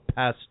about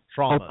past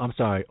trauma? I'm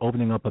sorry,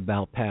 opening up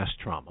about past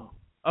trauma.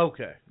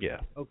 Okay.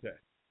 Yeah. Okay.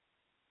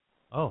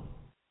 Oh.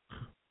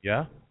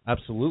 Yeah,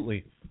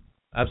 absolutely.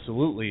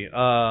 Absolutely.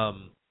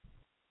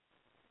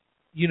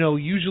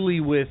 Usually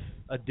with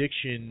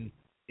addiction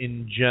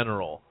in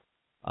general,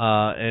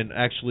 and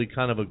actually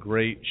kind of a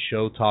great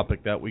show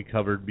topic that we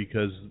covered,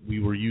 because we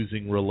were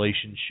using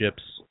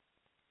relationships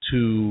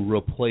to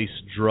replace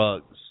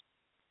drugs.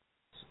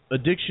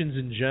 Addictions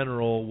in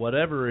general,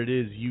 whatever it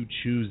is you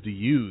choose to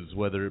use,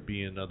 whether it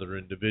be another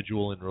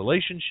individual in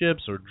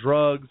relationships or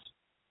drugs,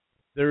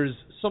 there's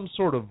some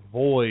sort of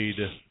void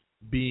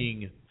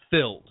being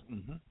filled.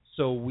 Mm-hmm.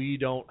 So we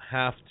don't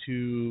have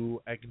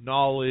to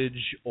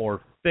acknowledge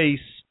or face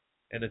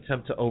and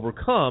attempt to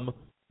overcome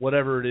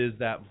whatever it is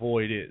that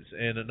void is.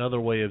 And another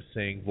way of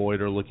saying void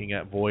or looking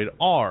at void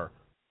are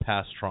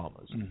past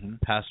traumas. Mm-hmm.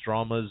 Past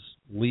traumas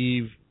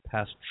leave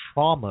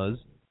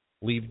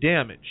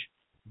damage.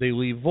 They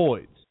leave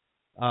voids.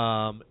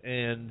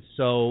 And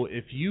so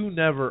if you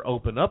never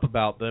open up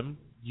about them,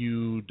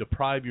 you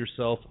deprive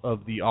yourself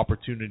of the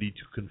opportunity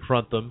to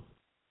confront them,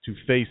 to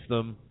face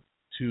them,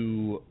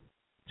 to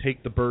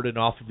take the burden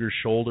off of your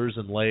shoulders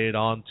and lay it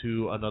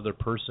onto another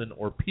person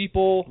or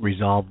people.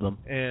 Resolve them.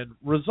 And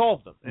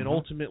Mm-hmm.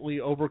 ultimately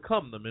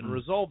overcome them and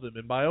resolve them.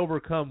 And by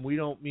overcome, we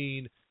don't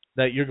mean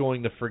that you're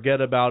going to forget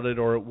about it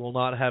or it will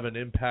not have an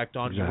impact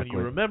on you when you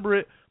remember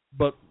it,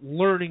 but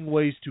learning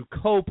ways to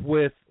cope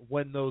with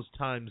when those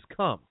times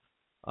come.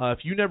 If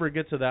you never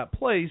get to that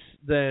place,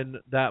 then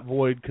that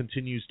void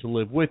continues to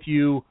live with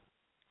you.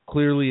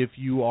 Clearly, if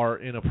you are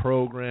in a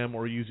program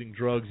or using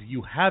drugs,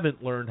 you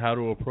haven't learned how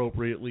to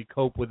appropriately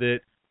cope with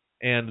it,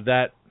 and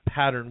that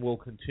pattern will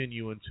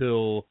continue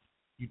until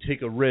you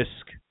take a risk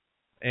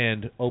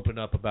and open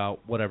up about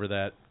whatever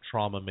that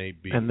trauma may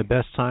be. And the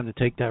best time to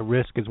take that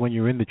risk is when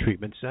you're in the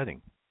treatment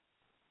setting.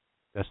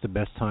 That's the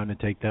best time to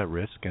take that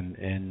risk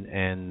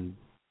and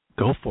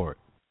go for it.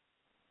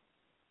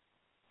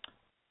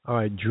 All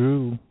right,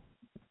 Drew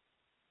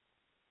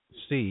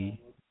C.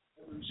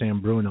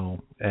 San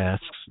Bruno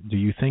asks, do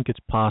you think it's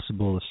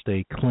possible to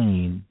stay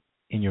clean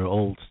in your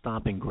old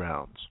stomping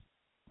grounds?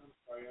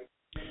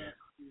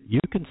 You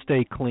can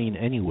stay clean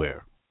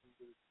anywhere.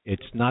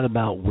 It's not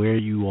about where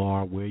you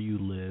are, where you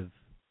live.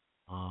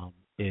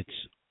 It's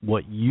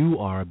what you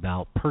are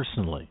about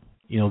personally.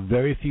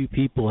 Very few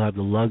people have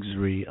the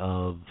luxury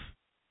of,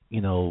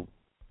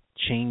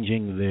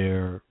 changing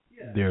their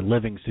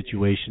living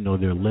situation or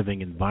their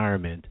living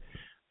environment,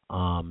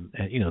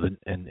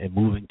 and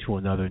moving to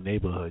another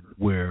neighborhood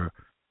where,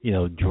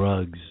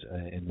 drugs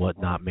and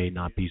whatnot may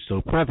not be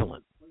so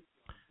prevalent.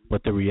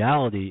 But the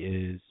reality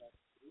is,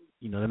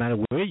 no matter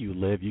where you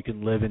live, you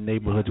can live in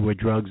neighborhoods where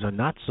drugs are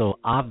not so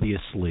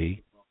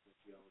obviously,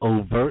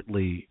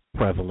 overtly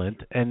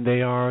prevalent, and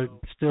they are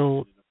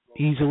still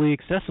easily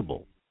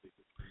accessible.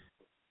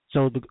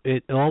 So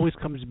it always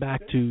comes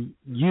back to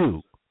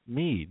you,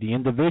 me, the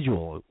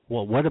individual.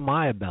 Well, what am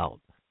I about?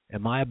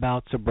 Am I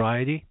about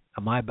sobriety?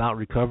 Am I about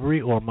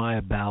recovery? Or am I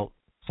about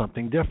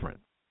something different?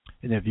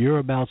 And if you're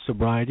about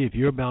sobriety, if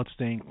you're about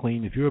staying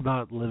clean, if you're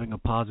about living a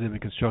positive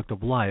and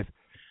constructive life,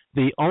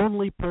 the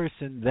only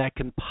person that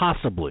can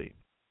possibly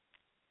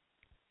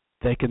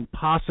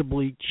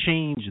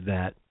change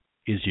that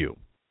is you.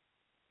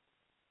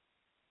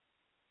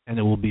 And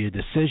it will be a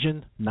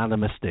decision, not a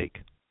mistake.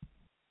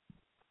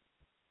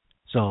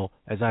 So,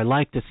 as I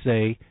like to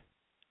say,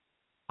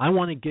 I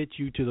want to get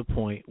you to the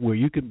point where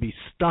you can be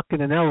stuck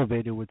in an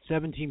elevator with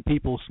 17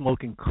 people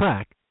smoking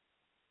crack,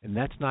 and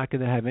that's not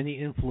going to have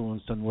any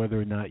influence on whether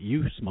or not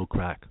you smoke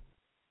crack.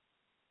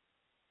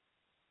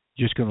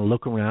 You're just going to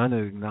look around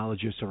and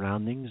acknowledge your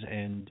surroundings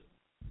and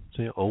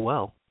say, oh,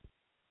 well,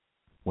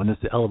 when is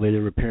the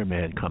elevator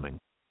repairman coming?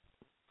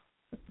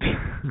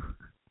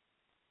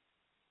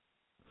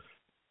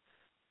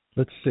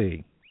 Let's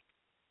see.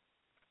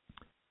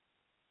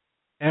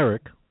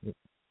 Eric,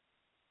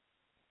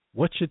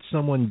 what should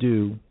someone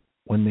do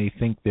when they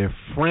think their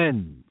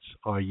friends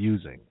are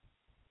using?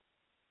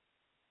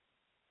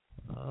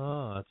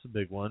 Oh, that's a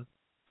big one.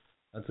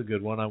 That's a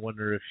good one. I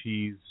wonder if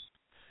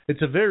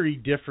it's a very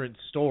different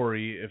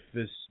story if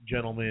this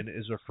gentleman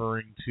is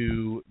referring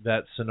to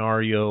that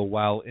scenario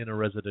while in a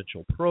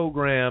residential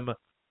program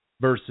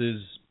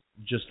versus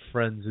just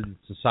friends in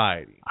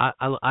society.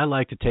 I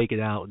like to take it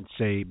out and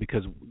say,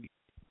 because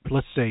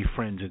let's say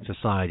friends in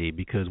society,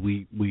 because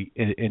we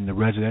in the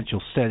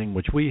residential setting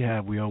which we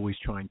have, we always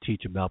try and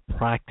teach about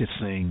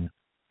practicing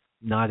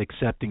not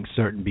accepting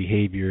certain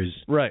behaviors,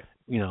 right,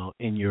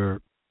 in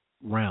your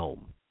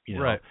realm,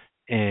 right.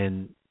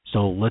 And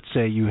so let's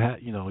say you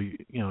have,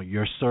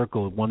 your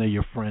circle, one of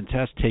your friends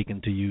has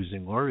taken to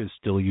using or is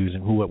still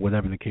using,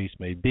 whatever the case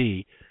may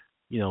be.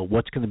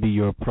 What's going to be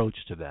your approach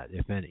to that,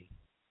 if any?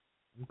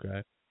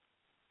 Okay.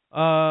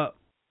 Well,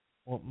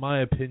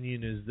 my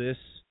opinion is this.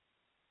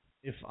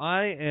 If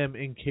I am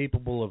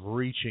incapable of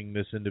reaching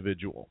this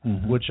individual,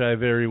 which I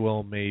very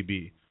well may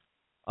be,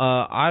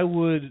 I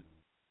would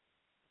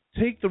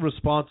take the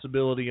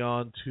responsibility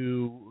on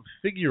to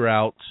figure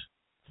out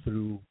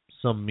through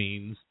some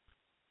means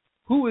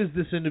who is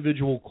this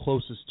individual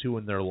closest to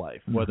in their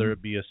life, whether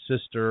it be a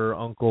sister,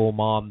 uncle,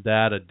 mom,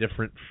 dad, a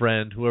different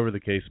friend, whoever the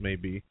case may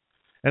be.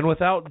 And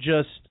without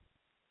just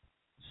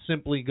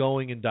simply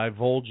going and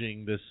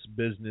divulging this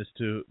business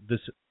to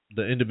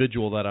the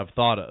individual that I've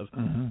thought of,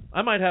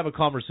 I might have a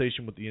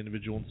conversation with the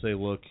individual and say,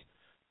 look,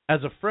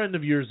 as a friend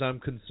of yours, I'm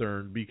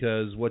concerned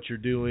because what you're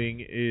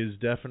doing is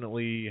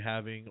definitely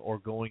having or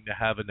going to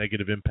have a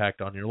negative impact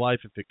on your life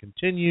if it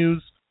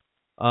continues.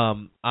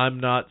 I'm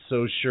not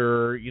so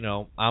sure,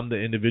 I'm the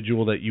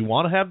individual that you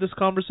want to have this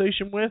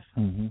conversation with,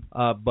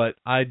 but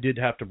I did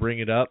have to bring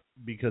it up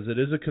because it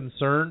is a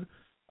concern.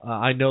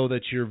 I know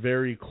that you're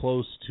very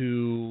close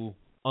to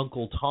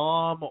Uncle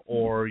Tom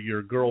or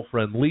your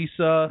girlfriend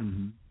Lisa.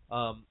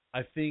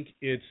 I think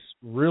it's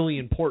really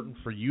important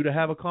for you to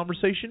have a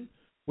conversation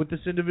with this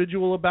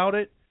individual about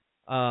it.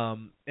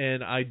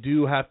 And I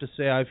do have to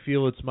say I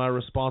feel it's my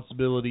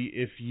responsibility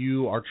if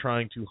you are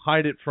trying to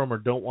hide it from or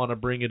don't want to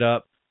bring it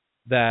up,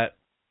 that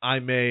I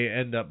may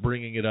end up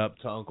bringing it up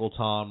to Uncle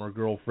Tom or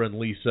girlfriend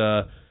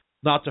Lisa,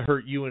 not to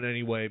hurt you in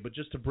any way, but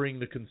just to bring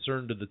the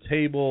concern to the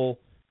table.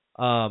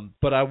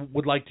 But I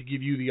would like to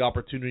give you the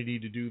opportunity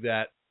to do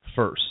that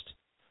first.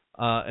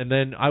 And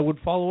then I would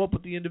follow up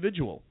with the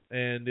individual.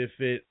 And if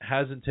it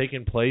hasn't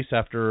taken place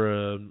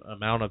after an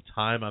amount of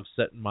time I've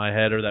set in my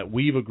head or that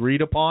we've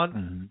agreed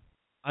upon,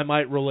 I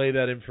might relay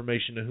that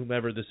information to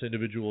whomever this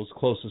individual is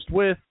closest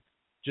with,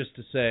 just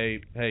to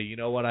say, hey, you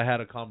know what, I had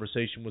a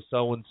conversation with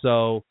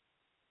so-and-so.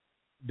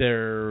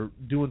 they're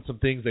doing some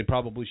things they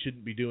probably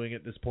shouldn't be doing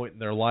at this point in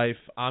their life.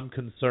 I'm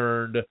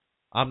concerned.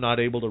 I'm not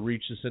able to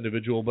reach this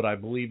individual, but I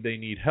believe they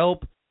need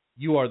help.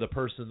 You are the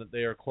person that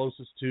they are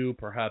closest to.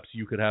 Perhaps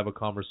you could have a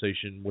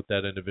conversation with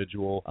that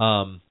individual.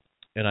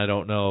 And I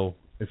don't know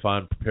if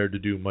I'm prepared to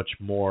do much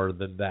more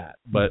than that.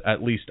 But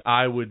at least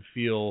I would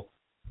feel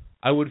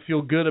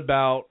good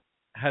about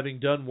having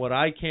done what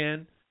I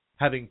can,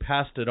 having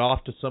passed it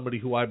off to somebody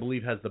who I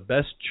believe has the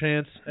best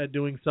chance at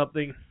doing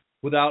something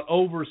without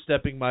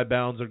overstepping my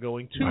bounds or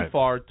going too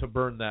far to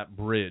burn that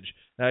bridge.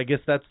 And I guess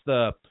that's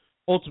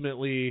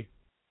ultimately,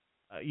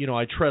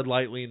 I tread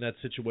lightly in that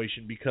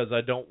situation because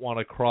I don't want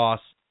to cross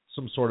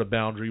some sort of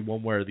boundary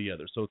one way or the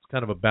other. So it's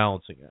kind of a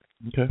balancing act.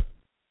 Okay.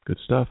 Good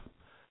stuff.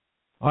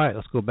 All right,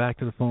 let's go back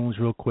to the phones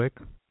real quick.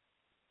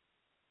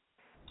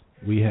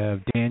 We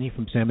have Danny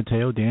from San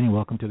Mateo. Danny,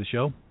 welcome to the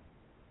show.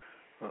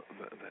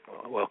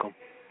 Welcome.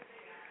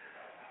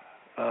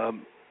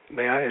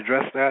 May I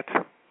address that?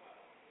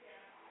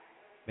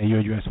 May you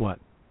address what?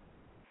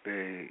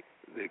 The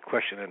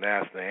question and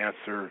asked, the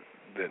answer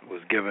that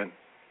was given.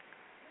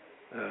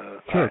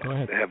 Sure, go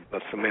ahead. I have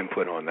some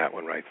input on that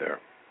one right there.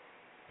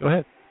 Go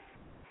ahead.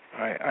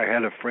 I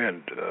had a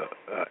friend,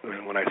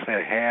 and when I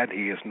say had,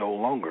 he is no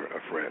longer a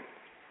friend.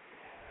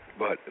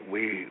 But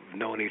we've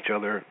known each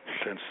other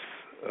since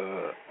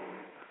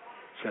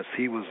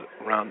he was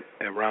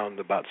around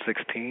about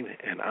 16,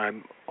 and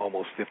I'm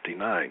almost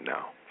 59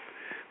 now.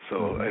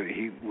 So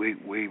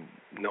we've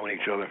known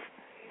each other,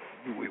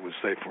 we would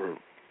say, for a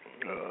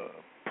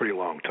pretty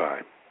long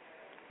time.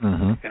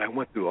 Mm-hmm. And I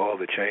went through all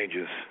the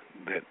changes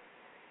that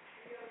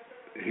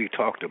he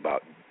talked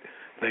about,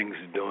 things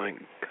doing,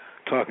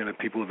 talking to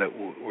people that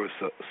were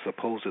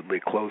supposedly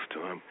close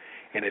to him,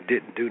 and it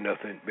didn't do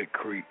nothing but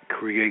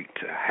create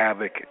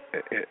havoc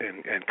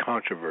and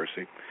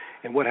controversy.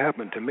 And what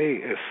happened to me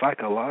is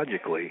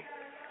psychologically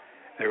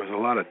there was a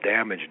lot of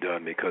damage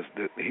done because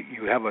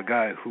you have a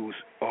guy who's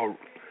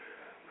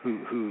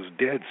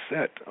dead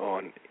set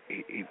on,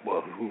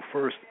 who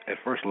at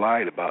first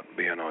lied about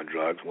being on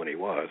drugs when he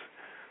was.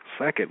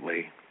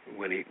 Secondly,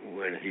 when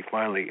he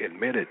finally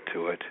admitted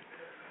to it,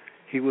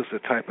 he was the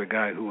type of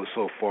guy who was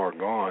so far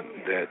gone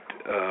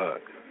that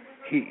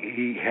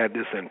he had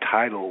this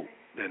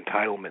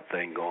entitlement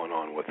thing going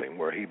on with him,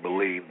 where he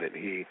believed that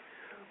he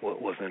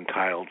was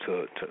entitled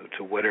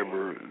to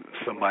whatever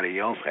somebody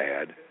else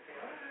had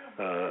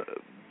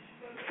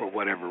for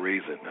whatever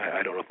reason.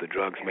 I don't know if the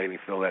drugs made him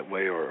feel that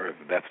way or if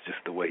that's just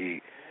the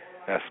way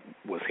that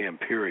was him,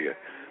 period.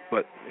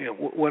 But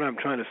what I'm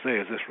trying to say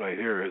is this right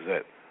here is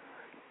that,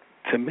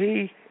 to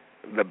me,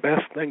 the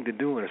best thing to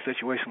do in a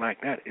situation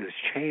like that is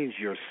change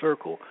your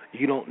circle.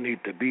 You don't need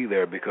to be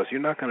there because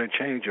you're not going to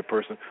change a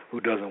person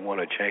who doesn't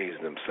want to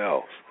change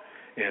themselves.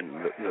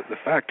 And the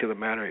fact of the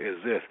matter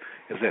is this,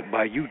 is that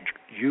by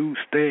you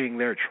staying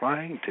there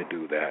trying to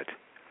do that,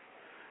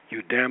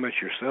 you damage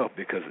yourself,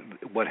 because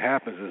what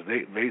happens is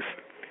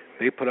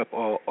they put up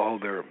all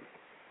their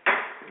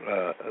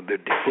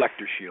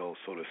deflector shields,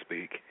 so to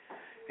speak,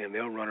 and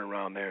they'll run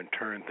around there and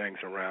turn things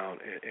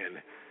around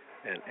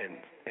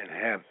and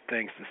have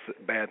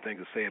bad things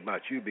to say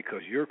about you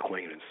because you're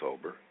clean and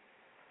sober,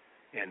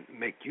 and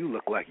make you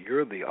look like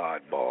you're the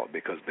oddball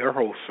because their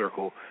whole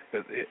circle,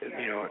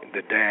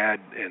 the dad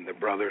and the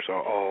brothers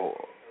are all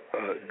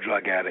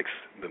drug addicts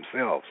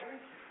themselves.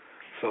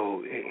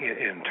 So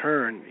in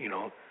turn,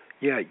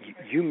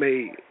 you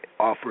may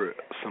offer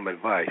some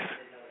advice,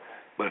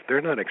 but if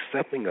they're not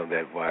accepting of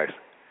that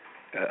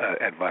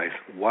advice,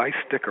 why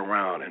stick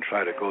around and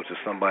try to go to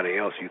somebody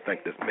else you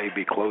think that may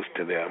be close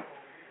to them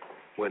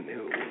when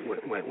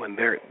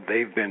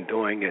they've been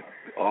doing it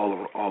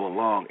all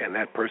along, and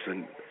that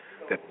person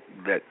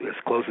that is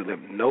close to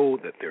them know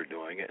that they're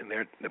doing it, and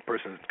the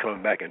person is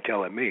coming back and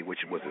telling me, which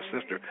was his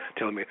sister,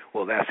 telling me,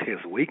 well, that's his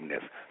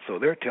weakness. So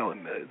they're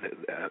telling me,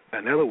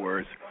 in other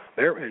words,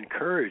 they're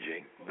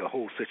encouraging the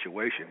whole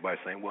situation by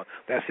saying, well,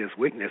 that's his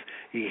weakness.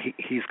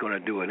 He's going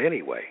to do it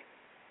anyway.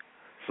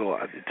 So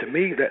to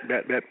me,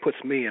 that puts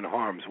me in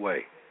harm's way.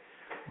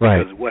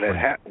 Right. Because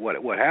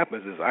what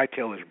happens is I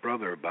tell his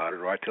brother about it,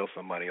 or I tell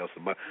somebody else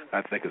about it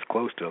I think is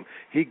close to him.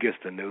 He gets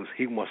the news.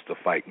 He wants to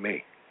fight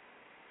me.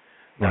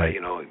 Right.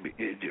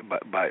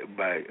 By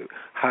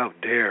how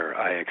dare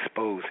I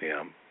expose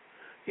him,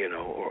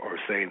 or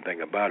say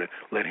anything about it?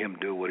 Let him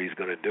do what he's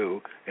going to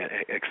do and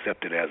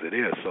accept it as it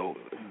is. So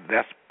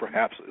that's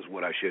perhaps is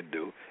what I should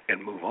do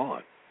and move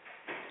on.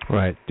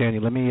 Right, Danny.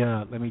 Let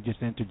me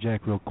just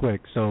interject real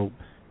quick. So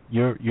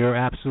you're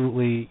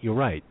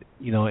right.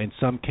 In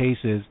some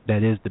cases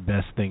that is the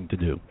best thing to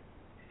do,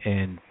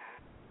 and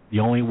the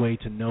only way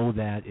to know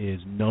that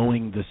is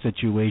knowing the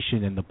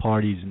situation and the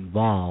parties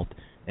involved.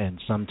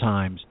 And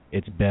sometimes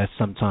it's best,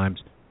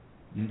 sometimes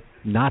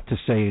not to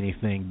say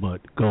anything,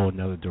 but go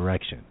another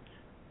direction.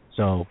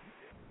 So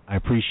I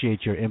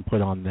appreciate your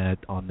input on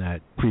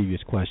that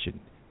previous question.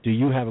 Do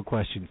you have a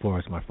question for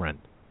us, my friend?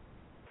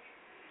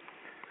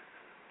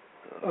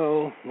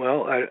 Oh,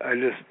 well,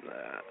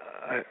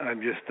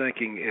 I'm just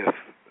thinking if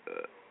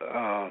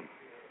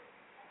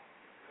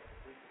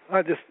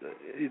I just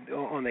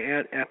on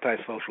the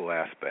antisocial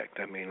aspect.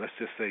 I mean, let's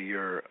just say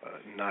you're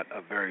not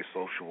a very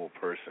sociable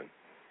person,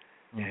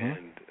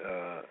 and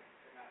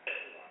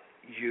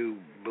you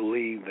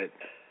believe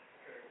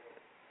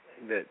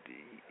that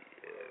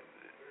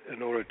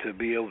in order to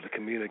be able to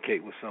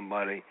communicate with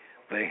somebody,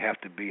 they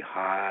have to be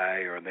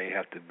high or they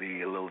have to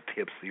be a little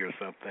tipsy or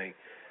something.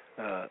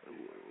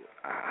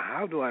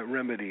 How do I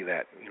remedy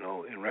that?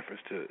 In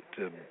reference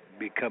to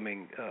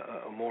becoming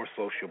more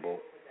sociable,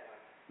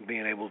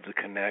 being able to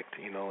connect,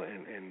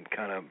 and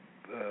kind of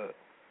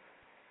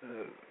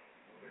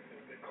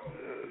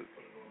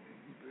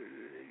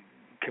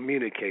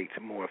communicate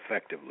more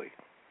effectively.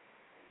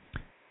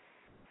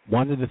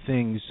 One of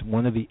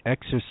the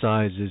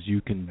exercises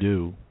you can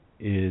do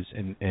is,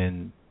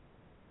 and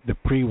the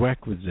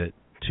prerequisite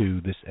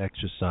to this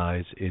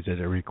exercise is that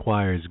it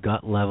requires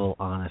gut level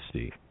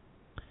honesty.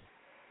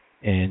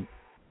 And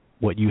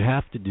what you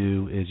have to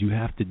do is you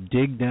have to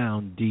dig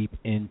down deep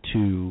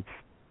into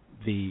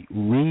the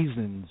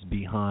reasons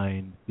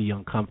behind the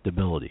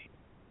uncomfortability.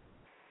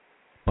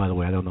 By the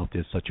way, I don't know if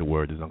there's such a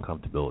word as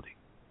uncomfortability.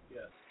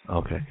 Yes.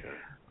 Okay.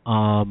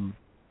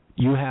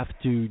 You have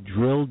to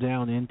drill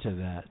down into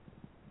that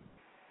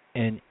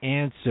and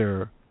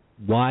answer,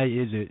 why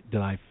is it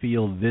that I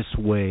feel this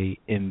way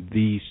in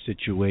these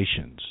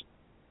situations?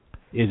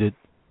 Is it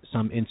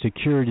some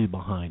insecurity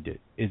behind it?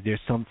 Is there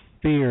some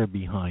fear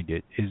behind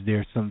it? Is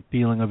there some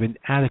feeling of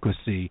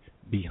inadequacy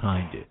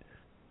behind it?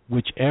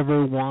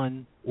 Whichever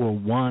one or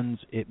ones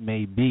it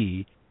may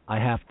be, I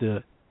have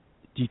to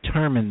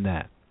determine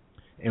that.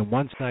 And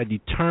once I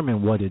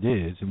determine what it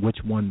is and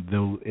which one,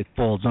 though it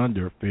falls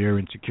under fear,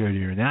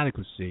 insecurity, or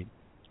inadequacy,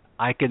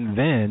 I can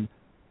then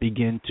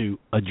begin to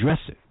address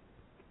it.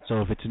 So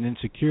if it's an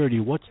insecurity,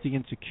 what's the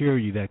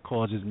insecurity that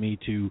causes me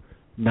to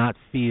not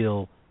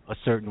feel a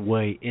certain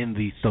way in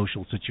these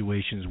social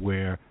situations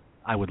where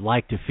I would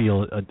like to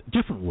feel a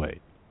different way?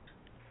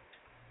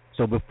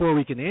 So before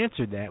we can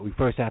answer that, we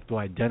first have to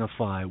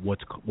identify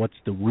what's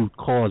the root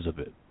cause of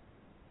it.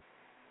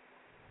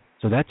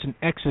 So that's an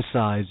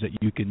exercise that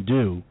you can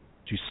do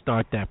to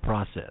start that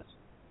process.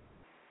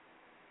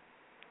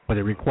 But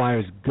it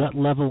requires gut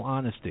level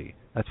honesty.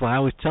 That's why I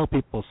always tell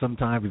people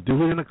sometimes,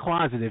 do it in a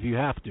closet if you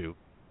have to.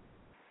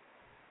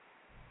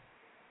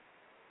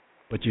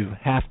 But you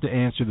have to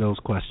answer those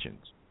questions.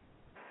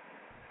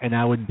 And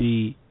I would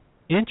be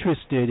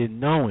interested in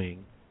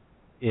knowing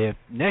if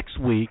next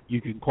week you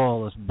can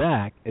call us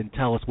back and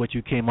tell us what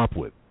you came up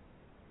with.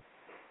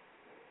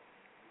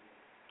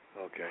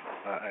 Okay,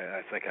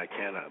 I think I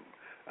can.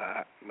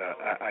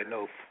 I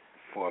know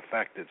for a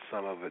fact that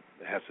some of it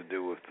has to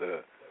do with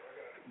the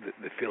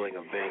feeling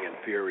of being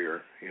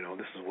inferior.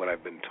 This is what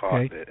I've been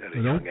taught at a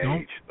young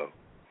age. So.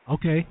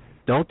 Okay,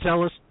 don't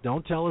tell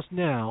us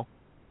now.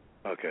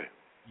 Okay.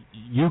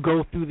 You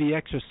go through the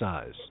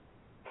exercise.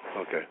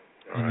 Okay.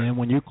 All right. Then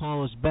when you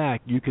call us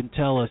back, you can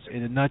tell us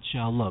in a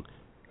nutshell, look,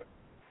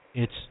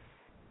 it's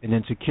an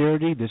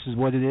insecurity, this is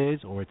what it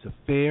is, or it's a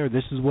fear,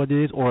 this is what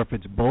it is, or if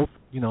it's both,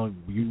 you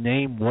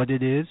name what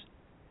it is,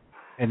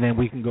 and then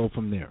we can go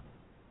from there.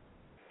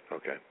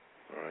 Okay.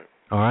 All right.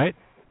 All right?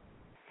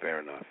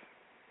 Fair enough.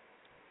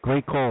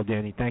 Great call,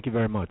 Danny. Thank you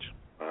very much.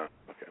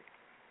 Okay.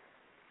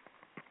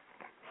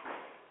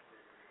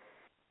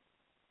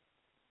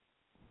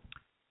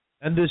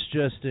 And this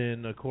just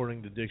in,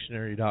 according to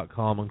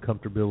dictionary.com,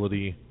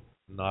 uncomfortability,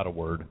 not a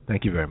word.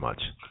 Thank you very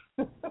much.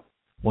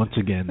 Once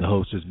again, the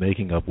host is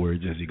making up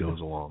words as he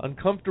goes along.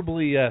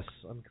 Uncomfortably, yes.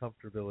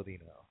 Uncomfortability,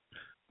 no.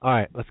 All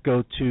right, let's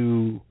go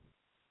to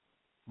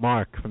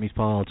Mark from East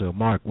Palo Alto.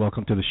 Mark,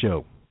 welcome to the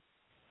show.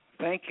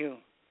 Thank you.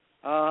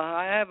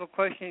 I have a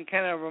question.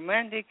 Can a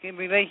romantic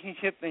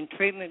relationship and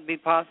treatment be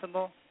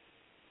possible?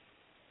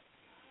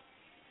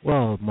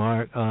 Well,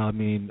 Mark,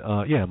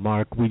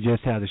 Mark, we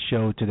just had a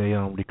show today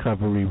on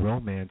recovery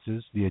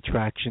romances, the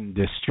attraction,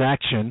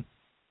 distraction.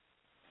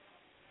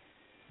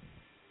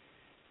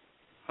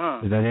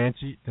 Huh. Does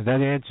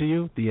that answer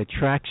you? The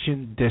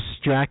attraction,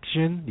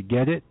 distraction, you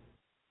get it?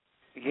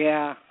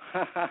 Yeah,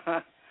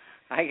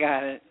 I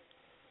got it.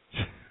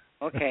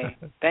 Okay,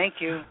 thank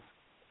you.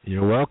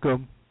 You're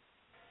welcome.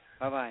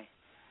 Bye-bye.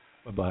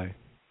 Bye-bye.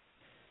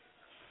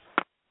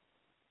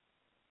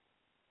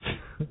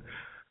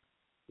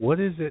 What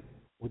is it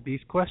with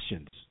these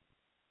questions?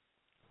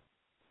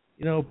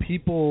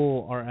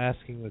 People are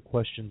asking the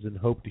questions and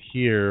hope to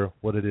hear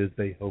what it is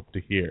they hope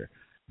to hear.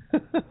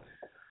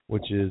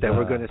 Which is that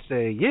we're going to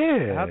say,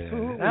 yeah,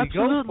 absolutely,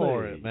 go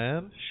for it,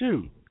 man.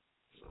 Shoot,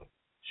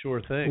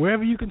 sure thing.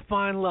 Wherever you can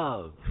find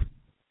love.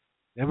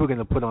 Then we're going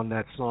to put on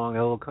that song,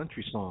 that little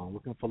country song,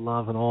 looking for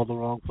love in all the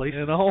wrong places.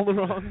 In all the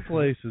wrong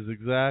places,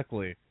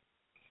 exactly.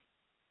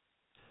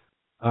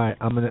 All right,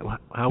 how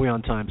are we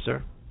on time,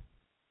 sir?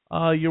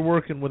 You're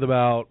working with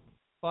about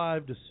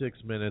 5 to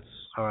 6 minutes.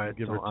 All right,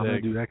 give so or take. I'm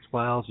going to do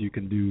X-Files. You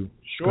can do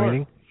sure.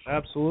 Screening.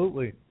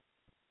 Absolutely.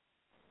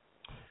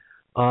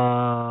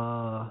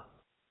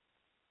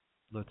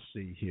 Let's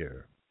see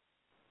here.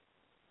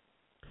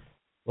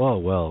 Oh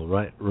well,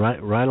 right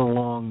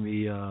along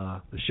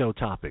the show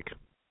topic.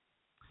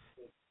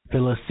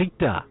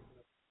 Felicita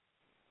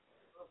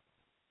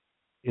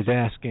is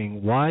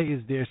asking, why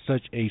is there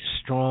such a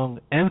strong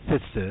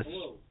emphasis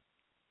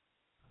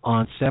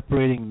on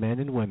separating men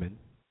and women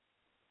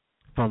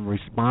from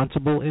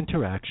responsible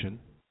interaction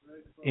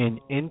in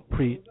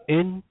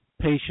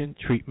inpatient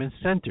treatment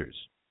centers?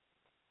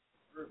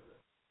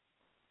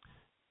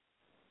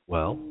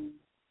 Well,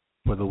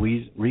 for the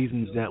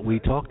reasons that we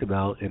talked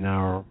about in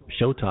our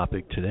show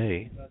topic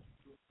today,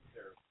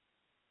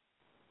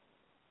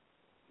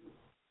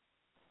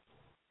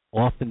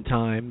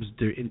 oftentimes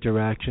their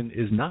interaction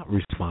is not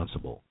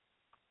responsible.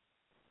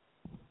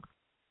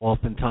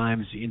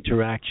 Oftentimes the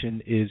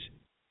interaction is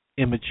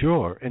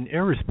immature and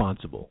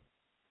irresponsible.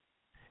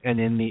 And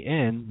in the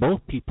end, both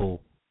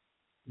people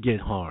get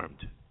harmed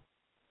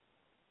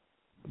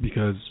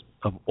because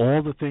of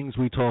all the things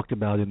we talked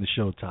about in the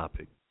show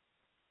topic.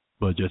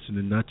 But just in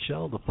a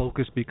nutshell, the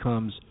focus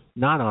becomes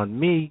not on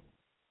me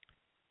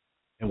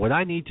and what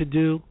I need to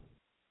do.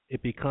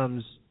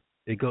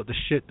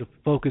 The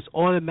focus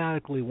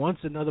automatically, once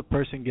another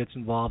person gets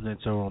involved and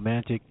it's a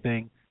romantic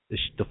thing,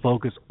 the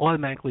focus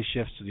automatically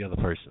shifts to the other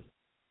person.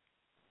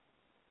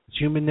 It's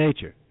human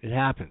nature. It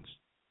happens.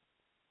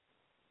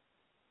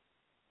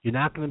 You're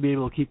not going to be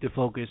able to keep the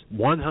focus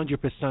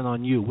 100%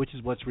 on you, which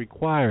is what's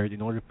required in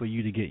order for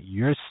you to get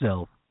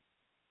yourself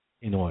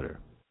in order.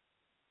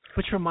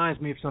 Which reminds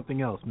me of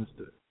something else,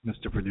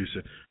 Mr.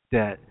 Producer,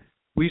 that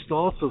we used to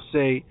also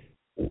say,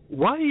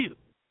 why do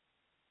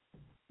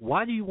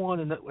you want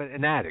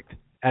an addict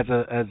as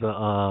a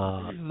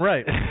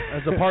right,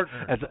 as a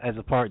partner as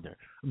a partner?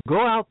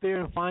 Go out there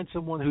and find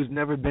someone who's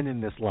never been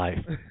in this life.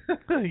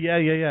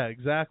 yeah,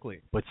 exactly.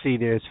 But see,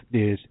 there's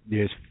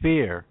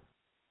fear.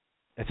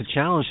 It's a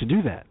challenge to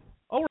do that.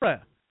 Oh,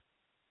 right.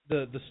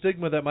 The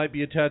stigma that might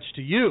be attached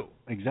to you.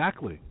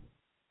 Exactly.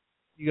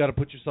 You got to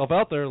put yourself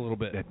out there a little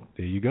bit.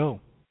 There you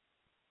go.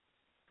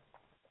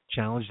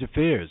 Challenge the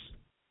fears.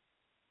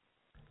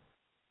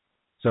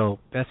 So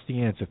that's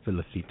the answer,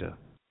 Felicita.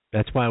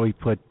 That's why we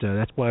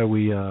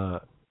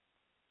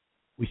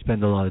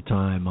spend a lot of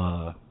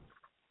time.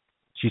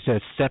 She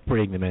says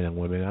separating the men and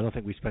women. I don't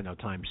think we spend our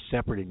time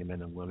separating the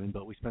men and women,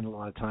 but we spend a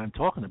lot of time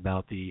talking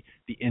about the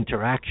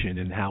interaction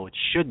and how it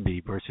should be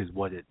versus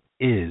what it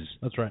is.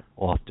 That's right.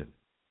 Often.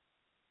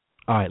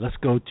 All right, let's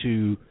go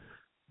to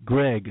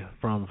Greg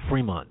from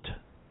Fremont.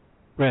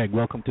 Greg,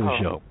 welcome to the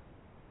show.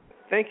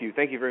 Thank you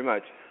very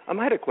much. I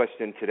had a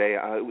question today.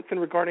 It's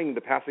regarding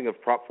the passing of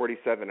Prop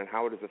 47 and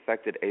how it has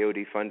affected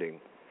AOD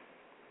funding.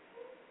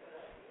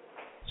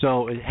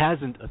 So it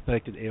hasn't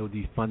affected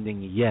AOD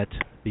funding yet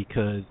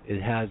because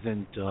it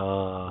hasn't,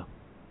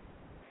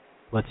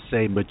 let's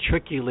say,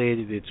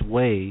 matriculated its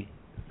way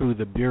through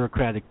the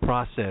bureaucratic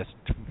process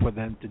for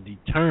them to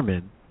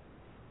determine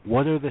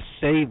what are the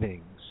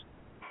savings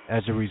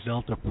as a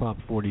result of Prop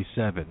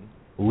 47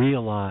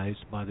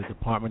 realized by the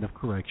Department of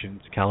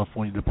Corrections,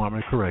 California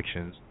Department of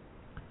Corrections,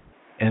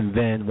 and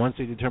then once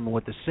they determine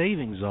what the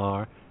savings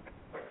are,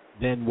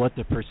 then what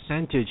the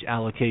percentage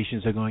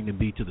allocations are going to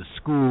be to the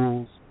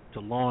schools, to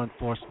law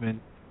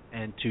enforcement,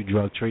 and to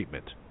drug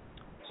treatment.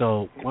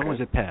 So when was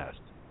it passed?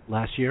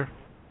 Last year?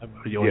 Or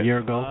a year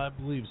ago? I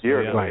believe so.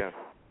 Year ago, right.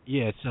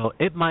 Yeah, so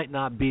it might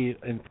not be,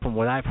 and from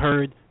what I've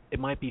heard, it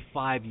might be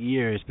 5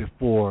 years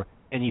before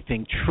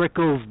anything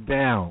trickles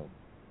down,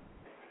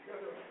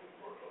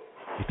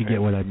 if you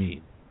get what I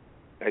mean.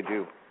 I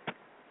do.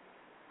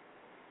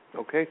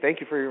 Okay, thank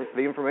you for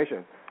the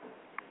information.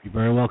 You're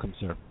very welcome,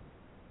 sir.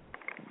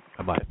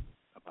 Bye-bye.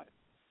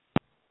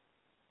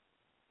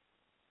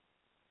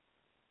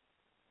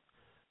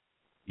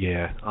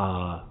 Yeah,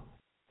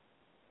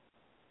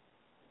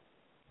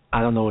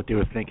 I don't know what they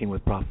were thinking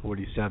with Prop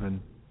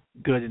 47.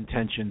 Good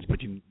intentions,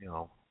 but you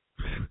know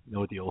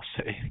what the old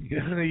saying.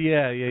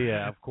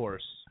 yeah, of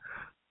course.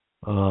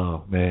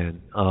 Oh,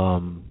 man.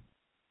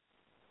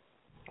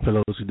 For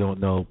those who don't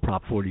know,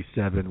 Prop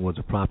 47 was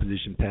a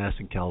proposition passed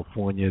in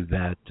California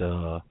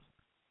that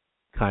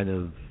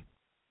kind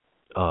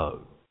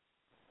of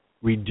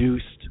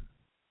reduced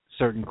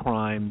certain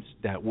crimes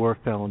that were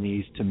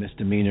felonies to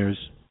misdemeanors.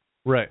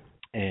 Right.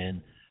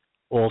 And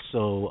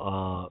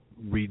also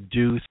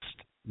reduced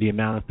the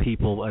amount of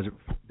people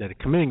that are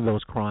committing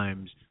those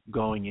crimes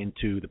going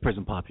into the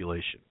prison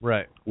population.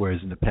 Right.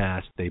 Whereas in the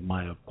past, they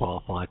might have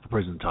qualified for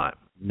prison time.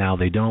 Now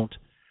they don't.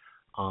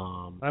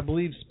 I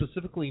believe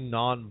specifically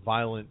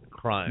non-violent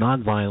crimes.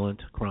 Non-violent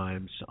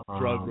crimes.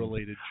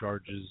 Drug-related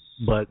charges.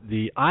 But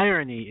the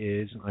irony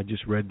is, I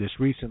just read this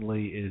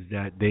recently, is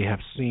that they have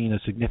seen a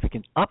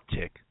significant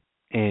uptick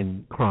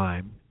in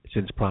crime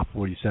since Prop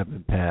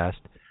 47 passed.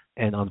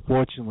 And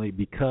unfortunately,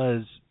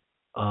 because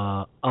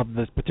of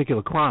the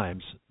particular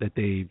crimes that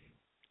they've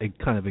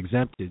kind of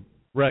exempted,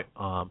 right?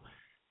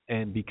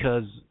 And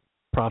because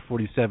Prop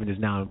 47 is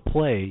now in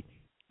play,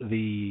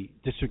 the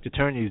district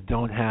attorneys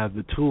don't have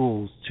the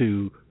tools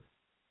to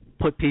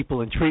put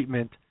people in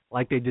treatment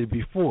like they did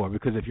before.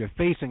 Because if you're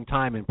facing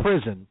time in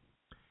prison,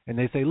 and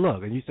they say,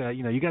 look, and you say,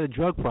 you got a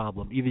drug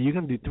problem, either you're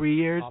going to do 3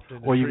 years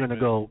or you're going to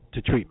go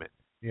to treatment.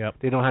 Yep.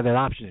 They don't have that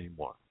option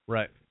anymore.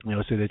 Right.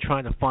 So they're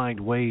trying to find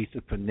ways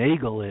to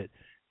finagle it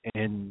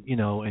and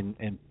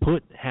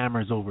put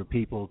hammers over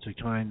people to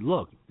try and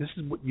look. This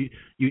is what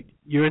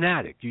you're an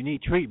addict. You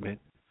need treatment,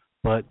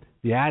 but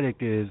the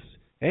addict is,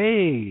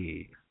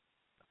 hey,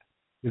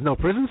 there's no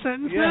prison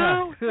sentence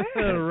now?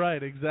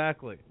 Right,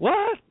 exactly.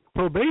 What?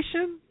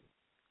 Probation?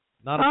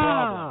 Not a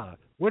problem.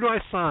 Where do I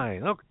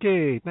sign?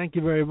 Okay, thank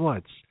you very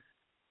much.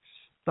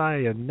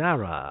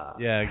 Sayonara.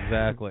 Yeah,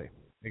 exactly.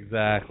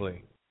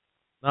 Exactly.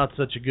 Not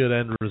such a good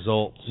end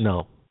result.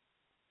 No.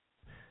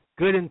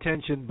 Good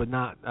intention, but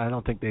I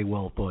don't think they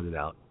well thought it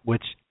out,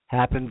 which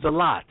happens a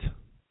lot.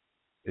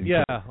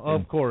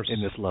 Of course.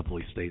 In this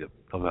lovely state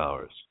of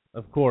ours.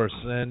 Of course.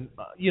 And,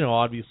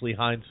 obviously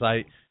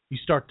hindsight, you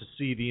start to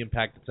see the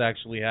impact it's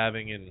actually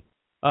having, and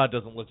it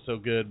doesn't look so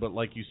good. But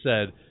like you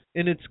said,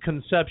 in its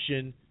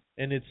conception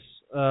and its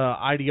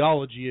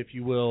ideology, if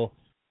you will,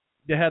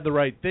 they had the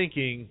right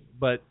thinking,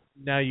 but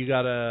now you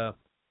got to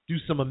do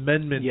some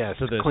amendments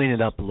to this. Clean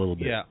it up a little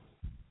bit. Yeah.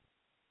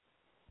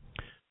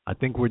 I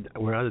think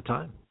we're out of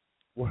time.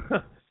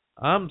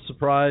 I'm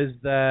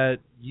surprised that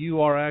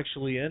you are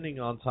actually ending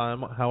on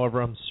time.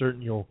 However, I'm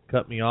certain you'll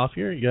cut me off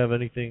here. You have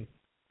anything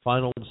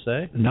final to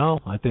say? No,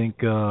 I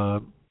think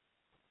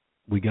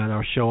we got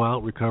our show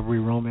out, Recovery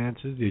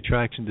Romances, the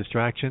Attraction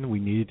Distraction. We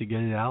needed to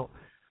get it out,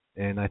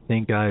 and I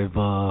think I've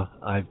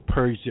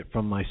purged it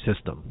from my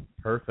system.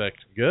 Perfect.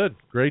 Good.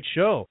 Great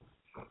show.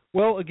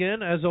 Well,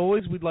 again, as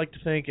always, we'd like to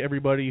thank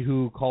everybody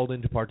who called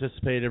in to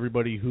participate,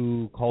 everybody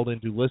who called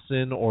in to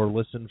listen or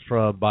listened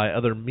by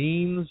other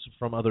means,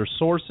 from other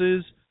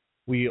sources.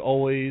 We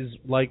always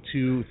like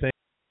to thank